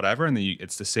Robinhood or whatever, and then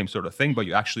it's the same sort of thing, but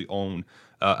you actually own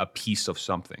a piece of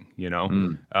something,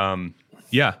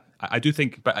 Yeah, I do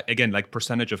think, but again,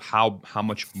 percentage of how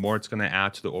much more it's going to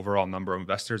add to the overall number of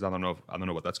investors, I don't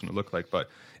know what that's going to look like, but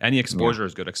any exposure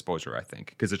is good exposure, I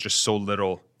think, because it's just so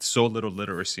little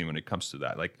literacy when it comes to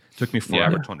that. It took me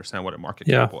forever to understand what a market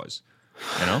cap was,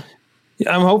 Yeah,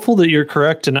 I'm hopeful that you're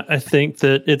correct, and I think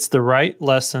that it's the right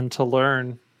lesson to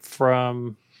learn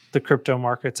from the crypto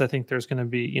markets. I think there's going to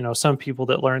be, some people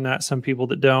that learn that, some people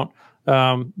that don't.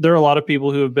 There are a lot of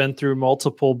people who have been through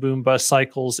multiple boom bust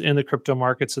cycles in the crypto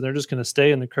markets, and they're just going to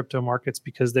stay in the crypto markets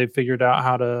because they've figured out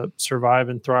how to survive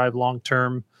and thrive long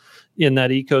term in that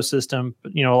ecosystem.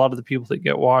 But a lot of the people that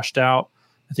get washed out,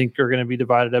 I think, are going to be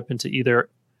divided up into either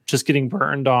just getting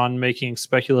burned on making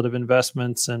speculative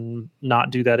investments and not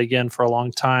do that again for a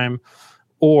long time,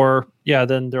 or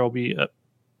then there will be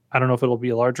I don't know if it'll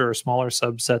be a larger or smaller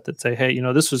subset that say, hey,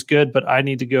 this was good, but I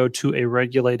need to go to a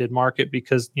regulated market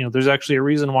because, there's actually a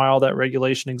reason why all that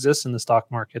regulation exists in the stock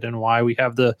market, and why we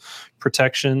have the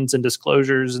protections and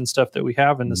disclosures and stuff that we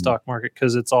have in the stock market,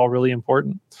 because it's all really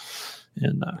important.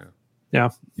 And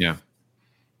yeah,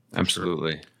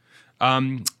 absolutely.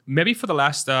 Maybe for the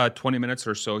last 20 minutes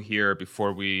or so here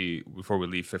before we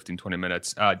leave, 15-20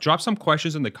 minutes, drop some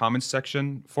questions in the comments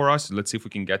section for us. Let's see if we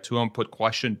can get to them. Put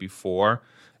question before,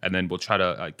 and then we'll try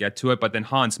to get to it. But then,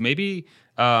 Hans, maybe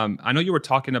I know you were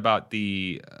talking about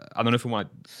I don't know if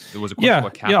there was a question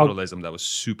about capitalism that was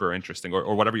super interesting,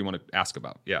 or whatever you want to ask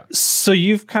about. Yeah. So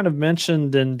you've kind of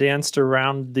mentioned and danced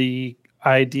around the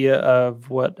idea of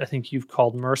what I think you've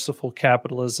called merciful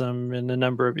capitalism in a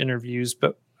number of interviews,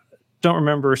 but don't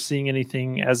remember seeing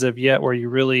anything as of yet where you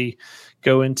really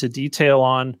go into detail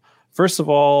on, first of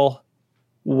all,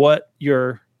 what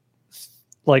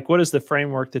is the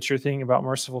framework that you're thinking about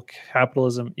merciful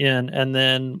capitalism in, and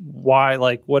then why,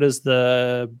 what is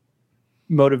the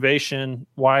motivation?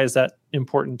 Why is that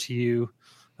important to you?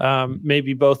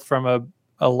 Maybe both from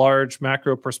a large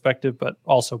macro perspective, but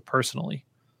also personally.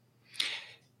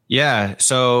 Yeah.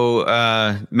 So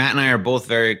Matt and I are both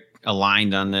very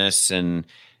aligned on this, and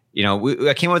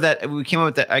I came with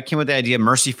the idea of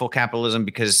merciful capitalism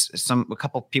because a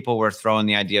couple people were throwing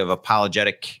the idea of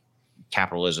apologetic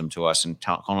capitalism to us and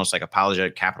calling us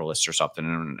apologetic capitalists or something.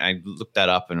 And I looked that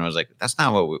up and I was like, that's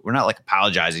not what we're not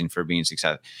apologizing for being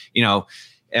successful,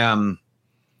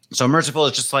 So merciful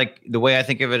is just the way I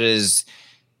think of it is,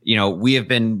 we have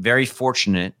been very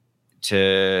fortunate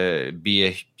to be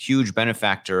a huge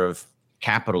benefactor of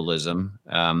capitalism.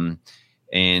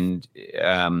 And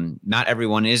not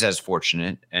everyone is as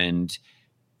fortunate, and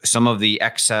some of the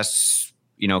excess,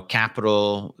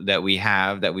 capital that we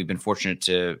have that we've been fortunate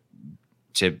to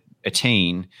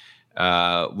attain,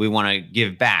 we want to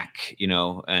give back,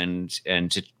 and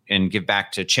give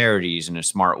back to charities in a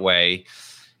smart way,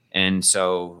 and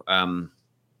so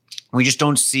we just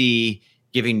don't see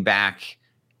giving back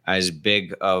as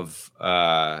big of,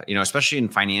 especially in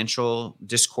financial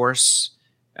discourse.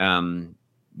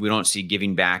 We don't see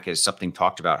giving back as something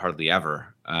talked about hardly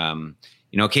ever.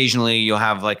 Occasionally you'll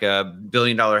have a $1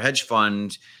 billion hedge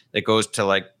fund that goes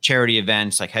to charity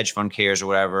events like Hedge Fund Cares or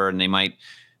whatever, and they might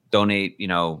donate,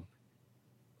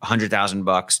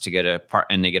 $100,000 to get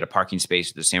and they get a parking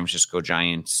space at the San Francisco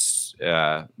Giants,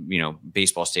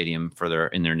 baseball stadium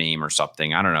in their name or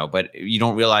something. I don't know, but you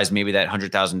don't realize maybe that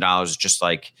 $100,000 is just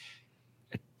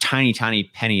tiny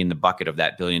penny in the bucket of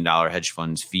that $1 billion hedge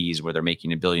fund's fees, where they're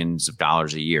making billions of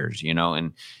dollars a year,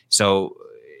 and so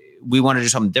we want to do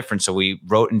something different. So we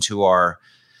wrote into our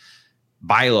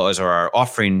bylaws or our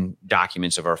offering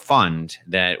documents of our fund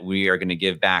that we are going to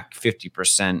give back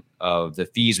 50% of the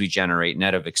fees we generate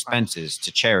net of expenses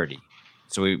to charity.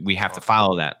 So we have to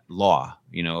follow that law,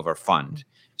 of our fund.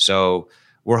 So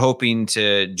we're hoping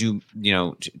to do,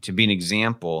 to be an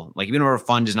example. Like, even if our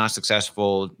fund is not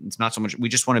successful, it's not so much, we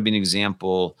just want to be an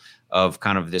example of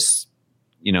kind of this,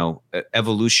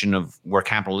 evolution of where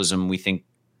capitalism we think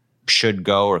should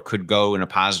go or could go in a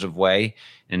positive way.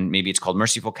 And maybe it's called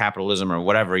merciful capitalism or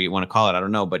whatever you want to call it. I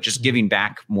don't know, but just giving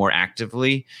back more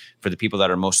actively for the people that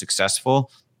are most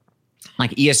successful.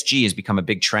 Like, ESG has become a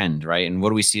big trend, right? And what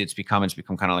do we see it's become? It's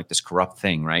become kind of like this corrupt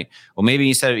thing, right? Well, maybe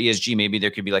instead of ESG, maybe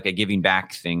there could be like a giving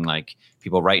back thing, like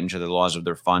people write into the laws of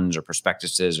their funds or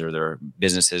prospectuses or their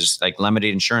businesses, like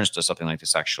Lemonade Insurance does something like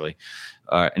this actually,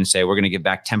 and say, we're going to give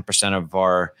back 10% of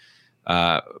our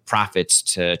profits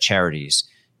to charities.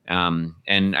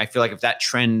 And I feel like if that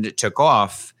trend took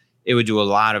off, it would do a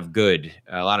lot of good,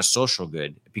 a lot of social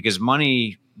good, because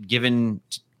money given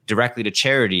directly to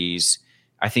charities,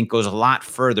 I think, goes a lot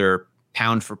further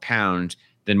pound for pound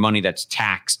than money that's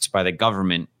taxed by the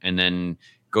government and then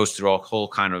goes through a whole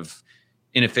kind of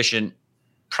inefficient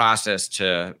process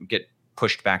to get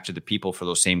pushed back to the people for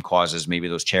those same causes maybe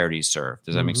those charities serve.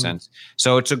 Does that make sense?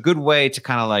 So it's a good way to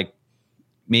kind of like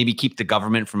maybe keep the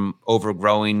government from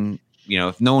overgrowing.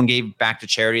 If no one gave back to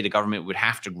charity, the government would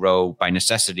have to grow by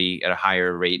necessity at a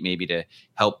higher rate, maybe to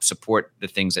help support the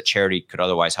things that charity could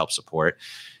otherwise help support.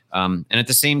 And at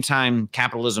the same time,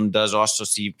 capitalism does also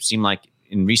seem like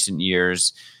in recent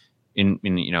years,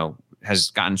 has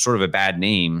gotten sort of a bad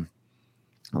name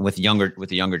with the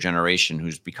younger generation,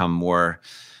 who's become more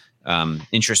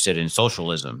interested in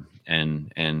socialism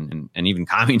and even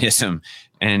communism.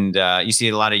 And you see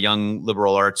a lot of young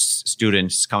liberal arts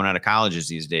students coming out of colleges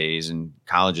these days, and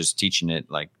colleges teaching it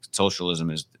like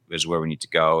socialism is where we need to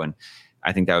go. And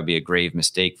I think that would be a grave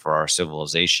mistake for our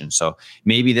civilization. So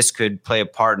maybe this could play a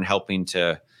part in helping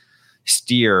to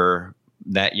steer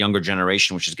that younger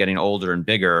generation, which is getting older and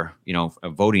bigger,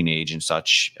 of voting age and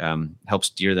such, help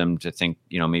steer them to think,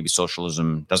 maybe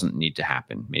socialism doesn't need to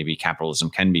happen. Maybe capitalism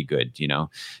can be good,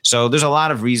 So there's a lot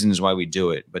of reasons why we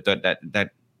do it, but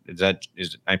that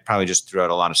is, I probably just threw out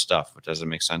a lot of stuff, but does it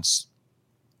make sense?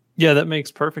 Yeah, that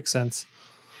makes perfect sense.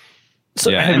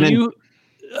 So yeah,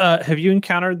 have you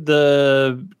encountered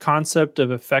the concept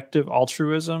of effective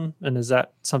altruism, and is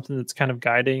that something that's kind of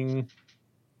guiding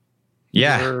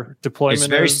your deployment? It's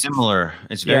very similar.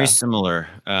 It's very similar.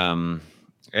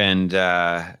 And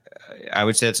I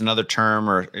would say it's another term,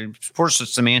 or of course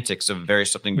it's semantics of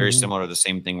something very similar to the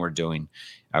same thing we're doing,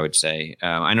 I would say.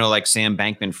 I know like Sam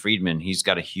Bankman-Friedman, he's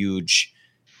got a huge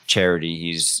charity.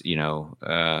 He's, I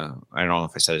don't know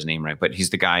if I said his name right, but he's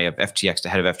the guy of FTX, the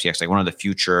head of FTX, like one of the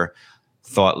future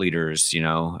thought leaders,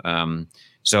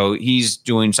 so he's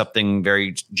doing something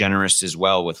very generous as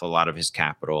well with a lot of his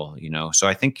capital, So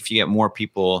I think if you get more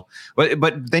people,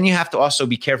 but then you have to also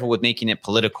be careful with making it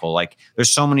political. Like,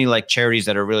 there's so many like charities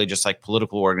that are really just like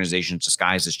political organizations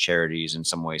disguised as charities in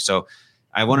some way. So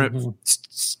I want to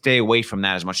stay away from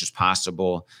that as much as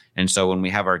possible. And so when we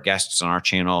have our guests on our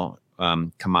channel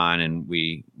come on, and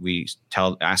we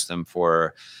ask them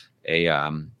for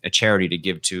a charity to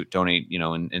give to donate,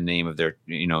 in name of their,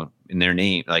 in their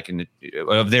name, like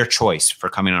of their choice for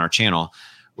coming on our channel,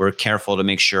 we're careful to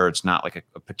make sure it's not like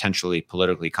a potentially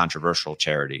politically controversial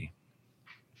charity.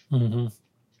 So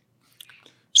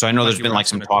I know there's been like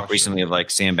some talk recently of like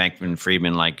Sam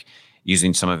Bankman-Friedman, like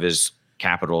using some of his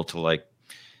capital to like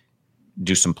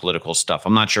do some political stuff.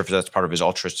 I'm not sure if that's part of his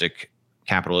altruistic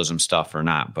capitalism stuff or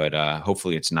not, but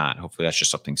hopefully it's not. Hopefully that's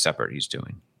just something separate he's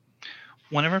doing.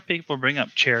 Whenever people bring up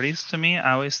charities to me,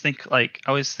 I always think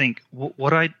what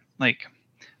do I like?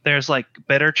 There's like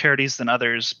better charities than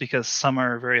others because some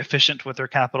are very efficient with their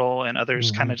capital and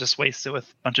others kind of just waste it with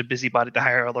a bunch of busybody to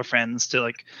hire all their friends to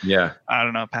like, I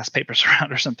don't know, pass papers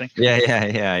around or something.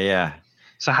 Yeah.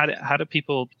 So how do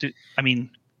people do? I mean,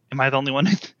 am I the only one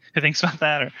who thinks about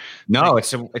that? Or no,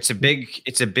 it's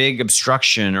a big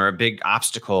obstruction or a big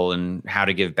obstacle in how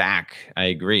to give back. I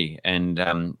agree. And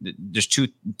there's two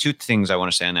things I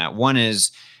want to say on that. One is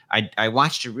I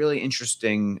watched a really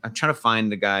interesting, I'm trying to find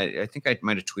the guy. I think I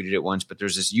might have tweeted it once, but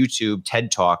there's this YouTube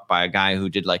TED talk by a guy who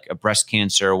did like a breast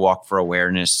cancer walk for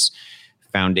awareness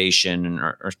foundation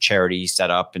or charity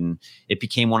set up. And it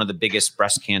became one of the biggest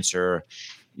breast cancer,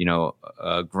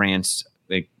 grants,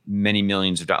 like many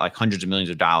millions of dollars, like hundreds of millions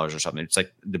of dollars or something. It's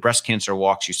like the breast cancer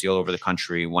walks you see all over the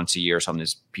country once a year or something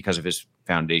is because of his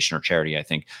foundation or charity, I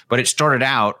think. But it started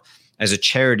out as a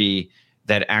charity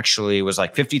that actually was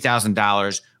like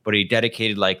 $50,000, but he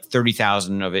dedicated like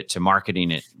 30,000 of it to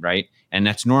marketing it. Right. And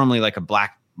that's normally like a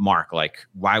black mark. Like,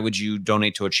 why would you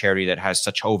donate to a charity that has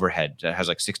such overhead, that has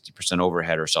like 60%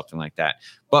 overhead or something like that?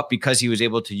 But because he was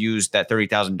able to use that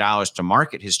 $30,000 to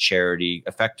market his charity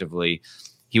effectively,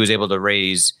 he was able to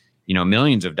raise,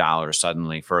 millions of dollars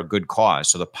suddenly for a good cause.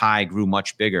 So the pie grew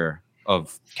much bigger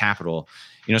of capital.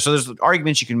 So there's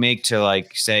arguments you can make to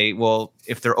like say, well,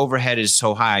 if their overhead is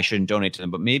so high, I shouldn't donate to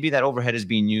them. But maybe that overhead is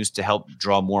being used to help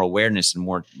draw more awareness and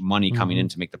more money coming in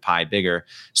to make the pie bigger.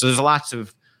 So there's lots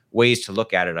of ways to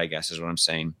look at it, I guess, is what I'm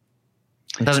saying.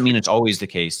 It doesn't mean it's always the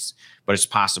case, but it's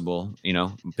possible,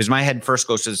 because my head first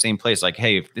goes to the same place. Like,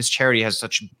 hey, if this charity has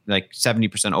such like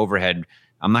 70% overhead,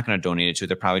 I'm not going to donate it to.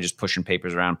 They're probably just pushing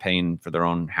papers around, paying for their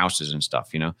own houses and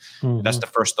stuff. That's the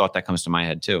first thought that comes to my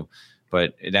head too.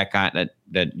 But that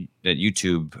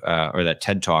YouTube or that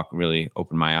TED Talk really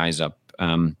opened my eyes up.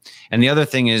 And the other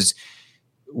thing is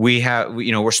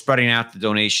we're spreading out the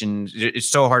donations. It's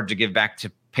so hard to give back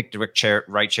to pick the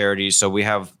right charities. So we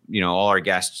have, all our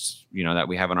guests, that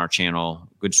we have on our channel,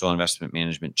 Good Soil Investment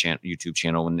Management YouTube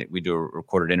channel. When we do a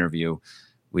recorded interview,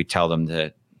 we tell them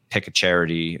to pick a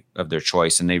charity of their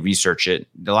choice and they research it.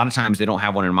 A lot of times they don't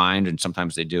have one in mind and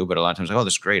sometimes they do, but a lot of times, oh,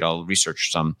 that's great. I'll research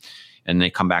some. And they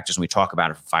come back to us and we talk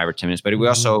about it for 5 or 10 minutes. But we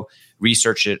also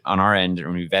research it on our end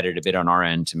and we vet it a bit on our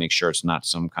end to make sure it's not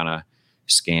some kind of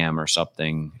scam or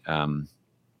something,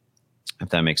 if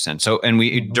that makes sense. So, and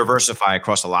we diversify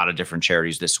across a lot of different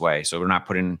charities this way. So we're not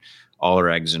putting all our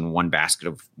eggs in one basket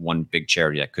of one big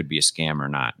charity that could be a scam or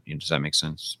not. Does that make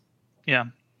sense? Yeah.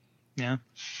 Yeah.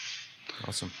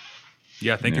 Awesome.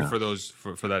 Yeah, thank you for those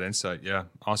for that insight. Yeah,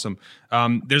 awesome.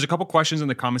 There's a couple questions in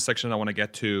the comment section I want to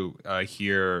get to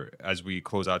here as we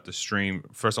close out the stream.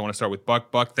 First, I want to start with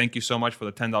Buck. Buck, thank you so much for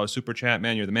the $10 super chat,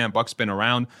 man. You're the man. Buck's been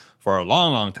around for a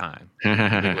long, long time.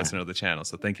 Big listener to the channel,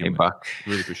 so thank you, hey, man. Buck.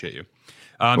 Really appreciate you.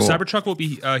 Cool. Cybertruck will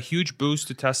be a huge boost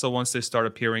to Tesla once they start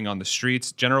appearing on the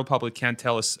streets. General public can't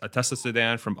tell a Tesla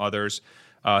sedan from others.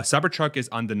 Cybertruck is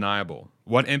undeniable.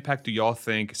 What impact do y'all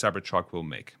think Cybertruck will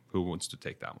make? Who wants to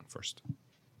take that one first?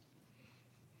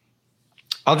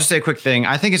 I'll just say a quick thing.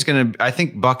 I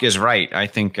think Buck is right. I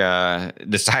think the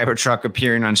Cybertruck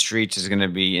appearing on streets is going to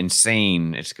be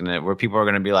insane. It's where people are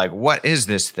going to be like, what is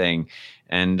this thing?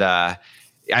 And I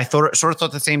sort of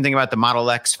thought the same thing about the Model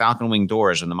X Falcon Wing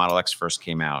doors when the Model X first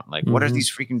came out. Like, what are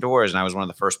these freaking doors? And I was one of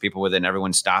the first people with it, and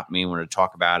everyone stopped me and wanted to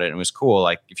talk about it. And it was cool.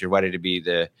 Like, if you're ready to be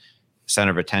the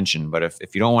center of attention. But if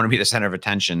you don't want to be the center of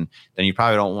attention, then you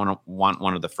probably don't want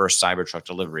one of the first Cybertruck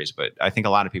deliveries. But I think a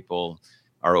lot of people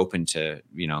are open to,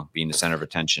 being the center of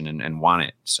attention and want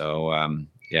it. So,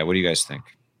 what do you guys think?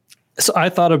 So I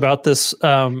thought about this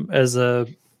as I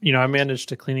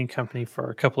managed a cleaning company for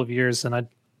a couple of years, and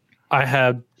I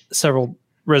had several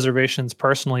reservations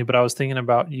personally, but I was thinking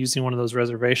about using one of those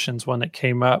reservations when it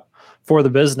came up for the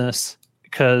business,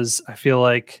 because I feel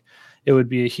like it would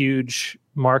be a huge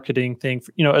marketing thing,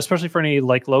 for, especially for any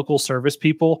like local service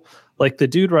people, like the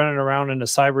dude running around in a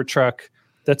Cybertruck.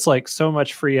 That's like so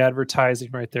much free advertising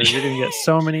right there. You're going to get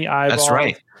so many eyeballs. That's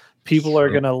right. People are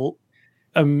going to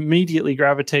immediately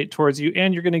gravitate towards you,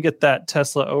 and you're going to get that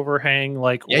Tesla overhang.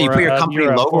 Like, you put your company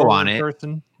logo on it.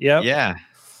 Person. Yep. Yeah.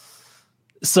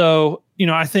 So,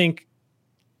 I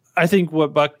think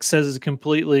what Buck says is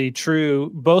completely true,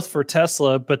 both for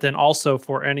Tesla, but then also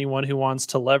for anyone who wants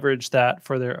to leverage that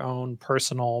for their own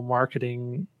personal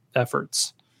marketing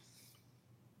efforts.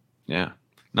 Yeah.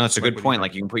 No, it's a good point.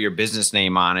 Like, you can put your business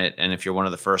name on it, and if you're one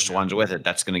of the first ones with it,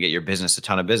 that's going to get your business a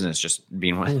ton of business just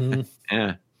being one.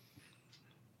 Yeah.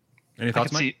 Any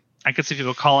thoughts, Mike? I could see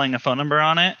people calling a phone number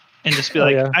on it and just be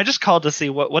like, I just called to see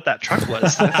what that truck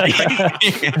was. How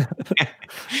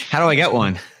do I get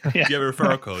one? Yeah. Do you have a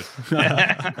referral code?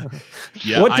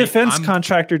 What defense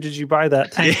contractor did you buy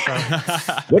that tank from?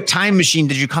 What time machine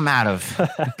did you come out of?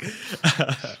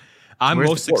 I'm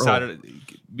most excited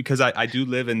because I do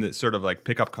live in the sort of like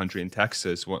pickup country in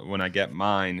Texas. When I get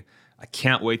mine, I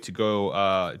can't wait to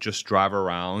go just drive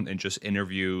around and just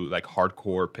interview like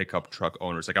hardcore pickup truck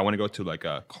owners. Like, I want to go to like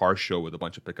a car show with a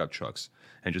bunch of pickup trucks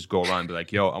and just go around and be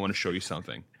like, yo, I want to show you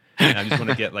something. And I just want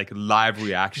to get like live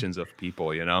reactions of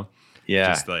people, Yeah.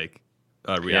 Just like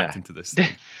reacting to this thing.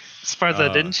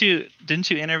 Sparza, didn't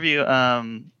you interview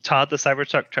Todd, the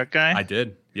Cybertruck truck guy? I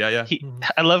did. Yeah.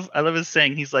 I love his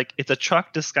saying. He's like, it's a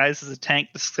truck disguised as a tank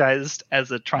disguised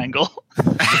as a triangle.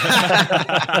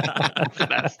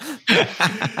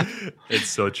 It's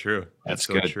so true. That's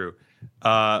so good. true.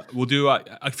 We'll do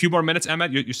a few more minutes,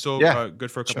 Emmet. You're still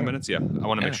good for a couple minutes? Yeah. I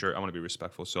want to make sure. I want to be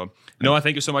respectful. So, Noah,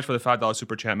 thank you so much for the $5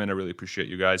 super chat, man. I really appreciate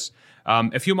you guys.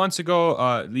 A few months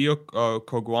ago, Leo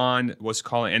Koguan was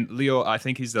calling, and Leo, I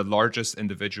think he's the largest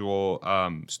individual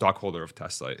stockholder of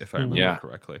Tesla, if I remember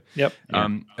correctly. Yep.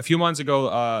 A few months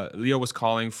ago, Leo was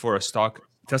calling for a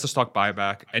Tesla stock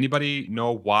buyback. Anybody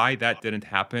know why that didn't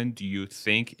happen? Do you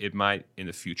think it might in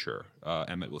the future?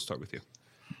 Emmet, we'll start with you.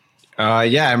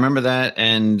 Yeah, I remember that.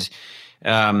 And,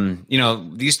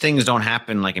 these things don't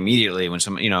happen like immediately when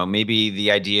maybe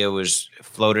the idea was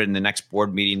floated in the next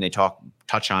board meeting, they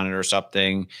touch on it or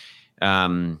something.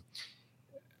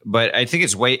 But I think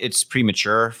it's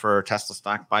premature for Tesla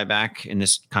stock buyback in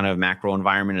this kind of macro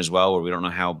environment as well, where we don't know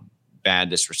how bad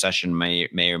this recession may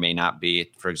or may not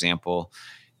be, for example.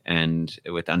 And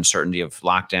with uncertainty of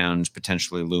lockdowns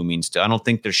potentially looming still, I don't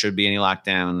think there should be any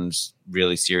lockdowns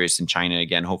really serious in China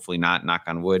again. Hopefully not, knock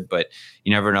on wood, but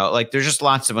you never know. Like there's just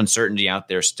lots of uncertainty out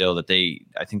there still that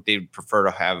I think they'd prefer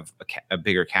to have a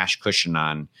bigger cash cushion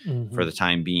on for the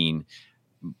time being.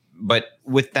 But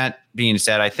with that being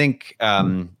said, I think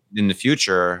in the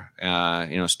future,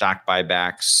 stock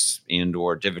buybacks and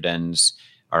or dividends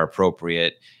are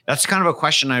appropriate. That's kind of a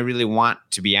question I really want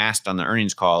to be asked on the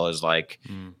earnings call is like,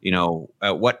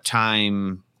 at what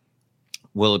time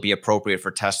will it be appropriate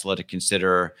for Tesla to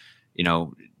consider,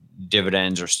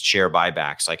 dividends or share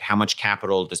buybacks? Like how much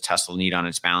capital does Tesla need on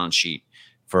its balance sheet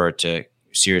for it to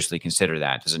seriously consider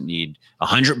that? Does it need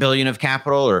 100 billion of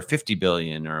capital or 50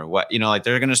 billion or what?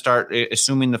 They're going to start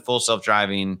assuming the full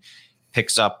self-driving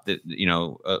picks up the,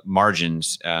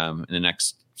 margins in the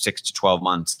next 6 to 12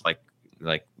 months, like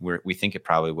we think it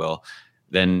probably will,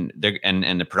 then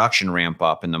and the production ramp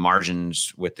up and the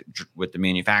margins with the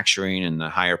manufacturing and the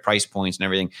higher price points and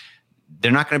everything,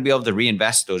 they're not going to be able to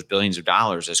reinvest those billions of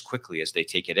dollars as quickly as they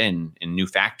take it in new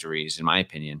factories, in my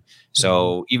opinion.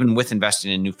 So even with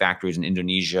investing in new factories in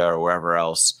Indonesia or wherever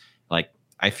else, like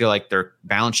I feel like their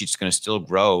balance sheet's going to still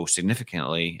grow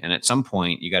significantly. And at some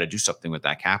point you got to do something with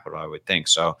that capital, I would think.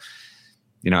 So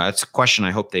that's a question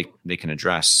I hope they can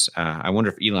address. I wonder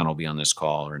if Elon will be on this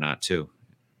call or not too.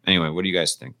 Anyway, what do you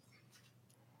guys think?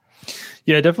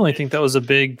 Yeah, I definitely think that was a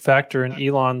big factor in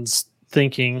Elon's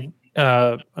thinking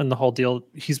and the whole deal.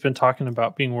 He's been talking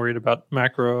about being worried about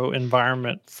macro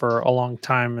environment for a long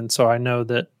time. And so I know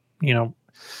that,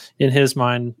 in his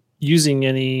mind, using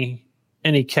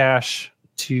any cash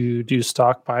to do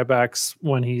stock buybacks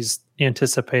when he's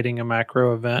anticipating a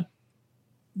macro event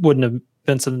wouldn't have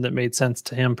been something that made sense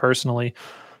to him personally.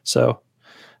 So,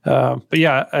 but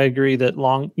yeah, I agree that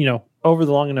over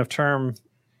the long enough term,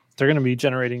 they're going to be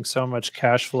generating so much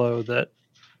cash flow that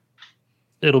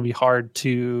it'll be hard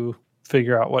to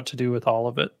figure out what to do with all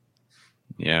of it.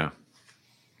 Yeah.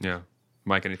 Yeah.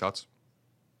 Mike, any thoughts?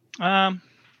 I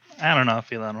don't know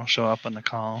if Elon will show up on the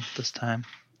call this time.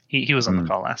 He was on the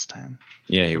call last time.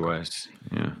 Yeah, he was.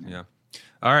 Yeah. Yeah.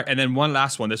 All right. And then one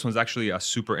last one. This one's actually a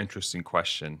super interesting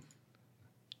question.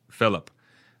 Philip,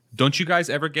 don't you guys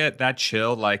ever get that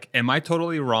chill? Like, am I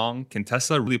totally wrong? Can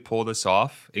Tesla really pull this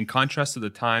off? In contrast to the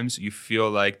times you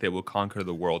feel like they will conquer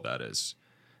the world, that is.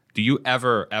 Do you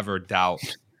ever doubt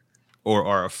or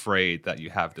are afraid that you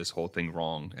have this whole thing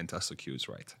wrong and Tesla Q is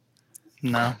right?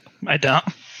 No, I don't.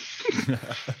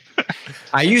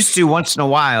 I used to once in a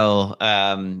while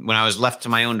when I was left to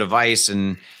my own device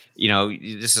and,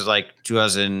 this is like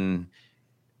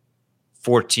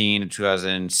 2014 to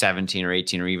 2017 or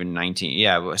 18 or even 19.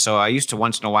 Yeah. So I used to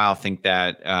once in a while think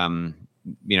that,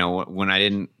 when I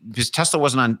didn't, because Tesla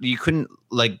wasn't on, you couldn't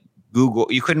like Google,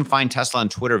 you couldn't find Tesla on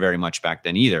Twitter very much back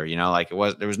then either.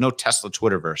 There was no Tesla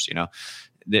Twitterverse,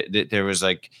 there was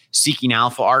like Seeking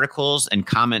Alpha articles and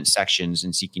comment sections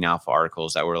in Seeking Alpha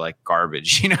articles that were like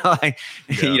garbage,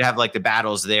 you'd have like the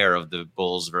battles there of the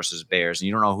bulls versus bears and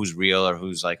you don't know who's real or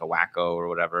who's like a wacko or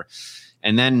whatever.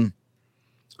 And then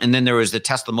there was the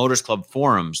Tesla Motors Club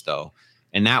forums, though.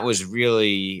 And that was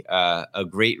really a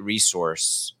great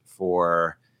resource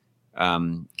for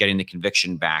getting the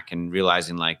conviction back and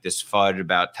realizing like this FUD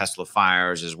about Tesla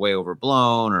fires is way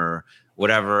overblown or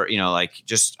whatever,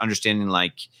 just understanding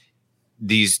like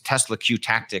these Tesla Q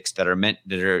tactics that are,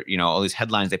 all these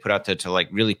headlines they put out to like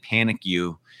really panic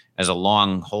you as a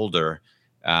long holder.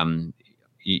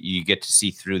 You get to see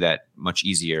through that much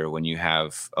easier when you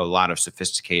have a lot of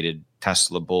sophisticated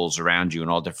Tesla bulls around you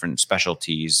and all different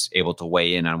specialties able to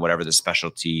weigh in on whatever the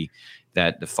specialty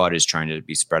that the FUD is trying to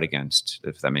be spread against,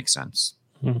 if that makes sense.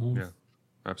 Mm-hmm. Yeah,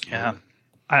 absolutely. Yeah.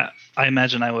 I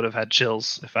imagine I would have had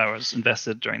chills if I was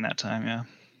invested during that time. Yeah.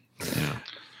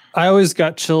 I always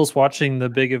got chills watching the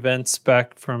big events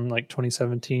back from like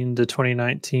 2017 to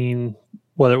 2019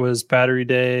 whether it was Battery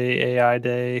Day, AI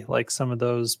Day, like some of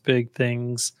those big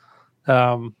things.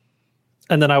 And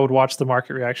then I would watch the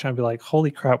market reaction. I'd be like,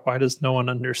 holy crap, why does no one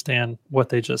understand what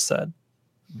they just said?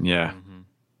 Yeah.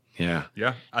 Yeah.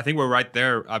 I think we're right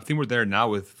there. I think we're there now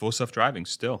with full self-driving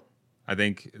still. I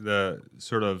think there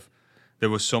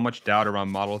was so much doubt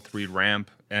around Model 3 ramp,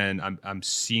 and I'm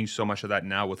seeing so much of that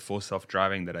now with full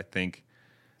self-driving that I think,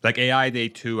 like AI Day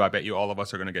 2, I bet you all of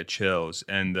us are going to get chills,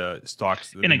 and the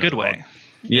stocks In a good way.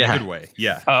 In a good way,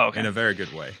 yeah. Oh, okay. In a very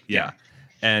good way, yeah.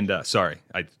 And sorry,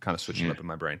 I kind of switched it up in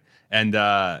my brain. And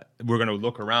we're going to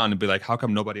look around and be like, how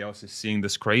come nobody else is seeing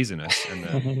this craziness? And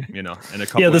then, in a couple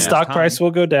of the years' stock time, price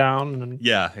will go down. And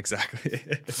yeah, exactly.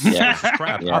 Yeah. This is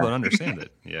crap. Yeah. I don't understand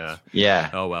it. Yeah. Yeah.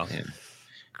 Oh, well. Yeah.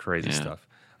 Crazy stuff.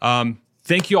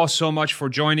 Thank you all so much for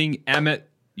joining. Emmet,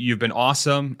 you've been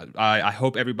awesome. I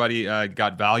hope everybody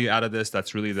got value out of this.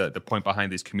 That's really the point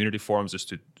behind these community forums, is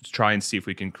to try and see if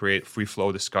we can create free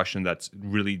flow discussion that's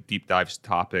really deep dives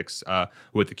topics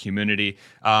with the community.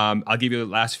 I'll give you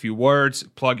the last few words.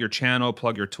 Plug your channel,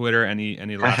 plug your Twitter.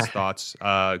 Any last thoughts?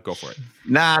 Go for it.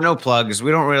 Nah, no plugs.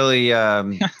 We don't really.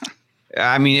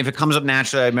 I mean, if it comes up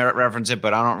naturally, I might reference it,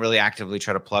 but I don't really actively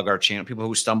try to plug our channel. People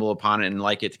who stumble upon it and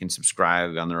like it can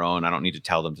subscribe on their own. I don't need to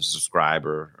tell them to subscribe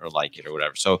or like it or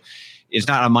whatever. So it's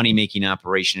not a money-making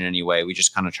operation in any way. We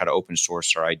just kind of try to open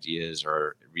source our ideas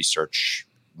or research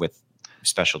with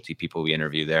specialty people we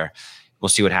interview there. We'll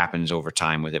see what happens over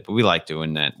time with it. But we like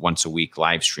doing that once a week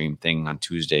live stream thing on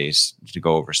Tuesdays to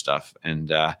go over stuff. And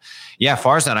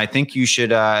Farzad, I think you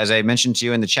should, as I mentioned to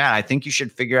you in the chat, I think you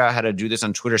should figure out how to do this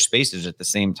on Twitter Spaces at the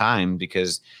same time,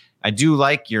 because I do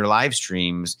like your live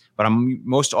streams, but I'm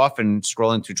most often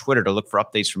scrolling through Twitter to look for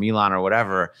updates from Elon or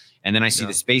whatever. And then I see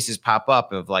the spaces pop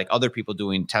up of like other people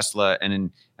doing Tesla. And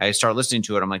then I start listening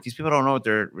to it. I'm like, these people don't know what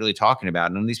they're really talking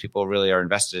about. None of these people really are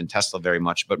invested in Tesla very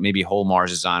much, but maybe Whole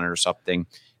Mars is on it or something.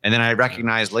 And then I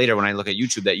recognize later when I look at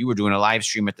YouTube that you were doing a live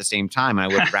stream at the same time.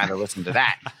 And I would rather listen to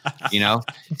that,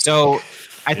 So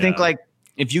I think like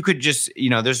if you could just,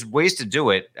 there's ways to do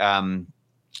it.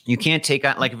 You can't take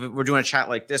on, like if we're doing a chat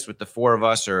like this with the 4 of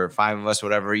us or 5 of us,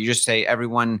 whatever, you just say,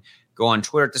 everyone go on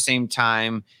Twitter at the same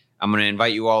time. I'm going to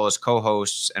invite you all as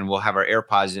co-hosts and we'll have our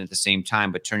AirPods in at the same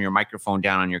time, but turn your microphone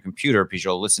down on your computer because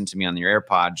you'll listen to me on your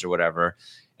AirPods or whatever.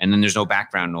 And then there's no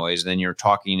background noise. Then you're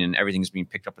talking and everything's being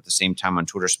picked up at the same time on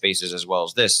Twitter Spaces as well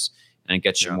as this. And it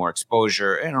gets you more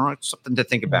exposure. It's something to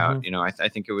think about. I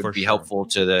think it would be helpful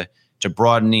to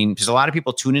broadening, because a lot of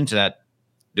people tune into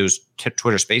those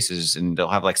Twitter Spaces and they'll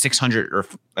have like 600 or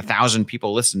 1,000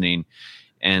 people listening.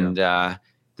 And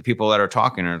the people that are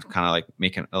talking are kind of like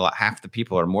making half the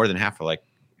people or more than half are like,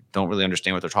 don't really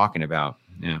understand what they're talking about.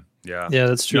 Yeah,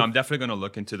 that's true. No, I'm definitely going to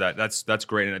look into that. That's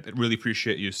great. And I really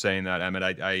appreciate you saying that,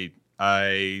 Emmet. I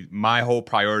my whole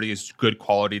priority is good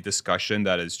quality discussion.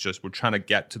 That is just, we're trying to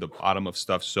get to the bottom of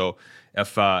stuff. So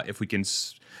if we can,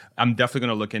 I'm definitely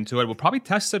going to look into it. We'll probably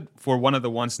test it for one of the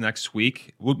ones next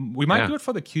week. We might do it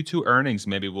for the Q2 earnings.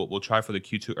 Maybe we'll try for the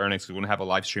Q2 earnings, because we're going to have a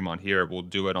live stream on here. We'll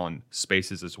do it on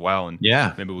Spaces as well. And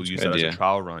maybe we'll use that as a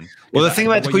trial run. Well, the thing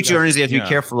about the Q2 earnings you have to be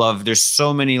careful of, there's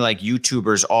so many like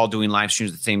YouTubers all doing live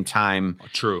streams at the same time.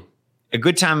 True. A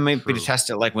good time might be to test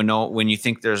it, like when you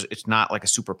think it's not like a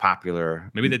super popular.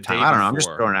 Maybe the time. day I don't know. before. I'm just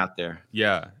throwing it out there.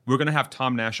 Yeah, we're gonna have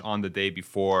Tom Nash on the day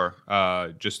before,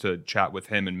 just to chat with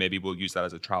him, and maybe we'll use that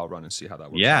as a trial run and see how that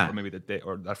works. Yeah, or maybe the day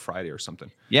or that Friday or something.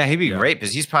 Yeah, he'd be great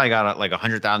because he's probably got like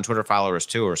 100,000 Twitter followers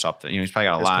too, or something. He's probably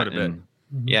got a lot. Quite a bit.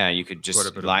 Yeah, you could just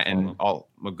and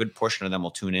a good portion of them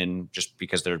will tune in just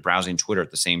because they're browsing Twitter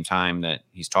at the same time that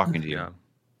he's talking to you.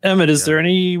 Emmet, is there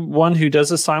anyone who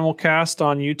does a simulcast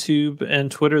on YouTube and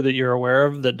Twitter that you're aware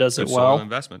of that does it well?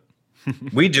 Investment.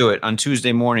 We do it on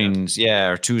Tuesday mornings,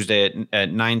 or Tuesday at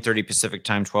 9:30 Pacific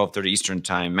time, 12:30 Eastern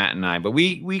time, Matt and I. But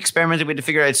we experimented with to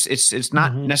figure out it's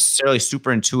not necessarily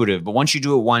super intuitive, but once you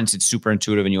do it once, it's super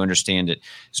intuitive and you understand it.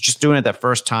 So just doing it that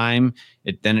first time,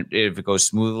 if it goes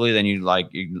smoothly, then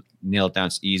you nail it down.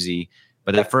 It's easy.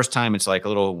 But that first time, it's like a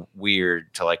little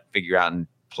weird to like figure out and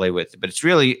play with. But it's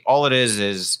really all it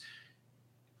is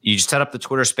you just set up the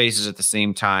Twitter Spaces at the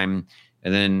same time.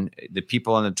 And then the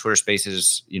people on the Twitter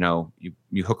Spaces, you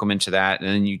hook them into that, and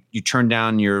then you turn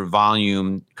down your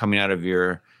volume coming out of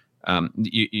your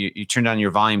you turn down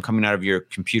your volume coming out of your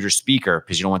computer speaker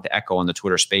because you don't want the echo on the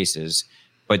Twitter Spaces.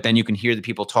 But then you can hear the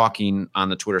people talking on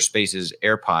the Twitter Spaces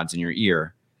AirPods in your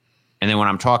ear. And then when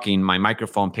I'm talking, my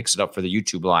microphone picks it up for the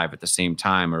YouTube live at the same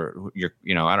time, or I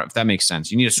don't know if that makes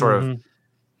sense. You need to sort of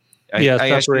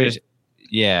separate.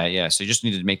 Yeah. So you just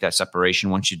need to make that separation.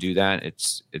 Once you do that,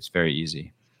 it's very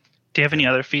easy. Do you have any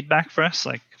other feedback for us,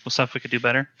 like stuff we could do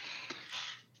better?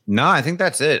 No, I think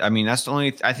that's it. I mean, that's the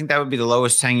only. I think that would be the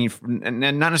lowest hanging, and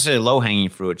not necessarily low hanging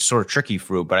fruit. It's sort of tricky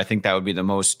fruit, but I think that would be the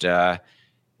most. It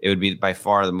would be by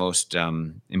far the most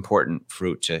important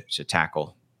fruit to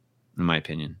tackle, in my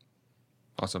opinion.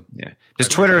 Awesome. Yeah, because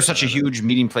Twitter is such a huge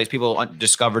meeting place. People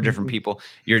discover different people.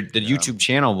 The YouTube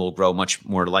channel will grow much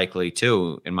more likely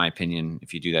too, in my opinion.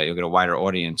 If you do that, you'll get a wider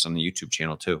audience on the YouTube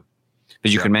channel too.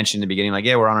 Because you can mention in the beginning, like,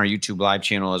 yeah, we're on our YouTube live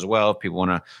channel as well. If people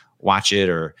want to watch it,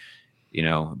 or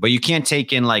but you can't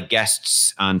take in like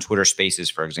guests on Twitter Spaces,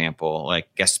 for example,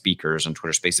 like guest speakers on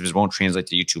Twitter Spaces. It won't translate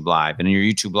to YouTube Live. And in your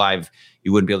YouTube Live,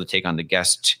 you wouldn't be able to take on the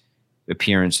guest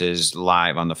appearances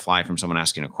live on the fly from someone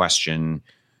asking a question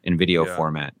in video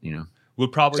format. We'll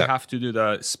probably have to do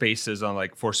the Spaces on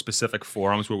like for specific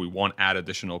forums where we won't add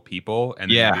additional people, and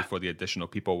then maybe for the additional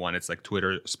people one, it's like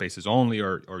Twitter Spaces only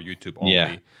or YouTube only.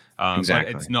 Yeah,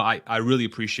 exactly. But I really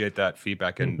appreciate that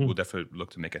feedback, and we'll definitely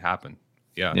look to make it happen.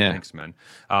 Yeah, thanks, man.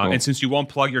 Cool. And since you won't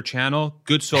plug your channel,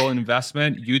 Good Soul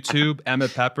Investment, YouTube,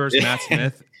 Emmet Peppers, Matt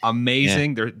Smith,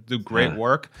 amazing. They do great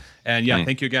work. And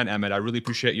thank you again, Emmet. I really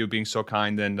appreciate you being so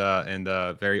kind and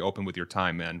very open with your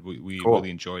time, man. We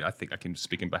really enjoyed. I think I can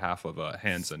speak in behalf of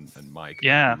Hans and Mike.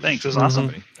 Yeah, thanks. It was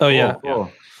awesome. Oh yeah, cool.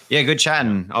 Yeah, good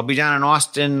chatting. I'll be down in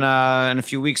Austin in a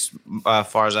few weeks,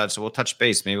 far as that. So we'll touch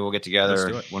base. Maybe we'll get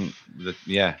together.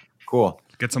 Cool.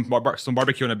 Get some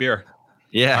barbecue and a beer.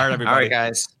 Yeah. All right, everybody. All right,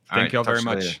 guys. Thank you all very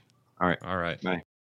much. All right. All right. Bye.